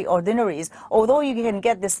for the ordinaries. Although you can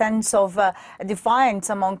get the sense of defiance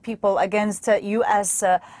among people against US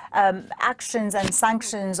actions and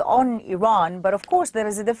sanctions on Iran, but of course there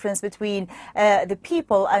is a difference between the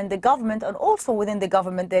people and the government, and also within the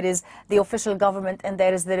government there is the official government and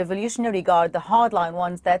there is the Revolutionary Guard, the hardline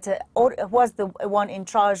ones that was the one in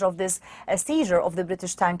charge of this seizure of the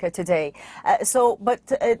British tanker today. But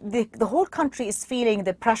the whole country is feeling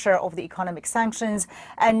the pressure of the economic sanctions,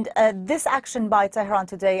 and this action by Tehran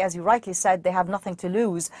today, as you rightly said, they have nothing to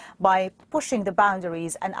lose by pushing the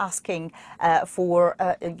boundaries and asking for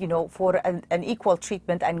an equal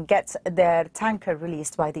treatment and get their tanker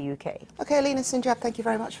released by the UK. Okay, Lina Sinjab, thank you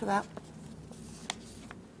very much for that.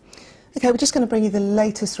 Okay, we're just going to bring you the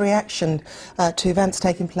latest reaction to events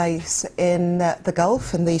taking place in the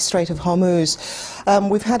Gulf and the Strait of Hormuz.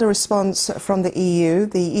 We've had a response from the EU.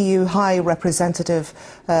 The EU High Representative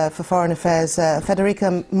for Foreign Affairs,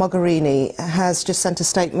 Federica Mogherini, has just sent a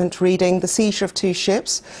statement reading, "The seizure of 2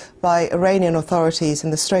 ships by Iranian authorities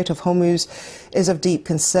in the Strait of Hormuz is of deep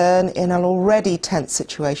concern. In an already tense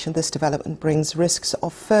situation, this development brings risks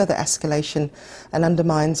of further escalation and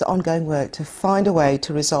undermines ongoing work to find a way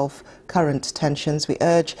to resolve current tensions. We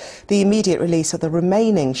urge the immediate release of the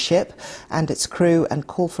remaining ship and its crew and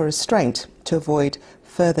call for restraint to avoid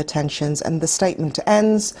further tensions. And the statement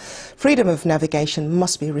ends, freedom of navigation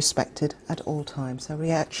must be respected at all times. So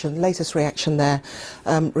latest reaction there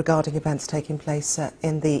regarding events taking place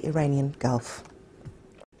in the Iranian Gulf.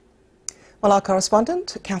 Well, our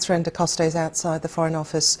correspondent, Catherine da Costa, is outside the Foreign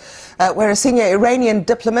Office, where a senior Iranian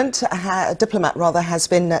diplomat has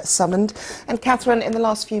been summoned. And Catherine, in the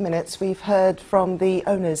last few minutes, we've heard from the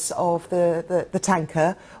owners of the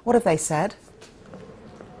tanker. What have they said?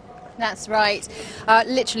 That's right.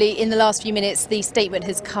 Literally in the last few minutes the statement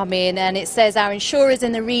has come in and it says our insurers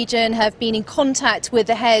in the region have been in contact with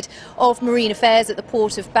the head of marine affairs at the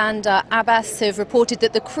port of Bandar Abbas, who have reported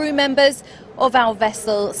that the crew members of our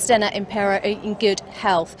vessel Stena Impero are in good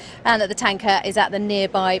health and that the tanker is at the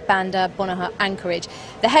nearby Bandar Bonaha anchorage.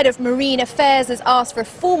 The head of marine affairs has asked for a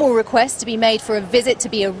formal request to be made for a visit to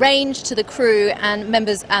be arranged to the crew and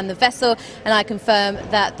members and the vessel, and I confirm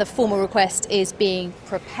that the formal request is being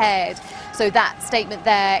prepared. So that statement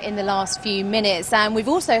there in the last few minutes. And we've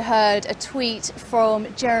also heard a tweet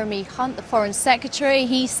from Jeremy Hunt, the Foreign Secretary.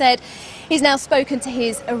 He said he's now spoken to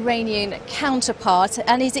his Iranian counterpart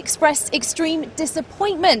and he's expressed extreme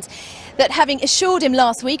disappointment that, having assured him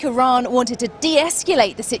last week Iran wanted to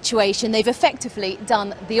de-escalate the situation, they've effectively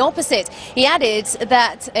done the opposite. He added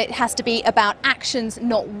that it has to be about actions,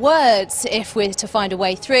 not words, if we're to find a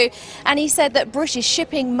way through. And he said that British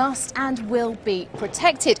shipping must and will be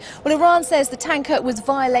protected. Well, Iran says the tanker was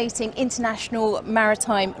violating international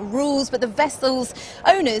maritime rules, but the vessel's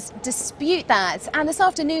owners dispute that. And this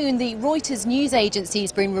afternoon, the Reuters news agency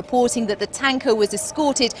has been reporting that the tanker was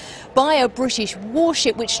escorted by a British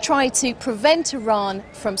warship which tried to prevent Iran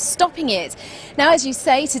from stopping it. Now, as you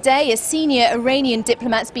say, today a senior Iranian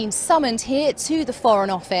diplomat's been summoned here to the Foreign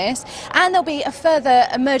Office, and there'll be a further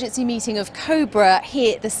emergency meeting of Cobra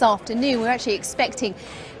here this afternoon. We're actually expecting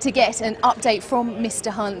to get an update from Mr.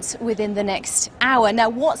 Hunt within the next hour. Now,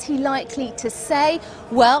 what's he likely to say?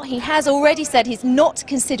 Well, he has already said he's not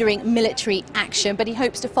considering military action, but he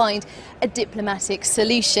hopes to find a diplomatic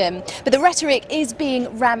solution. But the rhetoric is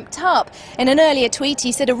being ramped up. In an earlier tweet,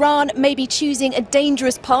 he said Iran may be choosing a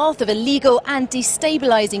dangerous path of illegal and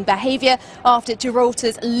destabilising behaviour after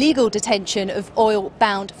Gibraltar's legal detention of oil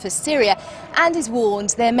bound for Syria, and has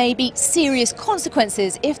warned there may be serious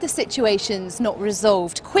consequences if the situation's not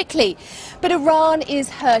resolved quickly. But Iran is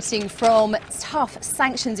hurting from tough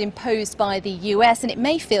sanctions imposed by the US, and it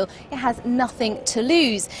may feel it has nothing to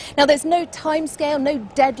lose. Now, there's no timescale, no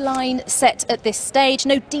deadline set at this stage,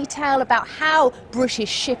 no detail about how British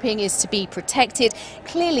shipping is to be protected.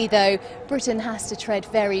 Clearly, though, Britain has to tread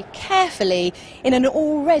very carefully in an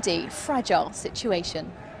already fragile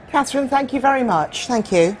situation. Catherine, thank you very much.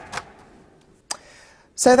 Thank you.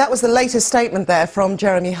 So that was the latest statement there from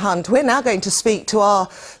Jeremy Hunt. We're now going to speak to our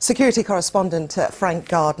security correspondent, Frank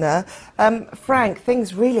Gardner. Frank,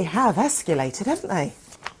 things really have escalated, haven't they?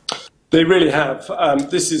 They really have.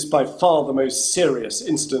 This is by far the most serious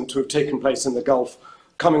incident to have taken place in the Gulf,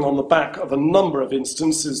 coming on the back of a number of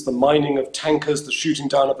instances, the mining of tankers, the shooting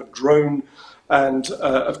down of a drone, and,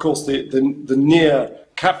 of course, the near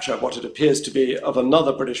capture, what it appears to be, of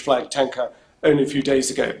another British flag tanker only a few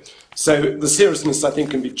days ago. So the seriousness, I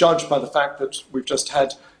think, can be judged by the fact that we've just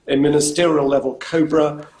had a ministerial level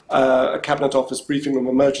Cobra, a Cabinet Office briefing room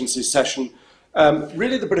emergency session.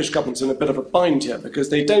 Really, the British government's in a bit of a bind here because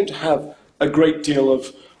they don't have a great deal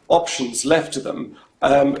of options left to them.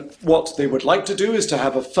 What they would like to do is to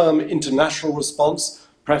have a firm international response,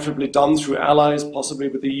 preferably done through allies, possibly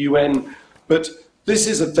with the UN. But this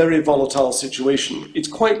is a very volatile situation. It's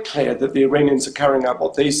quite clear that the Iranians are carrying out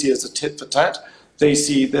what they see as a tit for tat. They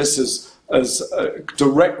see this as a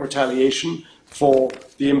direct retaliation for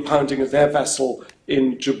the impounding of their vessel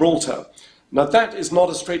in Gibraltar. Now, that is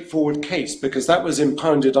not a straightforward case because that was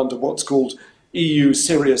impounded under what's called EU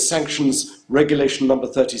Serious Sanctions Regulation number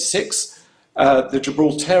 36. The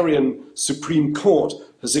Gibraltarian Supreme Court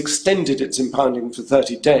has extended its impounding for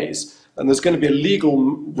 30 days. And there's going to be a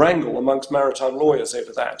legal wrangle amongst maritime lawyers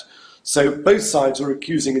over that. So both sides are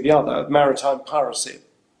accusing the other of maritime piracy.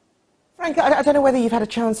 Frank, I don't know whether you've had a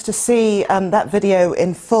chance to see that video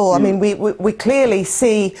in full. I mean, we clearly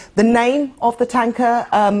see the name of the tanker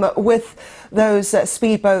with those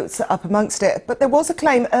speedboats up amongst it. But there was a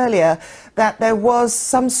claim earlier that there was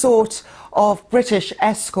some sort of British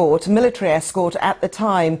escort, military escort at the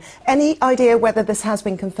time. Any idea whether this has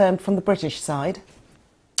been confirmed from the British side?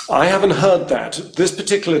 I haven't heard that. This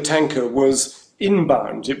particular tanker was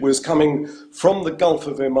inbound. It was coming from the Gulf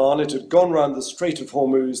of Oman. It had gone round the Strait of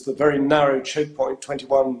Hormuz, the very narrow choke point,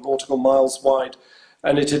 21 nautical miles wide,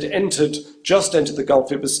 and it had just entered the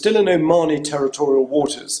Gulf. It was still in Omani territorial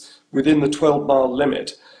waters within the 12-mile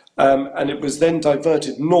limit. and it was then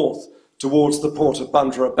diverted north towards the port of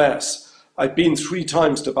Bandar Abbas. I've been 3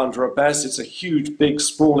 times to Bandar Abbas. It's a huge, big,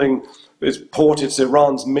 sprawling port. It's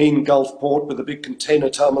Iran's main Gulf port with a big container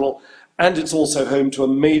terminal, and it's also home to a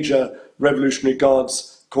major Revolutionary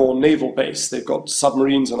Guards Corps naval base. They've got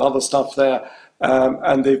submarines and other stuff there,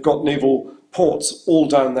 and they've got naval ports all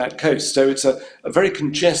down that coast. So it's a very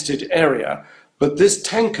congested area. But this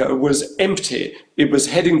tanker was empty. It was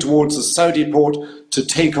heading towards the Saudi port to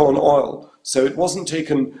take on oil. So it wasn't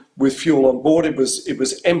taken with fuel on board. It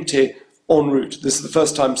was empty en route. This is the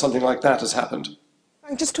first time something like that has happened.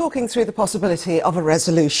 Just talking through the possibility of a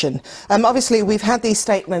resolution. Obviously, we've had these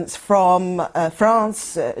statements from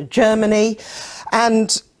France, Germany,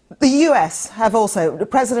 and the US have also,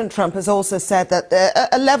 President Trump has also said that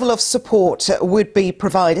a level of support would be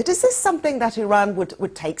provided. Is this something that Iran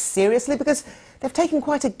would take seriously? Because they've taken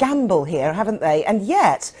quite a gamble here, haven't they? And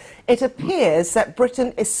yet, it appears that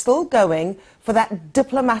Britain is still going for that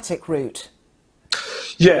diplomatic route.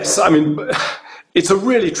 Yes, I mean, it's a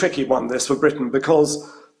really tricky one, this, for Britain,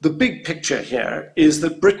 because the big picture here is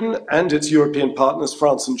that Britain and its European partners,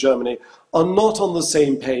 France and Germany, are not on the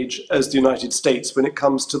same page as the United States when it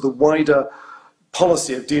comes to the wider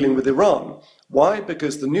policy of dealing with Iran. Why?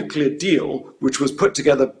 Because the nuclear deal, which was put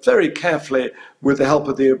together very carefully with the help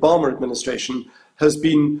of the Obama administration, has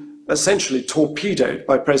been essentially torpedoed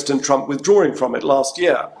by President Trump withdrawing from it last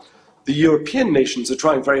year. The European nations are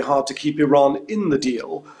trying very hard to keep Iran in the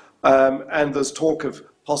deal, and there's talk of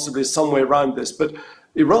possibly some way around this. But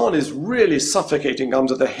Iran is really suffocating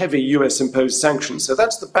under the heavy US-imposed sanctions. So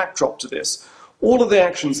that's the backdrop to this. All of the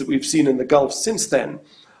actions that we've seen in the Gulf since then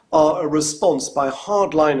are a response by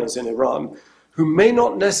hardliners in Iran who may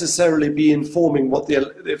not necessarily be informing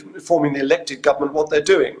the elected government what they're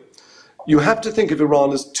doing. You have to think of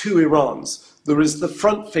Iran as 2 Irans. There is the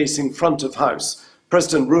front-facing front of house.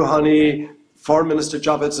 President Rouhani, Foreign Minister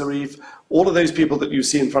Javad Zarif, all of those people that you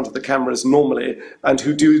see in front of the cameras normally and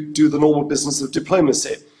who do the normal business of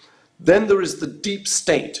diplomacy. Then there is the deep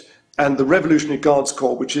state and the Revolutionary Guards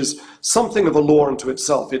Corps, which is something of a law unto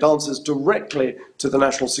itself. It answers directly to the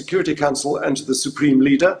National Security Council and to the Supreme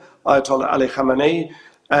Leader, Ayatollah Ali Khamenei,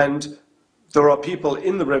 and there are people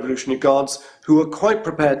in the Revolutionary Guards who are quite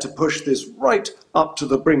prepared to push this right up to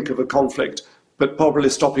the brink of a conflict, but probably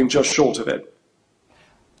stopping just short of it.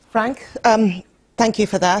 Frank, thank you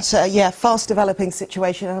for that. Yeah, fast developing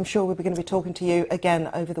situation, and I'm sure we're going to be talking to you again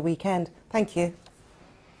over the weekend. Thank you.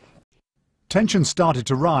 Tensions started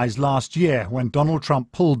to rise last year when Donald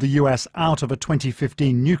Trump pulled the US out of a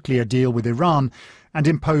 2015 nuclear deal with Iran and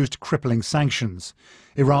imposed crippling sanctions.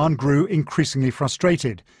 Iran grew increasingly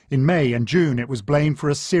frustrated. In May and June, it was blamed for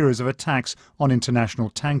a series of attacks on international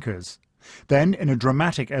tankers. Then, in a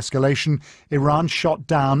dramatic escalation, Iran shot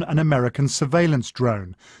down an American surveillance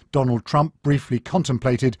drone. Donald Trump briefly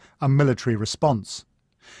contemplated a military response.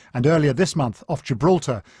 And earlier this month, off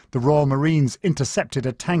Gibraltar, the Royal Marines intercepted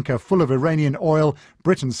a tanker full of Iranian oil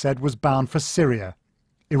Britain said was bound for Syria.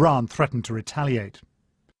 Iran threatened to retaliate.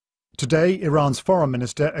 Today, Iran's foreign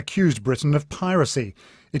minister accused Britain of piracy.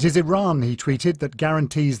 It is Iran, he tweeted, that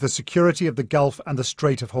guarantees the security of the Gulf and the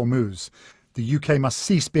Strait of Hormuz. The UK must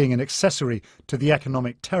cease being an accessory to the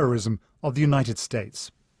economic terrorism of the United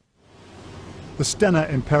States. The Stena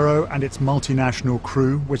Impero and its multinational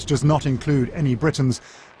crew, which does not include any Britons,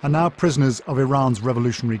 are now prisoners of Iran's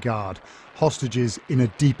Revolutionary Guard, hostages in a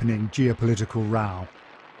deepening geopolitical row.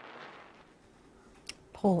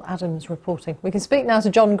 Paul Adams reporting. We can speak now to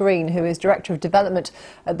John Green, who is Director of Development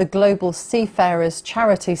at the Global Seafarers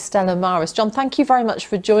charity Stella Maris. John, thank you very much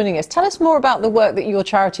for joining us. Tell us more about the work that your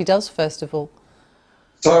charity does, first of all.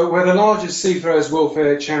 So we're the largest seafarers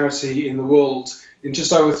welfare charity in the world. In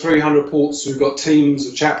just over 300 ports, we've got teams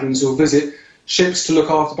of chaplains who visit ships to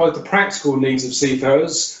look after both the practical needs of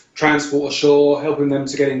seafarers, transport ashore, helping them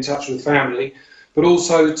to get in touch with family, but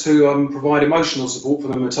also to provide emotional support for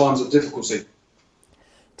them in times of difficulty.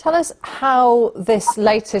 Tell us how this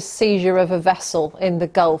latest seizure of a vessel in the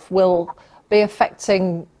Gulf will be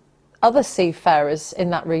affecting other seafarers in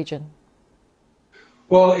that region.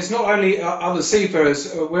 Well, it's not only other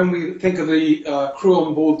seafarers. When we think of the crew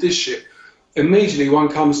on board this ship, immediately one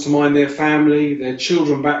comes to mind their family, their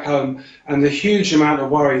children back home, and the huge amount of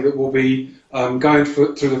worry that will be going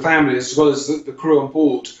through the family as well as the crew on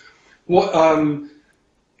board.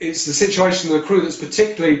 It's the situation of the crew that's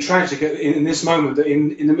particularly tragic in this moment, that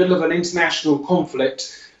in the middle of an international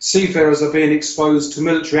conflict, seafarers are being exposed to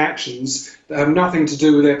military actions that have nothing to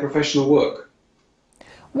do with their professional work.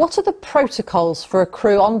 What are the protocols for a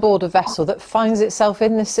crew on board a vessel that finds itself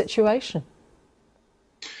in this situation?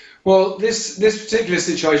 Well, this particular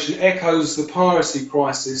situation echoes the piracy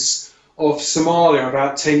crisis of Somalia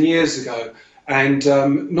about 10 years ago. And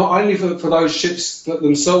not only for those ships that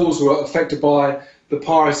themselves were affected by the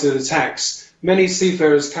piracy attacks, many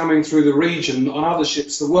seafarers coming through the region on other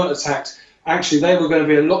ships that weren't attacked, actually they were going to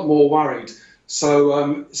be a lot more worried.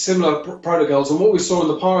 So similar protocols. And what we saw in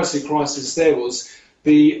the piracy crisis there was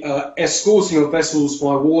the escorting of vessels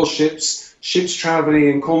by warships, ships travelling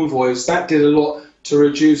in convoys. That did a lot to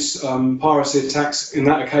reduce piracy attacks in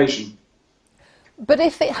that occasion. But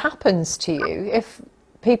if it happens to you, if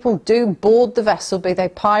people do board the vessel, be they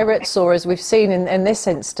pirates or, as we've seen in this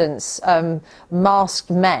instance,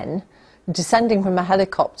 masked men descending from a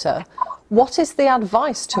helicopter, what is the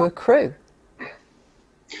advice to a crew?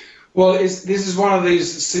 Well, this is one of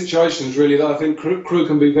these situations, really, that I think crew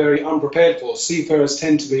can be very unprepared for. Seafarers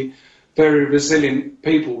tend to be very resilient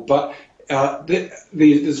people, but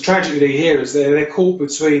the tragedy here is they're caught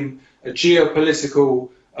between a geopolitical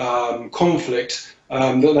conflict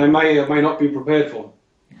that they may or may not be prepared for.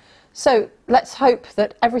 So let's hope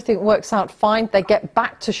that everything works out fine. They get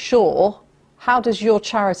back to shore. How does your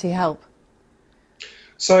charity help?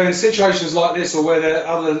 So in situations like this, or where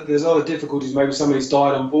there's other difficulties, maybe somebody's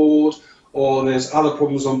died on board, or there's other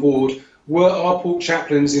problems on board, our port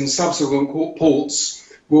chaplains in subsequent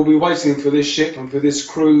ports will be waiting for this ship and for this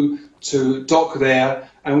crew to dock there,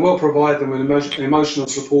 and we'll provide them with emotional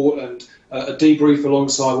support and a debrief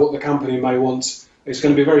alongside what the company may want. It's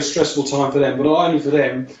going to be a very stressful time for them, but not only for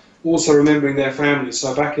them, also remembering their families.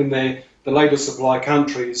 So back in the labour supply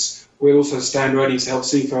countries, we'll also stand ready to help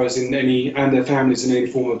seafarers and their families in any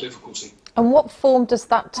form of difficulty. And what form does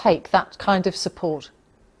that take, that kind of support?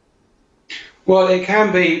 Well, it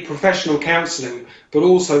can be professional counselling, but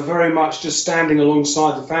also very much just standing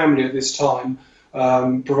alongside the family at this time,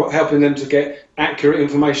 helping them to get accurate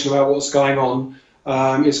information about what's going on.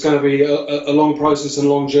 It's going to be a long process and a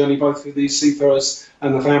long journey, both for these seafarers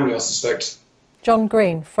and the family, I suspect. John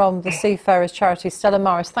Green from the Seafarers Charity Stella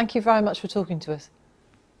Maris, thank you very much for talking to us.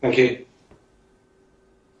 Thank you.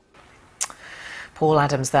 Paul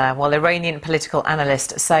Adams there. Well, Iranian political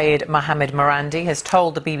analyst Syed Mohammed Marandi has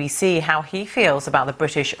told the BBC how he feels about the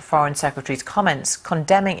British Foreign Secretary's comments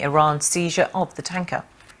condemning Iran's seizure of the tanker.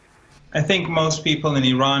 I think most people in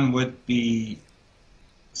Iran would be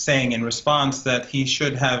saying in response that he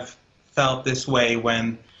should have felt this way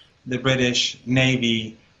when the British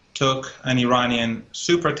Navy took an Iranian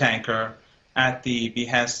supertanker at the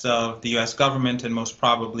behest of the U.S. government and most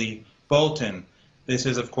probably Bolton. This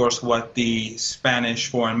is, of course, what the Spanish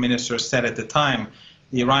foreign minister said at the time.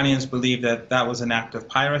 The Iranians believed that that was an act of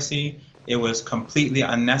piracy. It was completely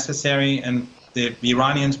unnecessary, and the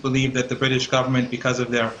Iranians believed that the British government, because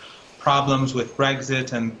of their problems with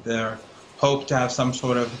Brexit and their hope to have some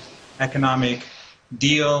sort of economic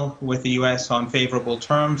deal with the U.S. on favorable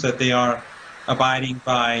terms, that they are abiding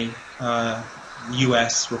by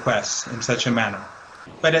U.S. requests in such a manner.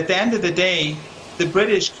 But at the end of the day, the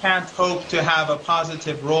British can't hope to have a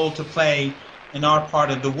positive role to play in our part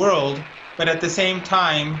of the world, but at the same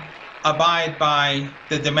time abide by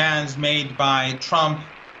the demands made by Trump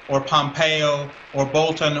or Pompeo or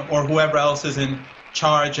Bolton or whoever else is in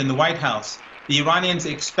charge in the White House. The Iranians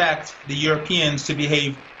expect the Europeans to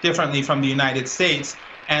behave differently from the United States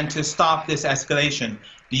and to stop this escalation.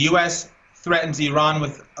 The U.S. threatens Iran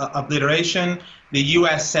with obliteration. The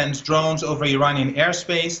U.S. sends drones over Iranian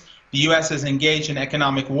airspace. The U.S. is engaged in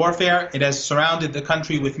economic warfare. It has surrounded the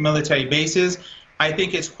country with military bases. I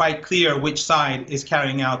think it's quite clear which side is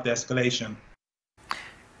carrying out the escalation.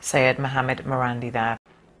 Syed Mohammed Marandi there.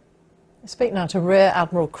 I speak now to Rear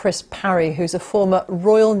Admiral Chris Parry, who's a former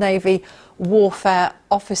Royal Navy warfare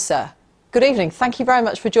officer. Good evening. Thank you very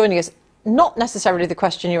much for joining us. Not necessarily the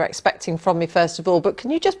question you're expecting from me, first of all, but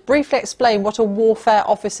can you just briefly explain what a warfare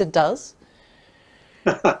officer does?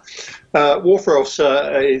 Warfare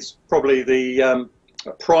officer is probably the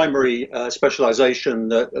primary specialisation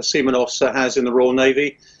that a seaman officer has in the Royal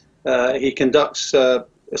Navy. He conducts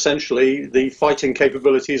essentially the fighting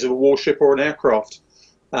capabilities of a warship or an aircraft.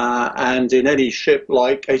 And in any ship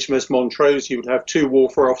like HMS Montrose, you would have 2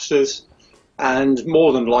 warfare officers, and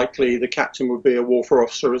more than likely the captain would be a warfare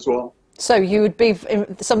officer as well. So you would be,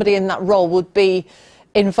 somebody in that role would be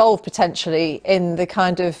involved potentially in the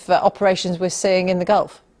kind of operations we're seeing in the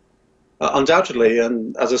Gulf? Undoubtedly,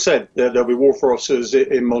 and as I said, there'll be warfare officers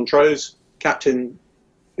in Montrose. Captain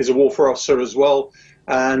is a warfare officer as well,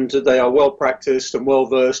 and they are well practiced and well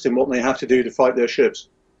versed in what they have to do to fight their ships.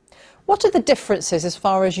 What are the differences, as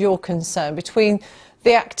far as you're concerned, between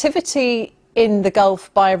the activity in the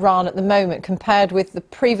Gulf by Iran at the moment compared with the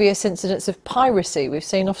previous incidents of piracy we've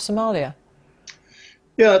seen off Somalia?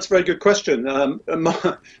 Yeah, that's a very good question.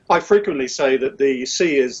 I frequently say that the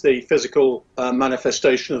sea is the physical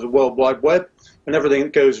manifestation of the World Wide Web, and everything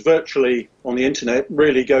that goes virtually on the internet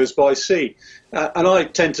really goes by sea. And I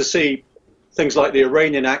tend to see things like the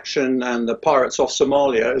Iranian action and the pirates off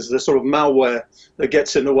Somalia as the sort of malware that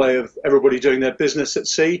gets in the way of everybody doing their business at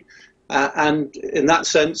sea. And in that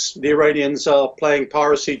sense, the Iranians are playing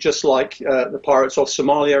piracy just like the pirates off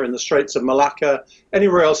Somalia in the Straits of Malacca,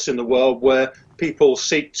 anywhere else in the world where people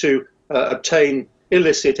seek to obtain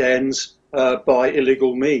illicit ends by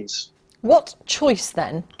illegal means. What choice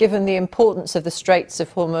then, given the importance of the Straits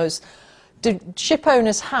of Hormuz, do ship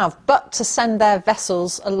owners have but to send their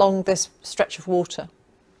vessels along this stretch of water?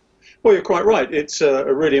 Well, you're quite right. It's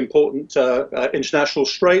a really important international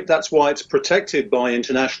strait. That's why it's protected by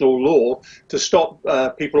international law to stop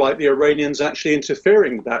people like the Iranians actually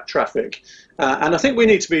interfering with that traffic. And I think we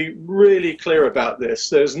need to be really clear about this.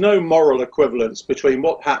 There's no moral equivalence between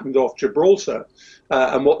what happened off Gibraltar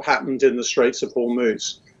and what happened in the Straits of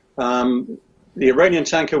Hormuz. The Iranian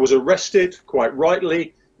tanker was arrested, quite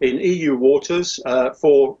rightly, in EU waters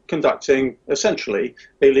for conducting, essentially,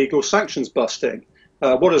 illegal sanctions busting.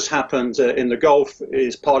 What has happened in the Gulf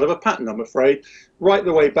is part of a pattern, I'm afraid, right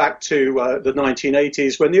the way back to the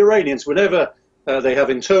 1980s, when the Iranians, whenever they have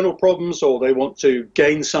internal problems or they want to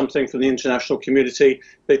gain something from the international community,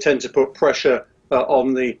 they tend to put pressure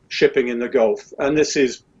on the shipping in the Gulf. And this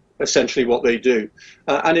is essentially what they do.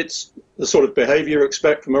 And it's the sort of behavior you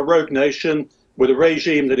expect from a rogue nation with a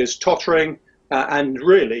regime that is tottering and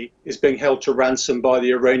really is being held to ransom by the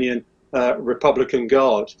Iranian Republican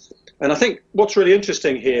Guard. And I think what's really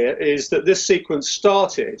interesting here is that this sequence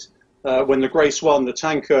started when the Grace 1, the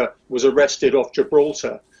tanker, was arrested off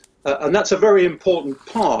Gibraltar. And that's a very important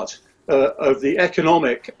part of the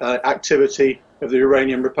economic activity of the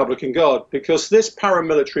Iranian Republican Guard, because this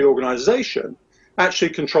paramilitary organization actually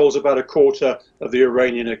controls about a quarter of the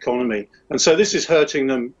Iranian economy. And so this is hurting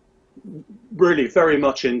them really very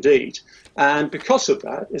much indeed. And because of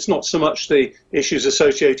that, it's not so much the issues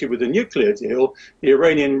associated with the nuclear deal. The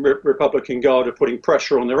Iranian Republican Guard are putting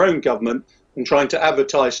pressure on their own government and trying to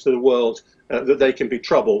advertise to the world that they can be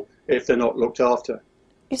trouble if they're not looked after.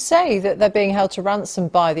 You say that they're being held to ransom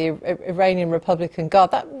by the Iranian Republican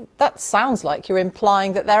Guard. That sounds like you're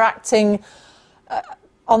implying that they're acting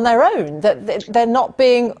on their own, that they're not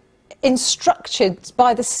being instructed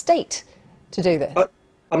by the state to do this.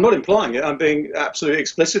 I'm not implying it. I'm being absolutely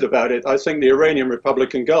explicit about it. I think the Iranian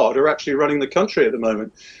Republican Guard are actually running the country at the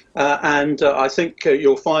moment. And I think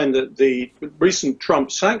you'll find that the recent Trump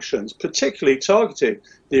sanctions particularly targeted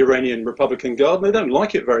the Iranian Republican Guard, and they don't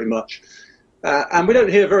like it very much. And we don't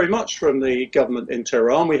hear very much from the government in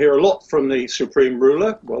Tehran. We hear a lot from the supreme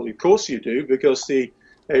ruler. Well, of course you do, because the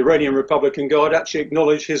Iranian Republican Guard actually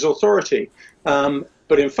acknowledge his authority.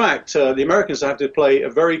 But in fact, the Americans have to play a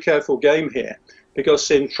very careful game here,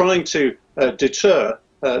 because in trying to deter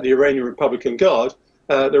the Iranian Republican Guard,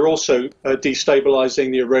 they're also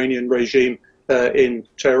destabilizing the Iranian regime in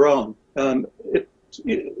Tehran.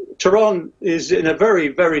 Tehran is in a very,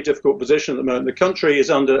 very difficult position at the moment. The country is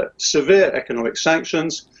under severe economic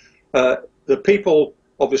sanctions. The people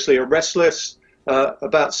obviously are restless.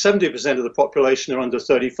 About 70% of the population are under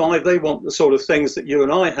 35. They want the sort of things that you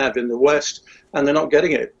and I have in the West, and they're not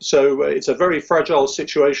getting it. So it's a very fragile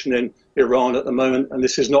situation in Iran at the moment, and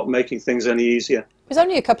this is not making things any easier. It was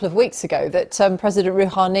only a couple of weeks ago that President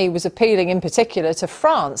Rouhani was appealing in particular to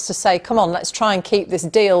France to say, come on, let's try and keep this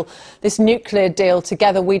deal, this nuclear deal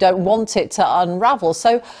together. We don't want it to unravel.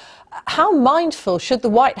 So how mindful should the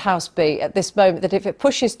White House be at this moment that if it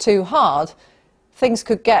pushes too hard, things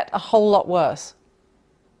could get a whole lot worse?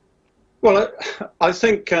 Well, I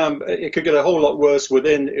think it could get a whole lot worse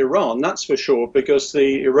within Iran, that's for sure, because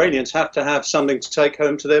the Iranians have to have something to take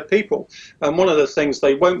home to their people. And one of the things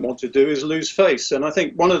they won't want to do is lose face. And I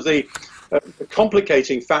think one of the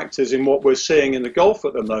complicating factors in what we're seeing in the Gulf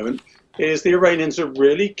at the moment is the Iranians are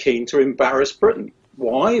really keen to embarrass Britain.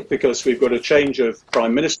 Why? Because we've got a change of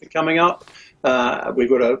prime minister coming up. We've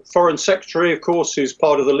got a foreign secretary, of course, who's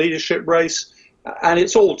part of the leadership race. And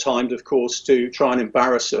it's all timed, of course, to try and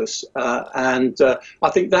embarrass us. And I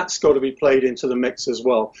think that's got to be played into the mix as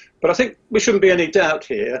well. But I think there shouldn't be any doubt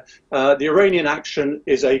here. The Iranian action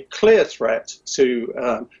is a clear threat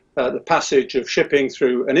to the passage of shipping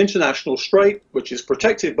through an international strait, which is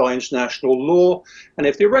protected by international law. And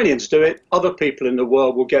if the Iranians do it, other people in the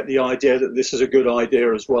world will get the idea that this is a good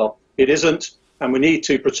idea as well. It isn't. And we need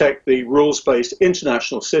to protect the rules-based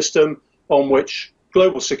international system on which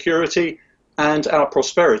global security and our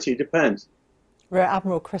prosperity depends. Rear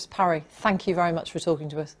Admiral Chris Parry, thank you very much for talking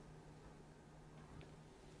to us.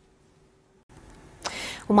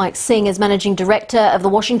 Well, Mike Singh is Managing Director of the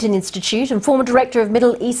Washington Institute and former Director of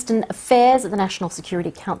Middle Eastern Affairs at the National Security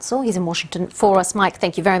Council. He's in Washington for us. Mike,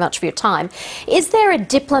 thank you very much for your time. Is there a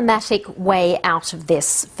diplomatic way out of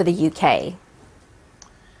this for the UK?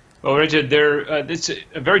 Well, Richard, it's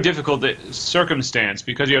a very difficult circumstance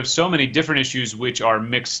because you have so many different issues which are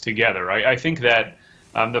mixed together. I think that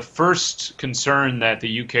the first concern that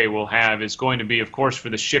the UK will have is going to be, of course, for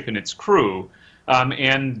the ship and its crew.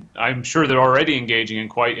 And I'm sure they're already engaging in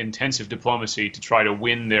quite intensive diplomacy to try to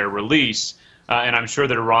win their release. And I'm sure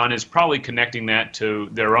that Iran is probably connecting that to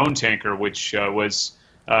their own tanker, which was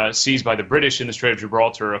seized by the British in the Strait of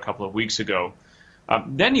Gibraltar a couple of weeks ago.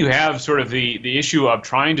 Then you have sort of the issue of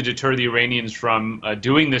trying to deter the Iranians from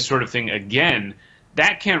doing this sort of thing again.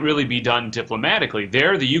 That can't really be done diplomatically.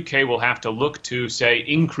 There, the UK will have to look to, say,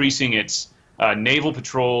 increasing its naval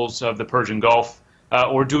patrols of the Persian Gulf,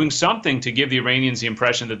 or doing something to give the Iranians the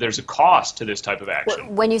impression that there's a cost to this type of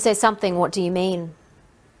action. When you say something, what do you mean?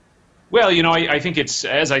 Well, you know, I think it's,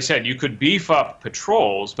 as I said, you could beef up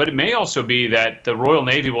patrols, but it may also be that the Royal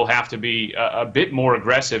Navy will have to be a bit more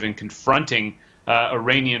aggressive in confronting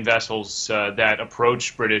Iranian vessels that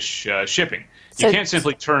approach British shipping. You can't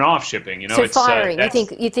simply turn off shipping. You know, so firing.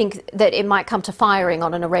 You think that it might come to firing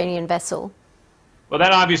on an Iranian vessel? Well,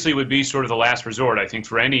 that obviously would be sort of the last resort, I think,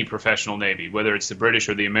 for any professional Navy, whether it's the British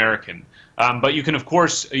or the American. But you can, of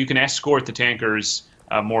course, you can escort the tankers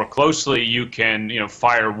more closely. You can,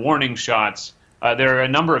 fire warning shots. There are a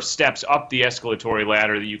number of steps up the escalatory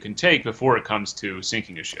ladder that you can take before it comes to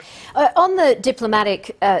sinking a ship. On the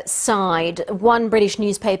diplomatic side, one British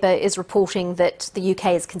newspaper is reporting that the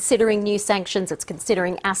UK is considering new sanctions, it's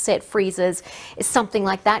considering asset freezes. Is something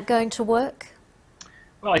like that going to work?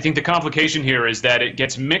 Well, I think the complication here is that it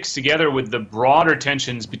gets mixed together with the broader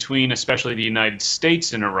tensions between especially the United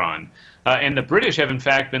States and Iran. And the British have, in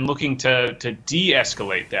fact, been looking to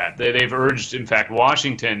de-escalate that. They've urged, in fact,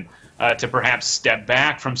 Washington to perhaps step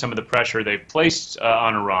back from some of the pressure they've placed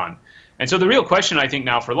on Iran. And so the real question, I think,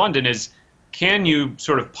 now for London is, can you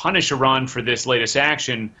sort of punish Iran for this latest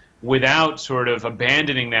action without sort of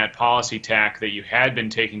abandoning that policy tack that you had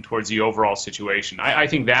been taking towards the overall situation? I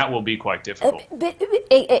think that will be quite difficult.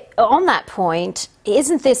 On that point,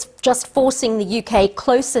 isn't this just forcing the UK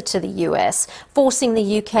closer to the US, forcing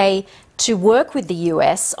the UK to work with the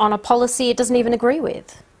US on a policy it doesn't even agree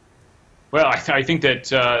with? Well, I think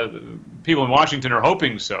that people in Washington are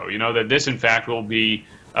hoping so, that this, in fact, will be,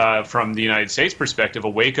 from the United States perspective, a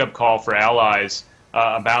wake-up call for allies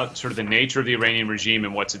about sort of the nature of the Iranian regime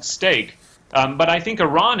and what's at stake. But I think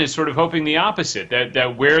Iran is sort of hoping the opposite,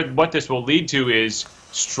 that what this will lead to is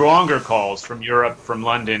stronger calls from Europe, from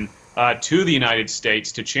London, to the United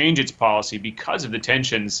States to change its policy because of the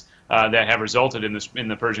tensions that have resulted in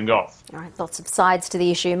the Persian Gulf. All right, lots of sides to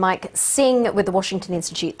the issue. Mike Singh with the Washington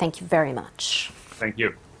Institute, thank you very much. Thank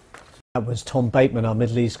you. That was Tom Bateman, our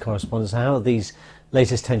Middle East correspondent. How are these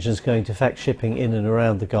latest tensions going to affect shipping in and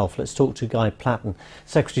around the Gulf? Let's talk to Guy Platten,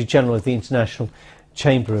 Secretary General of the International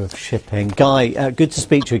Chamber of Shipping. Guy, good to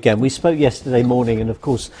speak to you again. We spoke yesterday morning and, of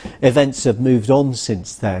course, events have moved on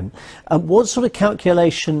since then. What sort of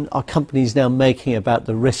calculation are companies now making about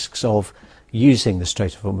the risks of using the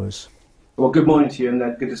Strait of Hormuz? Well, good morning to you,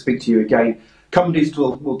 and good to speak to you again. Companies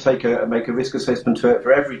will make a risk assessment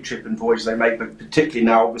for every trip and voyage they make, but particularly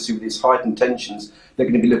now, obviously, with these heightened tensions, they're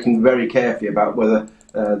going to be looking very carefully about whether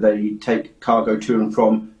they take cargo to and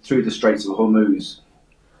from through the Straits of Hormuz.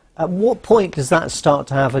 At what point does that start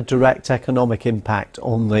to have a direct economic impact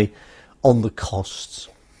on the costs?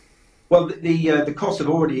 Well, the costs have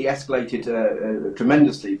already escalated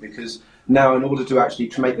tremendously, because now, in order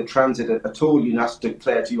to make the transit at all, you have to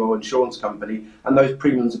declare to your insurance company, and those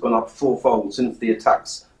premiums have gone up fourfold since the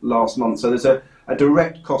attacks last month. So there's a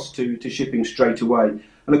direct cost to shipping straight away.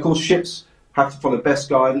 And of course, ships have to follow best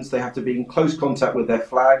guidance. They have to be in close contact with their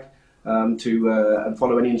flag and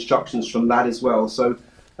follow any instructions from that as well. So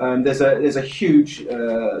there's a huge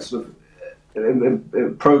sort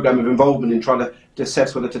of program of involvement in trying to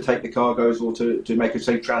assess whether to take the cargoes or to make a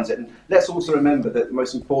safe transit. And let's also remember that the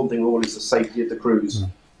most important thing of all is the safety of the crews.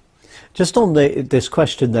 Just on this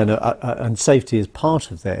question then, and safety is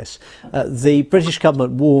part of this, the British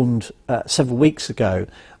government warned several weeks ago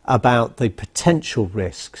about the potential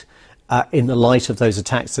risks in the light of those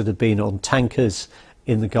attacks that had been on tankers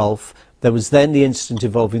in the Gulf. There was then the incident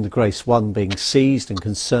involving the Grace 1 being seized and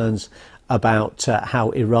concerns about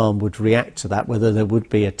how Iran would react to that, whether there would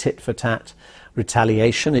be a tit-for-tat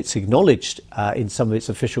retaliation. It's acknowledged in some of its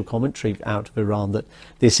official commentary out of Iran that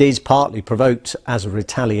this is partly provoked as a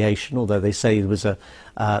retaliation, although they say there was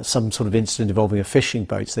some sort of incident involving a fishing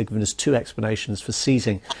boat. So they've given us 2 explanations for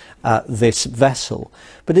seizing this vessel.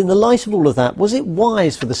 But in the light of all of that, was it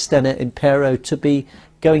wise for the Stena Impero to be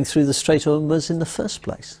going through the Strait of Hormuz in the first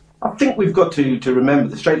place? I think we've got to remember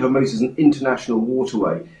the Strait of Hormuz is an international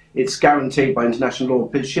waterway. It's guaranteed by international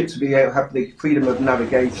law. Ships will be able to have the freedom of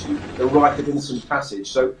navigation, the right of instant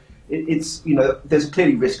passage. So it's, you know, there's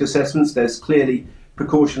clearly risk assessments, there's clearly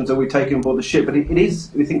precautions that we take on board the ship, but it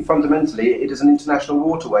is, we think fundamentally, it is an international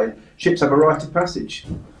waterway and ships have a right of passage.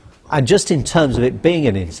 And just in terms of it being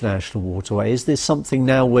an international waterway, is there something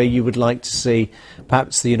now where you would like to see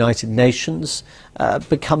perhaps the United Nations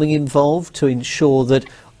becoming involved to ensure that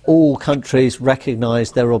all countries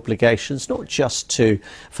recognise their obligations, not just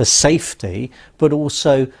for safety, but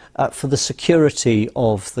also for the security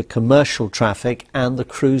of the commercial traffic and the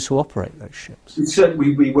crews who operate those ships?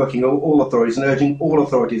 Certainly we're working on all authorities and urging all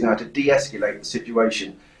authorities now to de-escalate the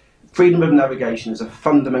situation. Freedom of navigation is a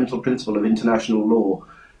fundamental principle of international law,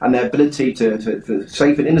 and their ability for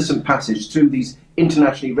safe and innocent passage through these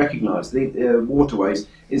internationally recognised waterways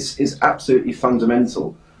is absolutely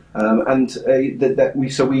fundamental. We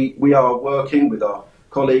are working with our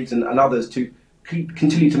colleagues and others to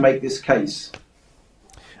continue to make this case.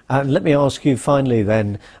 Let me ask you finally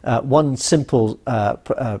then, one simple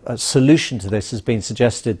solution to this has been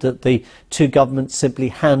suggested, that the 2 governments simply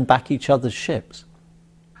hand back each other's ships.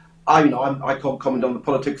 I can't comment on the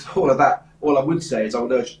politics of all of that. All I would say is I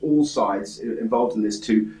would urge all sides involved in this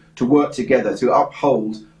to work together to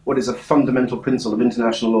uphold what is a fundamental principle of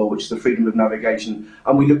international law, which is the freedom of navigation.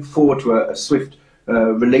 And we look forward to a swift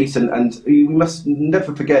release. And we must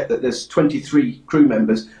never forget that there's 23 crew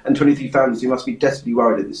members and 23 families who must be desperately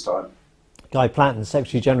worried at this time. Guy Platten,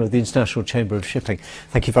 Secretary General of the International Chamber of Shipping,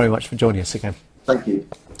 thank you very much for joining us again. Thank you.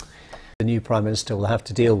 The new Prime Minister will have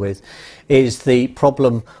to deal with is the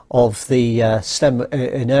problem of the Stena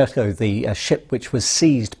Impero, the ship which was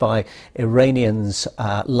seized by Iranians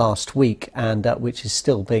last week and which is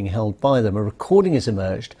still being held by them. A recording has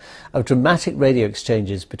emerged of dramatic radio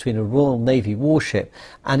exchanges between a Royal Navy warship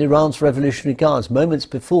and Iran's Revolutionary Guards moments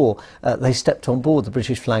before they stepped on board the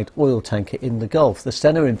British-flagged oil tanker in the Gulf. The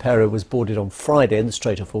Stena Impero was boarded on Friday in the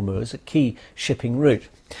Strait of Hormuz, a key shipping route.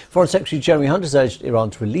 Foreign Secretary Jeremy Hunt has urged Iran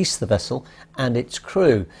to release the vessel and its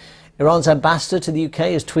crew. Iran's ambassador to the UK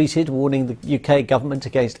has tweeted warning the UK government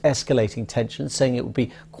against escalating tensions, saying it would be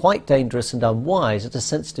quite dangerous and unwise at a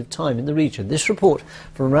sensitive time in the region. This report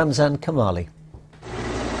from Ramzan Kamali.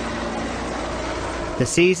 The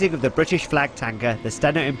seizing of the British flag tanker, the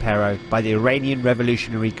Stena Impero, by the Iranian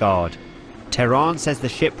Revolutionary Guard. Tehran says the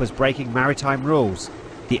ship was breaking maritime rules.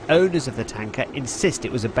 The owners of the tanker insist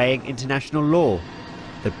it was obeying international law.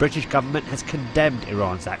 The British government has condemned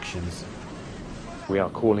Iran's actions. We are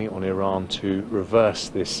calling on Iran to reverse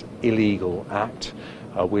this illegal act.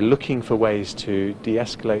 We're looking for ways to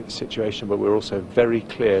de-escalate the situation, but we're also very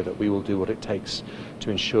clear that we will do what it takes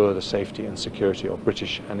to ensure the safety and security of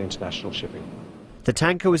British and international shipping. The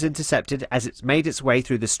tanker was intercepted as it made its way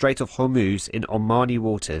through the Strait of Hormuz in Omani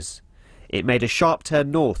waters. It made a sharp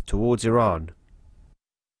turn north towards Iran.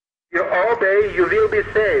 You obey, you will be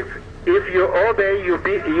safe. If you obey, you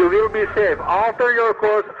will be safe. Alter your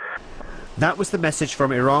course. That was the message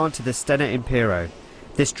from Iran to the Stena Impero.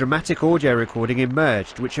 This dramatic audio recording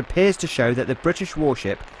emerged, which appears to show that the British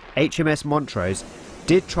warship HMS Montrose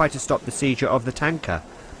did try to stop the seizure of the tanker,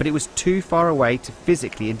 but it was too far away to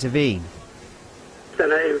physically intervene.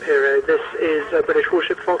 Stena Impero, this is a British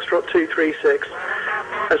warship Foxtrot 236.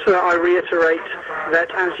 So I reiterate that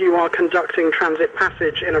as you are conducting transit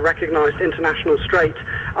passage in a recognised international strait,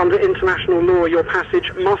 under international law your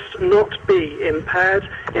passage must not be impaired,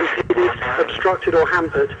 impeded, obstructed or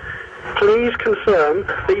hampered. Please confirm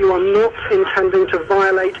that you are not intending to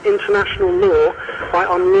violate international law by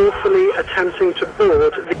unlawfully attempting to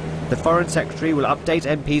board. The Foreign Secretary will update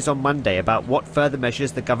MPs on Monday about what further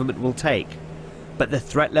measures the government will take. But the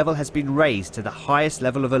threat level has been raised to the highest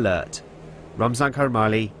level of alert. Ramzan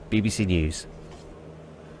Karmali, BBC News.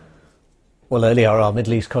 Well, earlier our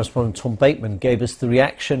Middle East correspondent Tom Bateman gave us the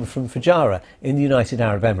reaction from Fujairah in the United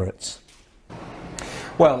Arab Emirates.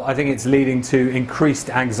 Well, I think it's leading to increased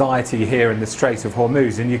anxiety here in the Strait of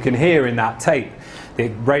Hormuz, and you can hear in that tape the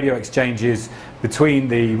radio exchanges between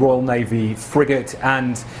the Royal Navy frigate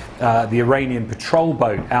and the Iranian patrol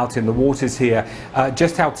boat out in the waters here,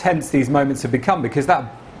 just how tense these moments have become, because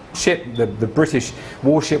that ship, the British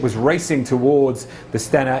warship, was racing towards the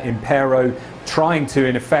Stena Impero, trying to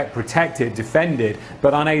in effect protect it, defend it,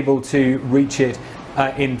 but unable to reach it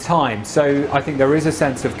in time. So I think there is a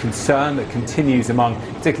sense of concern that continues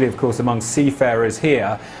particularly of course among seafarers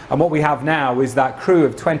here. And what we have now is that crew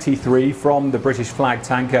of 23 from the British flag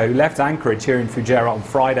tanker who left anchorage here in Fujairah on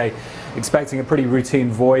Friday, expecting a pretty routine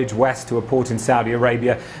voyage west to a port in Saudi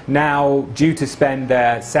Arabia, now due to spend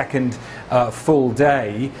their second full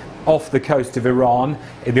day off the coast of Iran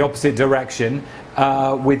in the opposite direction,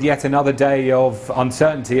 with yet another day of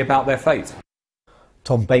uncertainty about their fate.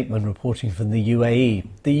 Tom Bateman reporting from the UAE.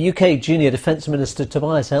 The UK Junior Defence Minister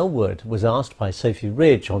Tobias Ellwood was asked by Sophie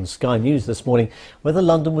Ridge on Sky News this morning whether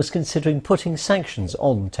London was considering putting sanctions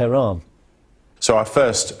on Tehran. So our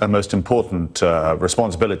first and most important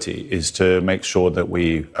responsibility is to make sure that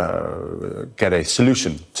we get a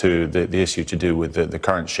solution to the issue to do with the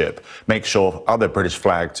current ship, make sure other British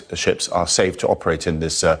flagged ships are safe to operate in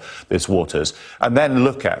this waters, and then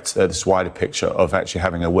look at this wider picture of actually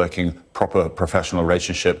having a working, proper, professional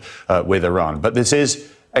relationship with Iran. But this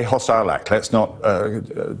is a hostile act. Let's not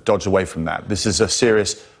dodge away from that. This is a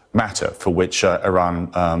serious matter for which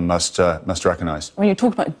Iran must recognise. When you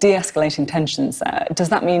talk about de-escalating tensions there, does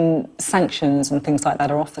that mean sanctions and things like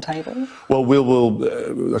that are off the table? Well,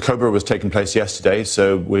 COBRA was taking place yesterday,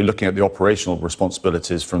 so we're looking at the operational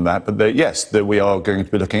responsibilities from that. But yes, we are going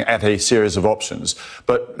to be looking at a series of options.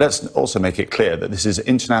 But let's also make it clear that this is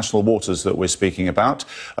international waters that we're speaking about,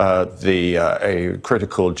 a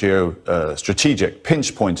critical geostrategic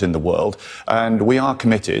pinch point in the world, and we are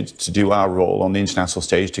committed to do our role on the international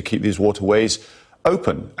stage to keep these waterways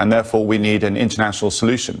open, and therefore we need an international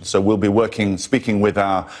solution. So we'll be speaking with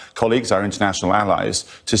our colleagues, our international allies,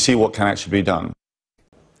 to see what can actually be done.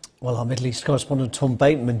 Well, our Middle East correspondent Tom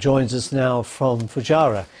Bateman joins us now from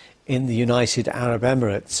Fujairah in the United Arab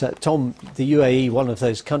Emirates. Tom, the UAE, one of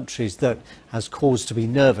those countries that has cause to be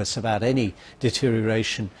nervous about any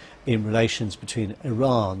deterioration in relations between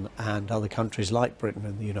Iran and other countries like Britain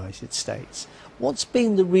and the United States. What's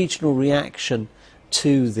been the regional reaction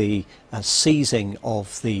to the seizing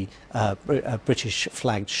of the British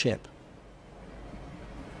flagged ship?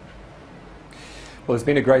 Well, there's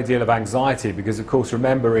been a great deal of anxiety because, of course,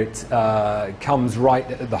 remember, it comes right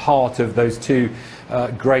at the heart of those two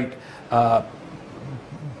great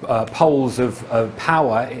poles of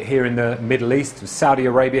power here in the Middle East, Saudi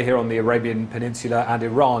Arabia here on the Arabian Peninsula and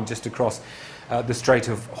Iran just across the Strait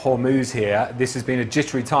of Hormuz here. This has been a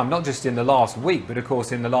jittery time, not just in the last week, but of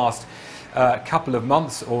course in the last couple of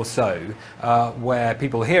months or so, where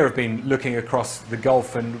people here have been looking across the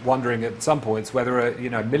Gulf and wondering at some points whether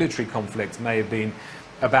a military conflict may have been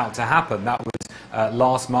about to happen. That was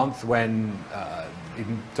last month when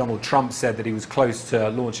even Donald Trump said that he was close to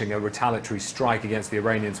launching a retaliatory strike against the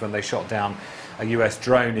Iranians when they shot down a US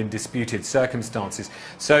drone in disputed circumstances.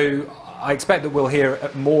 So I expect that we'll hear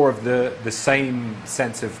more of the same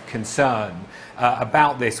sense of concern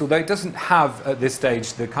about this, although it doesn't have at this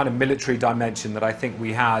stage the kind of military dimension that I think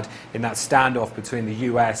we had in that standoff between the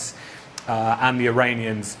US and the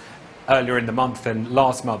Iranians earlier in the month and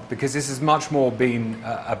last month, because this has much more been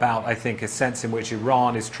about, I think, a sense in which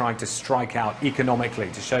Iran is trying to strike out economically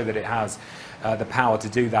to show that it has the power to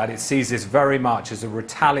do that. It sees this very much as a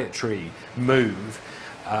retaliatory move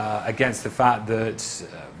against the fact that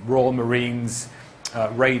Royal Marines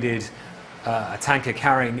raided a tanker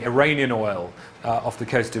carrying Iranian oil off the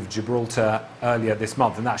coast of Gibraltar earlier this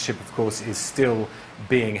month, and that ship, of course, is still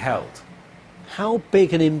being held. How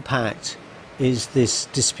big an impact is this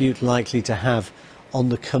dispute likely to have on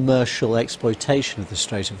the commercial exploitation of the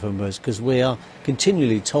Strait of Hormuz? Because we are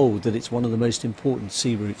continually told that it's one of the most important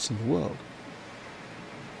sea routes in the world.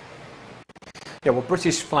 Yeah, well,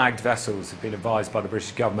 British flagged vessels have been advised by the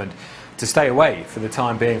British government to stay away for the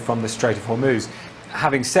time being from the Strait of Hormuz.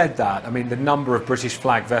 Having said that, I mean, the number of British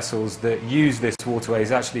flag vessels that use this waterway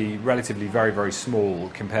is actually relatively very, very small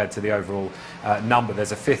compared to the overall number.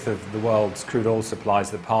 There's a fifth of the world's crude oil supplies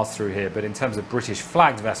that pass through here, but in terms of British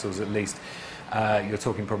flagged vessels, at least, you're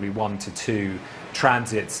talking probably 1 to 2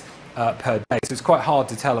 transits per day. So it's quite hard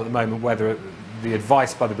to tell at the moment whether the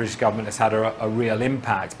advice by the British government has had a real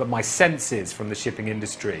impact, but my sense is from the shipping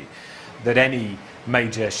industry that any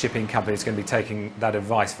major shipping company is going to be taking that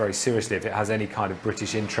advice very seriously if it has any kind of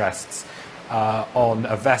British interests on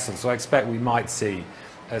a vessel. So I expect we might see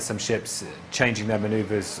some ships changing their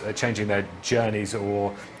manoeuvres, changing their journeys,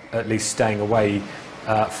 or at least staying away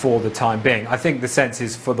for the time being. I think the sense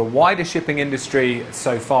is for the wider shipping industry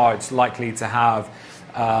so far it's likely to have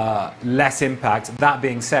less impact. That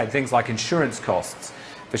being said, things like insurance costs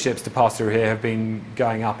for ships to pass through here have been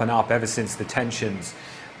going up and up ever since the tensions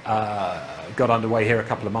got underway here a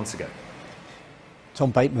couple of months ago.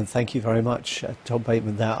 Tom Bateman, thank you very much. Tom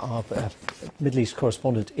Bateman, there, our Middle East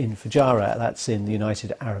correspondent in Fujairah, that's in the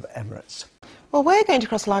United Arab Emirates. Well, we're going to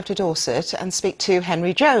cross live to Dorset and speak to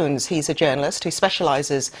Henry Jones. He's a journalist who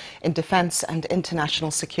specialises in defence and international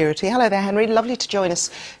security. Hello there, Henry. Lovely to join us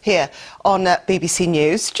here on BBC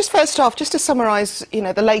News. Just first off, just to summarise,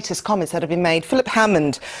 the latest comments that have been made, Philip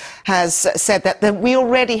Hammond has said that we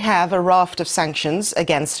already have a raft of sanctions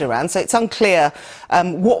against Iran, so it's unclear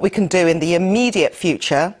what we can do in the immediate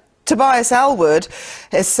future. Tobias Ellwood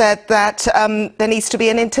has said that there needs to be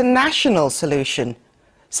an international solution.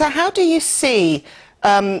 So how do you see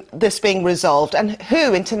this being resolved, and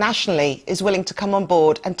who internationally is willing to come on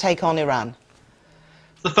board and take on Iran?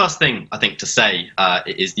 The first thing I think to say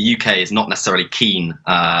is the UK is not necessarily keen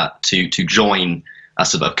to join a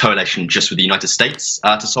sort of coalition just with the United States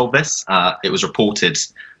to solve this. It was reported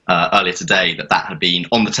earlier today that had been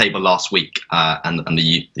on the table last week, and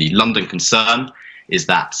the London concern is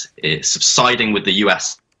that it's subsiding with the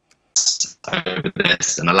US over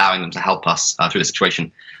this and allowing them to help us through the situation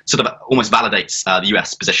sort of almost validates the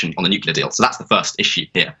US position on the nuclear deal. So that's the first issue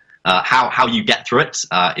here. How you get through it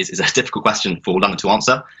is a difficult question for London to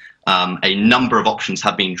answer. A number of options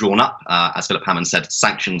have been drawn up. As Philip Hammond said,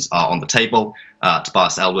 sanctions are on the table.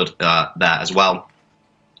 Tobias Ellwood there as well.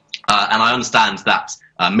 And I understand that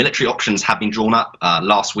military options have been drawn up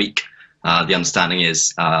last week. The understanding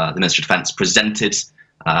is the Ministry of Defence presented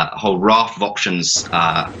a whole raft of options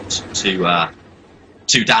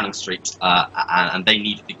to Downing Street, and they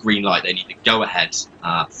need the green light, they need the go-ahead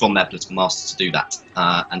from their political masters to do that.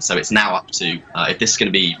 And so it's now up to, if this is going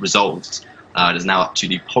to be resolved, it is now up to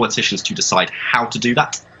the politicians to decide how to do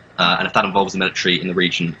that. And if that involves the military in the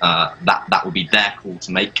region, that will be their call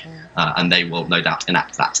to make, and they will no doubt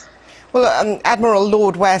enact that. Well, Admiral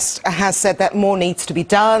Lord West has said that more needs to be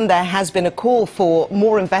done. There has been a call for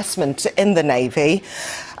more investment in the Navy.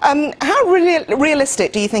 How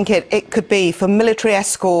realistic do you think it could be for military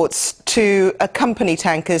escorts to accompany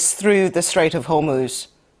tankers through the Strait of Hormuz?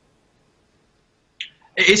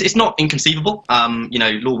 It's not inconceivable.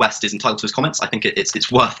 Lord West is entitled to his comments. I think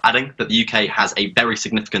it's worth adding that the UK has a very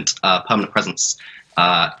significant permanent presence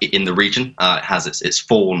in the region. It has its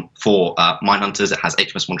four mine hunters. It has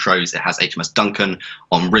HMS Montrose. It has HMS Duncan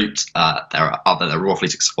en route. There are other Royal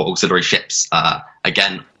Fleet auxiliary ships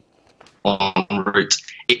again en route.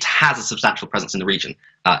 It has a substantial presence in the region.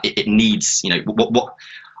 It needs,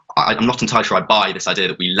 I'm not entirely sure I buy this idea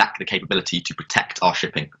that we lack the capability to protect our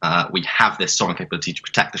shipping. We have this sovereign capability to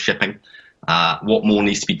protect the shipping. What more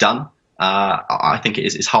needs to be done? I think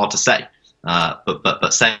it's hard to say.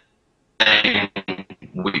 But saying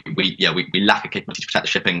we lack a capability to protect the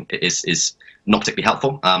shipping is not particularly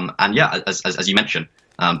helpful. And yeah, as you mentioned,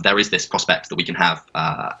 there is this prospect that we can have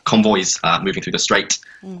convoys moving through the strait.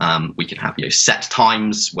 We can have set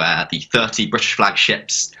times where the 30 British flag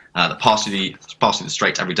ships that pass through the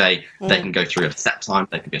strait every day, they can go through at a set time,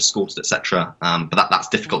 they can be escorted, etc. But that's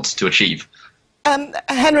difficult to achieve.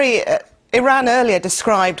 Henry, Iran earlier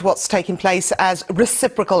described what's taking place as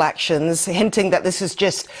reciprocal actions, hinting that this is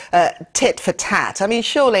just tit for tat. I mean,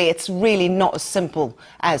 surely it's really not as simple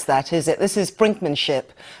as that, is it? This is brinkmanship.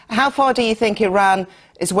 How far do you think Iran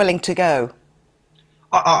is willing to go?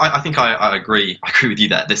 I think I agree. I agree with you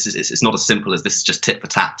that it's not as simple as this is just tit for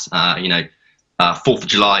tat. 4th of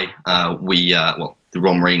July, the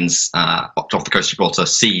Royal Marines off the coast of Gibraltar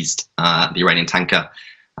seized the Iranian tanker.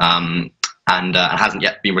 And hasn't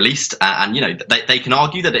yet been released. And they can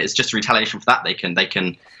argue that it's just a retaliation for that. They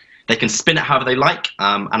can spin it however they like,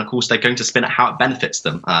 and of course they're going to spin it how it benefits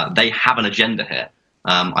them. They have an agenda here.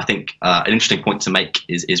 I think an interesting point to make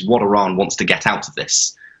is what Iran wants to get out of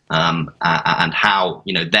this, and how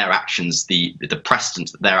their actions, the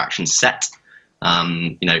precedent that their actions set.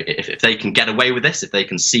 If they can get away with this, if they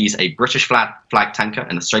can seize a British flag tanker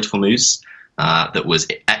in the Strait of Hormuz, that was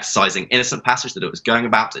exercising innocent passage, that it was going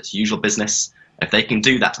about its usual business. If they can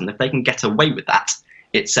do that, and if they can get away with that,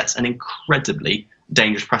 it sets an incredibly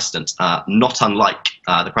dangerous precedent, not unlike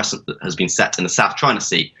the precedent that has been set in the South China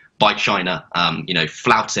Sea by China,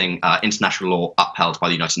 flouting international law upheld by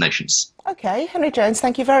the United Nations. OK, Henry Jones,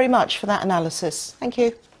 thank you very much for that analysis. Thank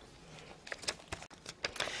you.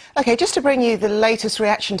 OK, just to bring you the latest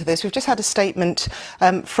reaction to this, we've just had a statement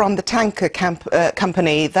from the tanker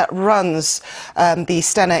company that runs the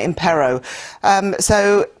Stena Impero.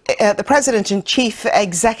 The President and Chief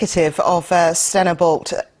Executive of Stena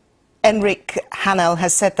Bolt, Enric Hanel,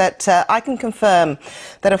 has said that I can confirm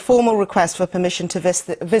that a formal request for permission to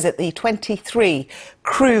visit the 23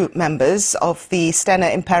 crew members of the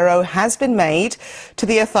Stena Impero has been made to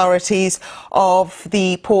the authorities of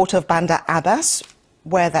the port of Bandar Abbas.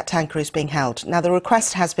 where that tanker is being held. Now, the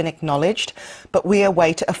request has been acknowledged, but we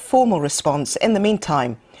await a formal response. In the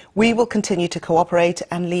meantime, we will continue to cooperate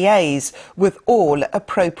and liaise with all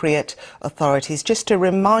appropriate authorities. Just to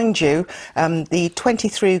remind you, the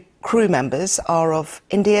 23 crew members are of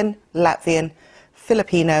Indian, Latvian,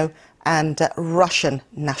 Filipino and Russian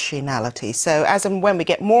nationality. So as and when we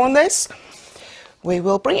get more on this, we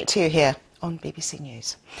will bring it to you here on BBC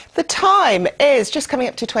News. The time is just coming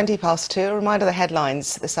up to 2:20. A reminder of the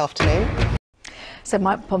headlines this afternoon. So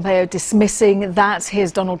Mike Pompeo dismissing that.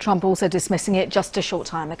 Here's Donald Trump also dismissing it just a short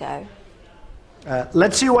time ago.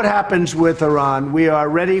 Let's see what happens with Iran. We are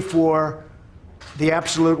ready for the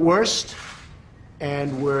absolute worst,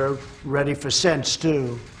 and we're ready for sense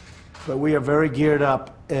too. But we are very geared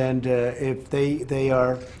up, and if they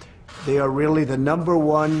are really the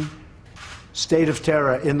 #1 state of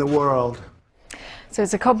terror in the world. So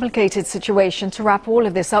it's a complicated situation. To wrap all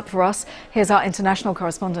of this up for us, here's our international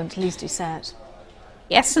correspondent, Lise Doucette.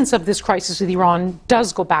 The essence of this crisis with Iran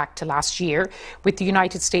does go back to last year, with the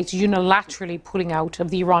United States unilaterally pulling out of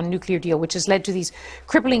the Iran nuclear deal, which has led to these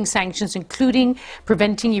crippling sanctions, including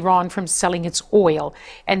preventing Iran from selling its oil.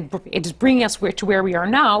 And it is bringing us to where we are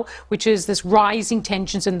now, which is this rising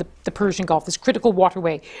tensions in the Persian Gulf, this critical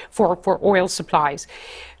waterway for oil supplies.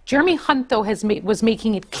 Jeremy Hunt, though, was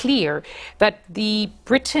making it clear that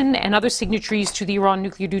Britain and other signatories to the Iran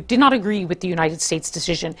nuclear deal did not agree with the United States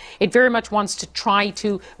decision. It very much wants to try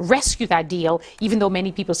to rescue that deal, even though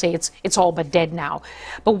many people say it's all but dead now.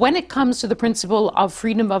 But when it comes to the principle of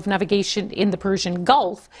freedom of navigation in the Persian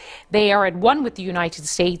Gulf, they are at one with the United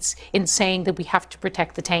States in saying that we have to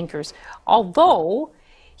protect the tankers. Although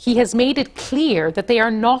he has made it clear that they are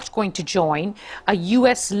not going to join a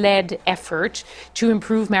US-led effort to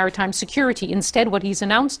improve maritime security. Instead, what he's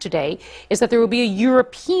announced today is that there will be a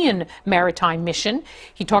European maritime mission.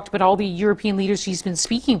 He talked about all the European leaders he's been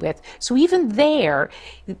speaking with. So even there,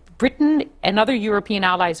 Britain and other European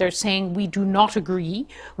allies are saying we do not agree.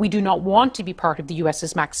 We do not want to be part of the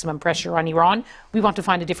US's maximum pressure on Iran. We want to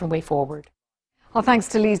find a different way forward. Well, thanks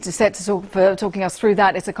to Lise Doucette for talking us through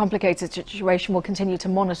that. It's a complicated situation. We'll continue to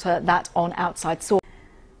monitor that on Outside Source.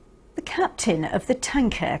 The captain of the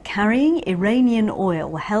tanker carrying Iranian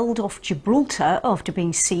oil held off Gibraltar after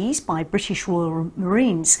being seized by British Royal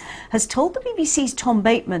Marines has told the BBC's Tom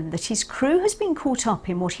Bateman that his crew has been caught up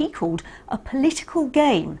in what he called a political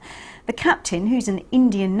game. The captain, who's an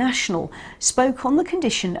Indian national, spoke on the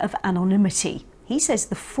condition of anonymity. He says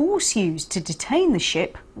the force used to detain the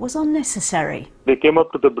ship was unnecessary. They came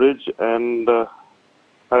up to the bridge and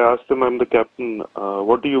I asked them, I'm the captain,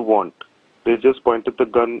 what do you want? They just pointed the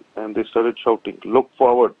gun and they started shouting, look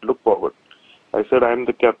forward, look forward. I said, I'm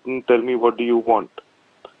the captain, tell me what do you want?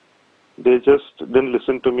 They just didn't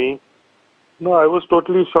listen to me. No, I was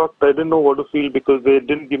totally shocked. I didn't know what to feel because they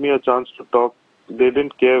didn't give me a chance to talk. They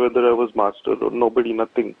didn't care whether I was master or nobody,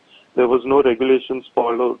 nothing. There was no regulations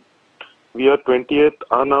followed. We are 28th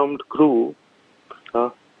unarmed crew.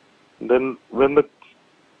 Then when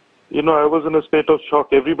I was in a state of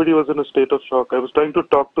shock. Everybody was in a state of shock. I was trying to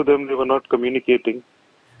talk to them. They were not communicating.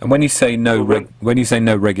 And when you say no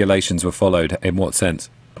regulations were followed, in what sense?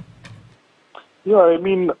 Yeah, I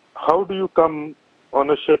mean, how do you come on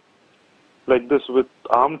a ship like this with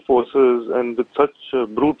armed forces and with such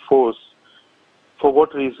brute force? For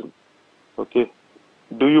what reason? Okay.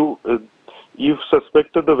 You've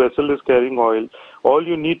suspected the vessel is carrying oil. All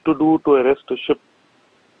you need to do to arrest a ship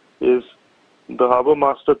is the harbour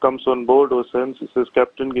master comes on board or sends, he says,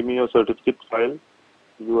 Captain, give me your certificate file.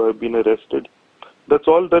 You have been arrested. That's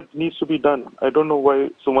all that needs to be done. I don't know why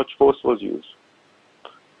so much force was used.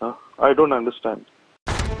 I don't understand.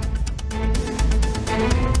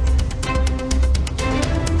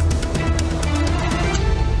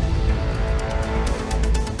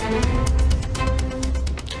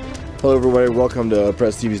 Hello everybody, welcome to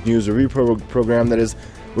Press TV's news review program that is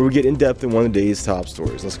where we get in depth in one of the day's top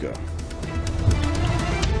stories. Let's go.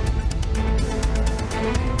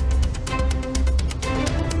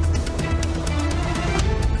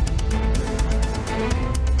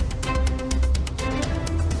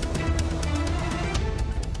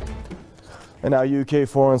 And now UK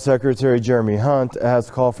Foreign Secretary Jeremy Hunt has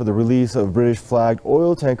called for the release of British-flagged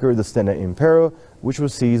oil tanker the Stena Impero, which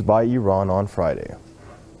was seized by Iran on Friday.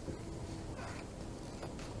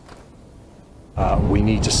 We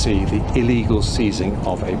need to see the illegal seizing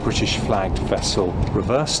of a British-flagged vessel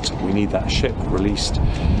reversed. We need that ship released,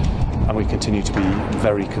 and we continue to be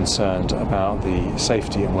very concerned about the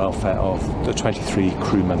safety and welfare of the 23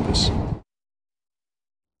 crew members.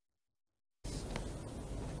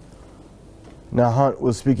 Now, Hunt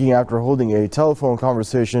was speaking after holding a telephone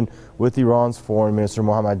conversation with Iran's Foreign Minister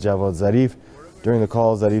Mohammad Javad Zarif. During the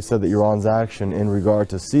call, Zarif said that Iran's action in regard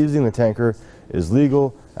to seizing the tanker is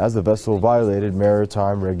legal as the vessel violated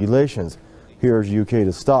maritime regulations. He urged the UK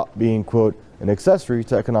to stop being, quote, an accessory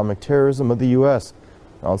to economic terrorism of the U.S.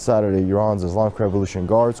 On Saturday, Iran's Islamic Revolution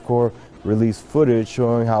Guards Corps released footage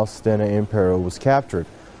showing how Stena Impero was captured.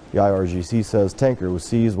 The IRGC says tanker was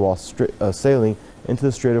seized while sailing into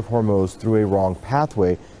the Strait of Hormuz through a wrong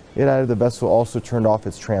pathway. It added the vessel also turned off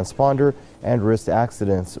its transponder and risked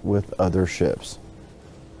accidents with other ships.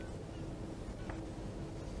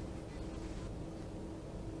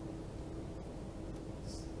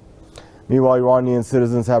 Meanwhile, Iranian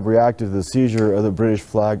citizens have reacted to the seizure of the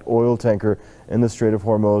British-flagged oil tanker in the Strait of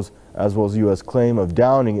Hormuz, as well as U.S. claim of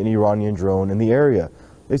downing an Iranian drone in the area.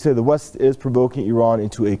 They say the West is provoking Iran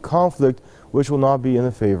into a conflict which will not be in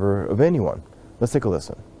the favor of anyone. Let's take a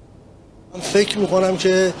listen. I think that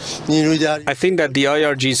the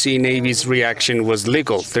IRGC Navy's reaction was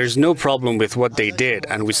legal. There's no problem with what they did,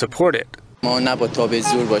 and we support it.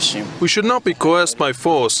 We should not be coerced by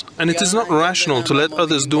force, and it is not rational to let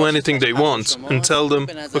others do anything they want and tell them,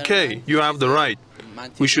 okay, you have the right.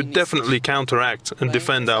 We should definitely counteract and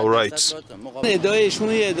defend our rights.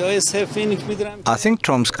 I think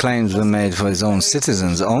Trump's claims were made for his own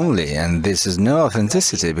citizens only, and this is no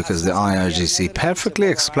authenticity because the IRGC perfectly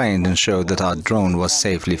explained and showed that our drone was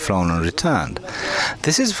safely flown and returned.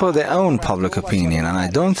 This is for their own public opinion, and I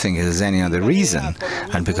don't think it is any other reason.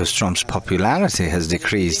 And because Trump's popularity has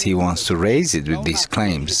decreased, he wants to raise it with these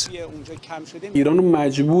claims. They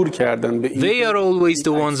are always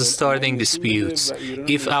the ones starting disputes.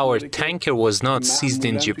 If our tanker was not seized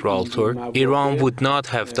in Gibraltar, Iran would not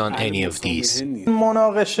have done any of these.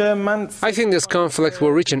 I think this conflict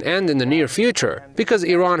will reach an end in the near future, because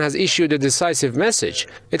Iran has issued a decisive message.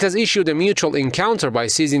 It has issued a mutual encounter by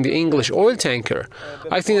seizing the English oil tanker.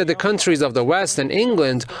 I think that the countries of the West and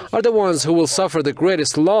England are the ones who will suffer the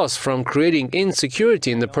greatest loss from creating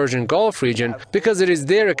insecurity in the Persian Gulf region, because it is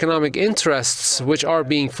their economic interests which are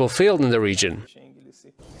being fulfilled in the region.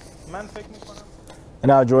 And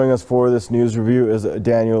now joining us for this news review is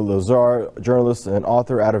Daniel Lazar, journalist and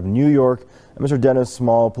author out of New York, and Mr. Dennis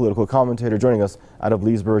Small, political commentator, joining us out of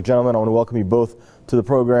Leesburg. Gentlemen, I want to welcome you both to the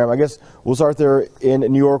program. I guess we'll start there in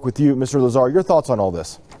New York with you, Mr. Lazar. Your thoughts on all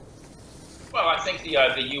this? Well, I think the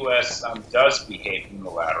U.S. does behave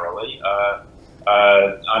unilaterally.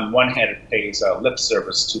 On one hand, it pays lip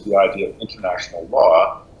service to the idea of international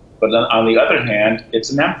law, but on the other hand, it's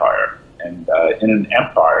an empire. And in an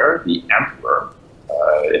empire, the emperor,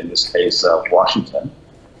 in this case Washington,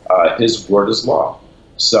 his word is law.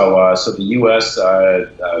 So the U.S.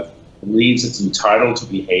 believes it's entitled to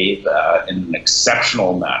behave in an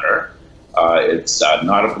exceptional manner. It's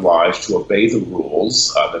not obliged to obey the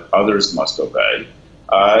rules that others must obey,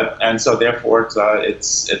 and so therefore it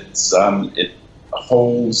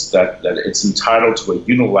holds that it's entitled to a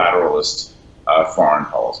unilateralist foreign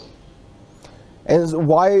policy. And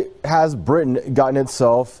why has Britain gotten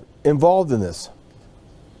itself involved in this?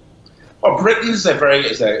 Well, Britain is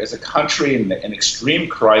a country in an extreme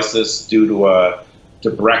crisis due to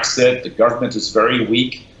Brexit. The government is very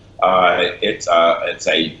weak. It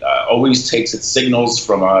always takes its signals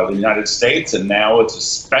from the United States, and now it's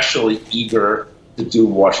especially eager to do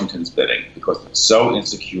Washington's bidding because it's so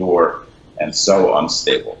insecure and so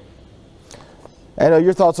unstable. And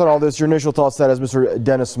your thoughts on all this? Your initial thoughts, that as Mr.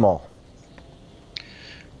 Dennis Small.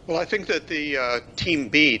 Well, I think that the Team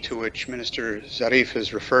B, to which Minister Zarif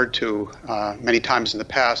has referred to many times in the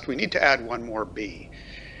past, we need to add one more B,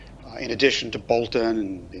 in addition to Bolton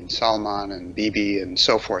and bin Salman and Bibi and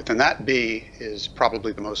so forth. And that B is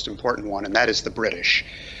probably the most important one, and that is the British.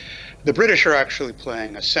 The British are actually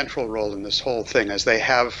playing a central role in this whole thing, as they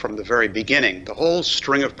have from the very beginning. The whole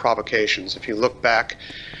string of provocations, if you look back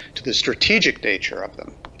to the strategic nature of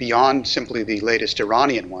them, beyond simply the latest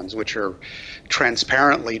Iranian ones, which are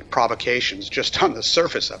transparently provocations just on the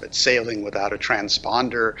surface of it, sailing without a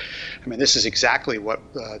transponder. I mean, this is exactly what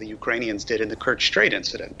the Ukrainians did in the Kerch Strait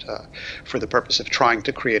incident for the purpose of trying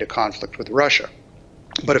to create a conflict with Russia.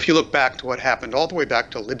 But if you look back to what happened all the way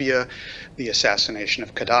back to Libya, the assassination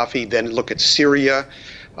of Gaddafi, then look at Syria,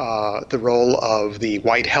 the role of the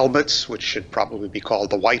white helmets, which should probably be called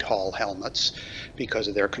the Whitehall helmets because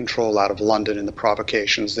of their control out of London and the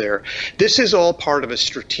provocations there. This is all part of a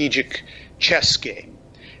strategic chess game.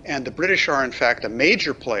 And the British are, in fact, a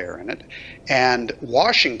major player in it. And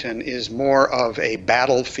Washington is more of a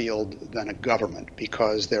battlefield than a government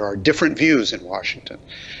because there are different views in Washington.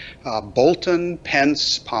 Bolton,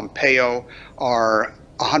 Pence, Pompeo are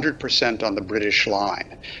 100% on the British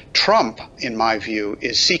line. Trump, in my view,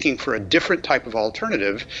 is seeking for a different type of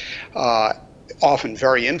alternative, often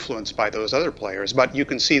very influenced by those other players, but you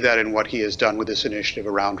can see that in what he has done with this initiative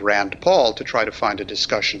around Rand Paul to try to find a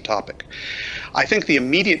discussion topic. I think the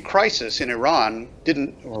immediate crisis in Iran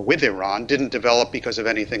didn't develop because of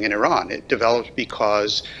anything in Iran. It developed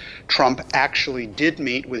because Trump actually did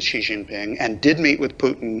meet with Xi Jinping and did meet with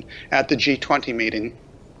Putin at the G20 meeting,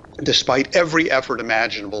 despite every effort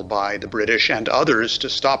imaginable by the British and others to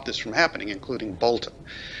stop this from happening, including Bolton.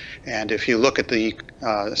 And if you look at the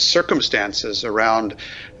circumstances around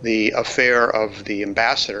the affair of the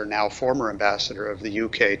ambassador, now former ambassador of the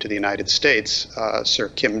UK to the United States, Sir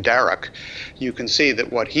Kim Darroch, you can see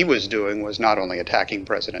that what he was doing was not only attacking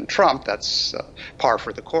President Trump, that's par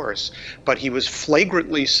for the course, but he was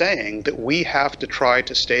flagrantly saying that we have to try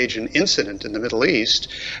to stage an incident in the Middle East,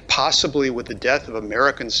 possibly with the death of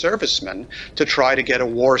American servicemen, to try to get a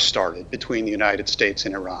war started between the United States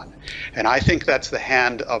and Iran. And I think that's the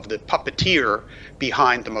hand of the puppeteer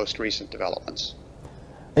behind the most recent developments.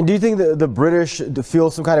 And do you think that the British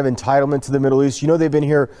feel some kind of entitlement to the Middle East? You know, they've been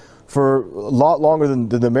here for a lot longer than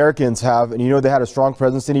the Americans have, and you know they had a strong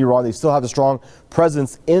presence in Iran. They still have a strong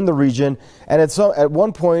presence in the region. And at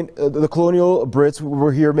one point, the colonial Brits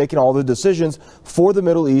were here making all the decisions for the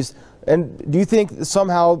Middle East. And do you think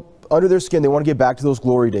somehow, under their skin, they want to get back to those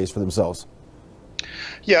glory days for themselves?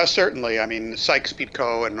 Yeah, certainly. I mean,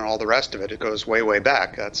 Sykes-Picot and all the rest of it, it goes way, way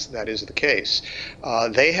back. That is the case.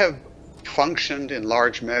 They have functioned in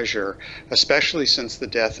large measure, especially since the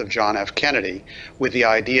death of John F. Kennedy, with the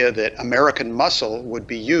idea that American muscle would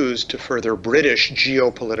be used to further British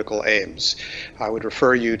geopolitical aims. I would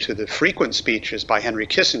refer you to the frequent speeches by Henry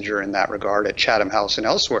Kissinger in that regard at Chatham House and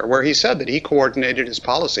elsewhere, where he said that he coordinated his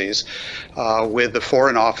policies with the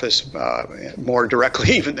Foreign Office more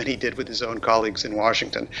directly even than he did with his own colleagues in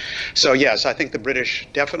Washington. So yes, I think the British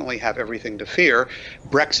definitely have everything to fear.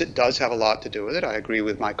 Brexit does have a lot to do with it. I agree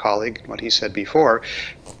with my colleague, what he said before,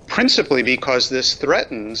 principally because this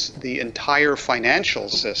threatens the entire financial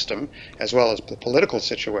system as well as the political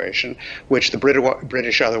situation, which the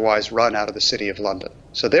British otherwise run out of the City of London.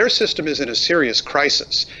 So their system is in a serious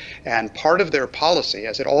crisis, and part of their policy,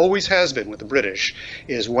 as it always has been with the British,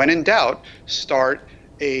 is when in doubt, start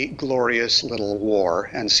a glorious little war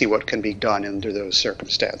and see what can be done under those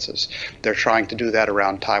circumstances. They're trying to do that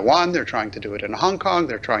around Taiwan, they're trying to do it in Hong Kong,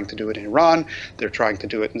 they're trying to do it in Iran, they're trying to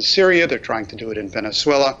do it in Syria, they're trying to do it in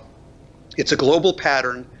Venezuela. It's a global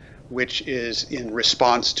pattern which is in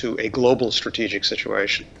response to a global strategic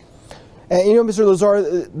situation. And you know, Mr.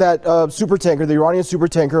 Lazar, that supertanker, the Iranian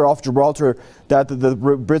supertanker off Gibraltar that the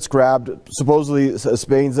Brits grabbed, supposedly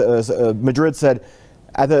Spain's Madrid said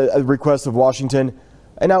at the request of Washington.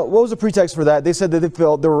 And now, what was the pretext for that? They said that they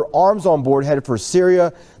felt there were arms on board headed for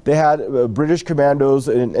Syria. They had British commandos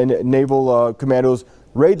and naval commandos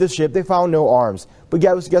raid the ship. They found no arms. But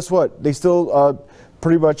guess what? They still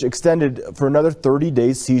pretty much extended for another 30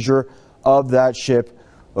 days seizure of that ship.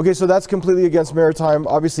 Okay, so that's completely against maritime,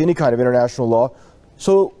 obviously any kind of international law.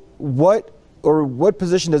 So what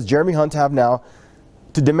position does Jeremy Hunt have now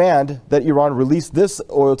to demand that Iran release this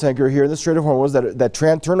oil tanker here in the Strait of Hormuz that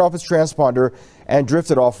turned off its transponder and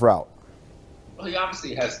drifted off route? Well, he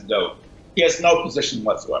obviously has no position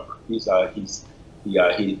whatsoever. He's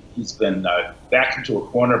been backed into a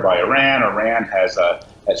corner by Iran. Iran has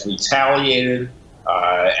retaliated,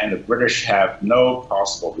 and the British have no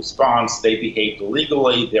possible response. They behaved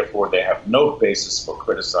illegally, therefore they have no basis for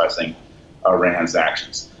criticizing Iran's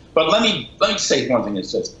actions. But let me say one thing.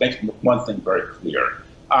 Just make one thing very clear.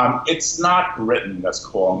 It's not Britain that's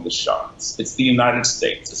calling the shots. It's the United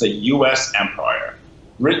States. It's a U.S. empire.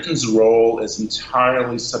 Britain's role is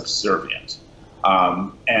entirely subservient,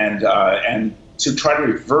 and to try to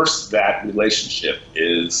reverse that relationship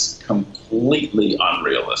is completely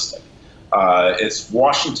unrealistic. It's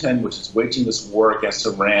Washington which is waging this war against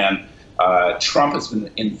Iran. Trump has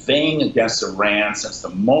been inveighing against Iran since the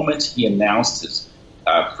moment he announced his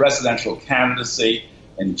presidential candidacy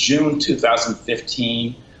in June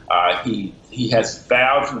 2015. He has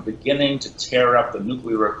vowed from the beginning to tear up the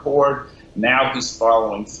nuclear accord. Now he's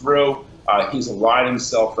following through. He's allied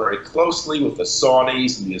himself very closely with the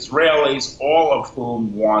Saudis and the Israelis, all of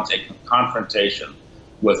whom want a confrontation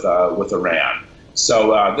with Iran.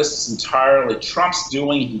 So this is entirely Trump's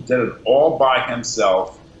doing. He did it all by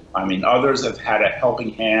himself. I mean, others have had a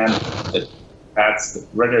helping hand, that's the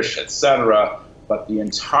British, etc. But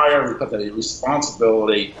the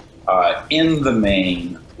responsibility in the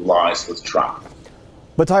main lies with Trump.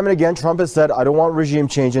 But time and again, Trump has said, I don't want regime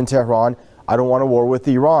change in Tehran. I don't want a war with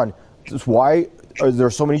Iran. Why there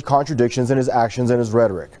are so many contradictions in his actions and his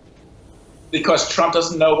rhetoric? Because Trump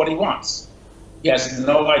doesn't know what he wants. He has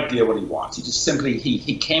no idea what he wants. He just simply,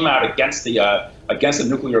 he came out against the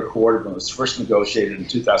nuclear accord when it was first negotiated in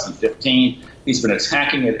 2015. He's been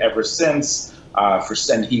attacking it ever since.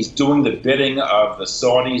 And he's doing the bidding of the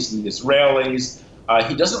Saudis and the Israelis.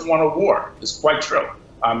 He doesn't want a war. It's quite true.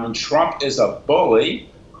 Trump is a bully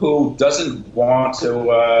who doesn't want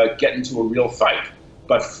to get into a real fight.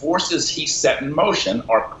 But forces he set in motion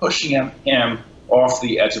are pushing him off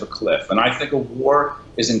the edge of a cliff. And I think a war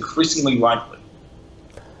is increasingly likely.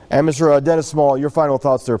 And Mr. Dennis Small, your final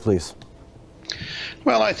thoughts there, please.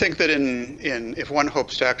 Well, I think that if one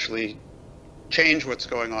hopes to actually change what's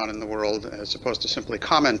going on in the world as opposed to simply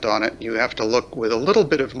comment on it, you have to look with a little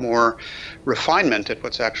bit of more refinement at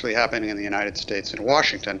what's actually happening in the United States and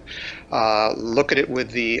Washington. Look at it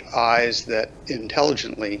with the eyes that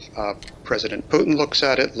intelligently President Putin looks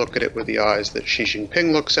at it. Look at it with the eyes that Xi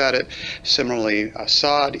Jinping looks at it. Similarly,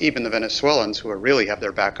 Assad, even the Venezuelans, who really have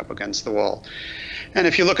their back up against the wall. And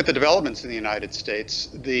if you look at the developments in the United States,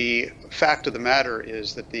 the fact of the matter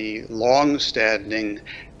is that the long-standing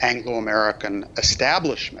Anglo-American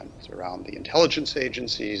establishment around the intelligence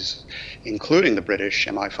agencies, including the British,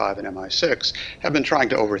 MI5 and MI6, have been trying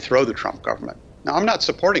to overthrow the Trump government. Now, I'm not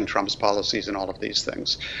supporting Trump's policies in all of these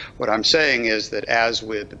things. What I'm saying is that as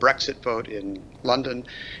with the Brexit vote in London,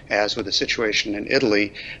 as with the situation in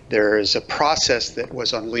Italy, there is a process that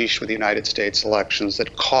was unleashed with the United States elections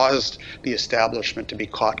that caused the establishment to be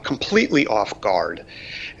caught completely off guard.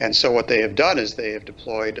 And so what they have done is they have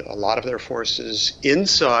deployed a lot of their forces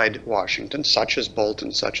inside Washington, such as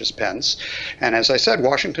Bolton, such as Pence. And as I said,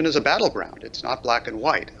 Washington is a battleground. It's not black and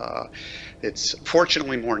white. It's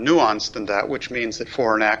fortunately more nuanced than that, which means that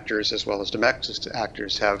foreign actors as well as domestic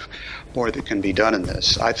actors have more that can be done in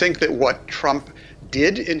this. I think that what Trump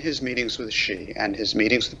did in his meetings with Xi and his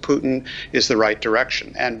meetings with Putin is the right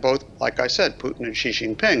direction. And both, like I said, Putin and Xi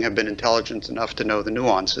Jinping have been intelligent enough to know the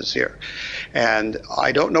nuances here. And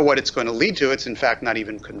I don't know what it's going to lead to. It's in fact not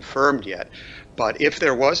even confirmed yet. But if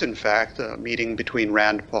there was, in fact, a meeting between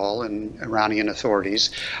Rand Paul and Iranian authorities,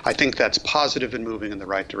 I think that's positive and moving in the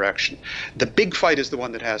right direction. The big fight is the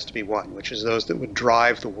one that has to be won, which is those that would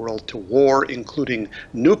drive the world to war, including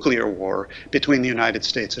nuclear war, between the United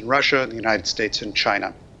States and Russia and the United States and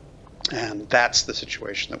China. And that's the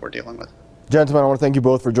situation that we're dealing with. Gentlemen, I want to thank you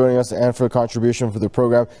both for joining us and for the contribution for the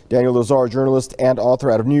program. Daniel Lazar, journalist and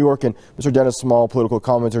author out of New York, and Mr. Dennis Small, political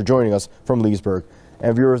commentator, joining us from Leesburg.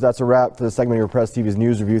 And viewers, that's a wrap for the segment of your Press TV's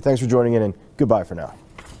News Review. Thanks for joining in, and goodbye for now.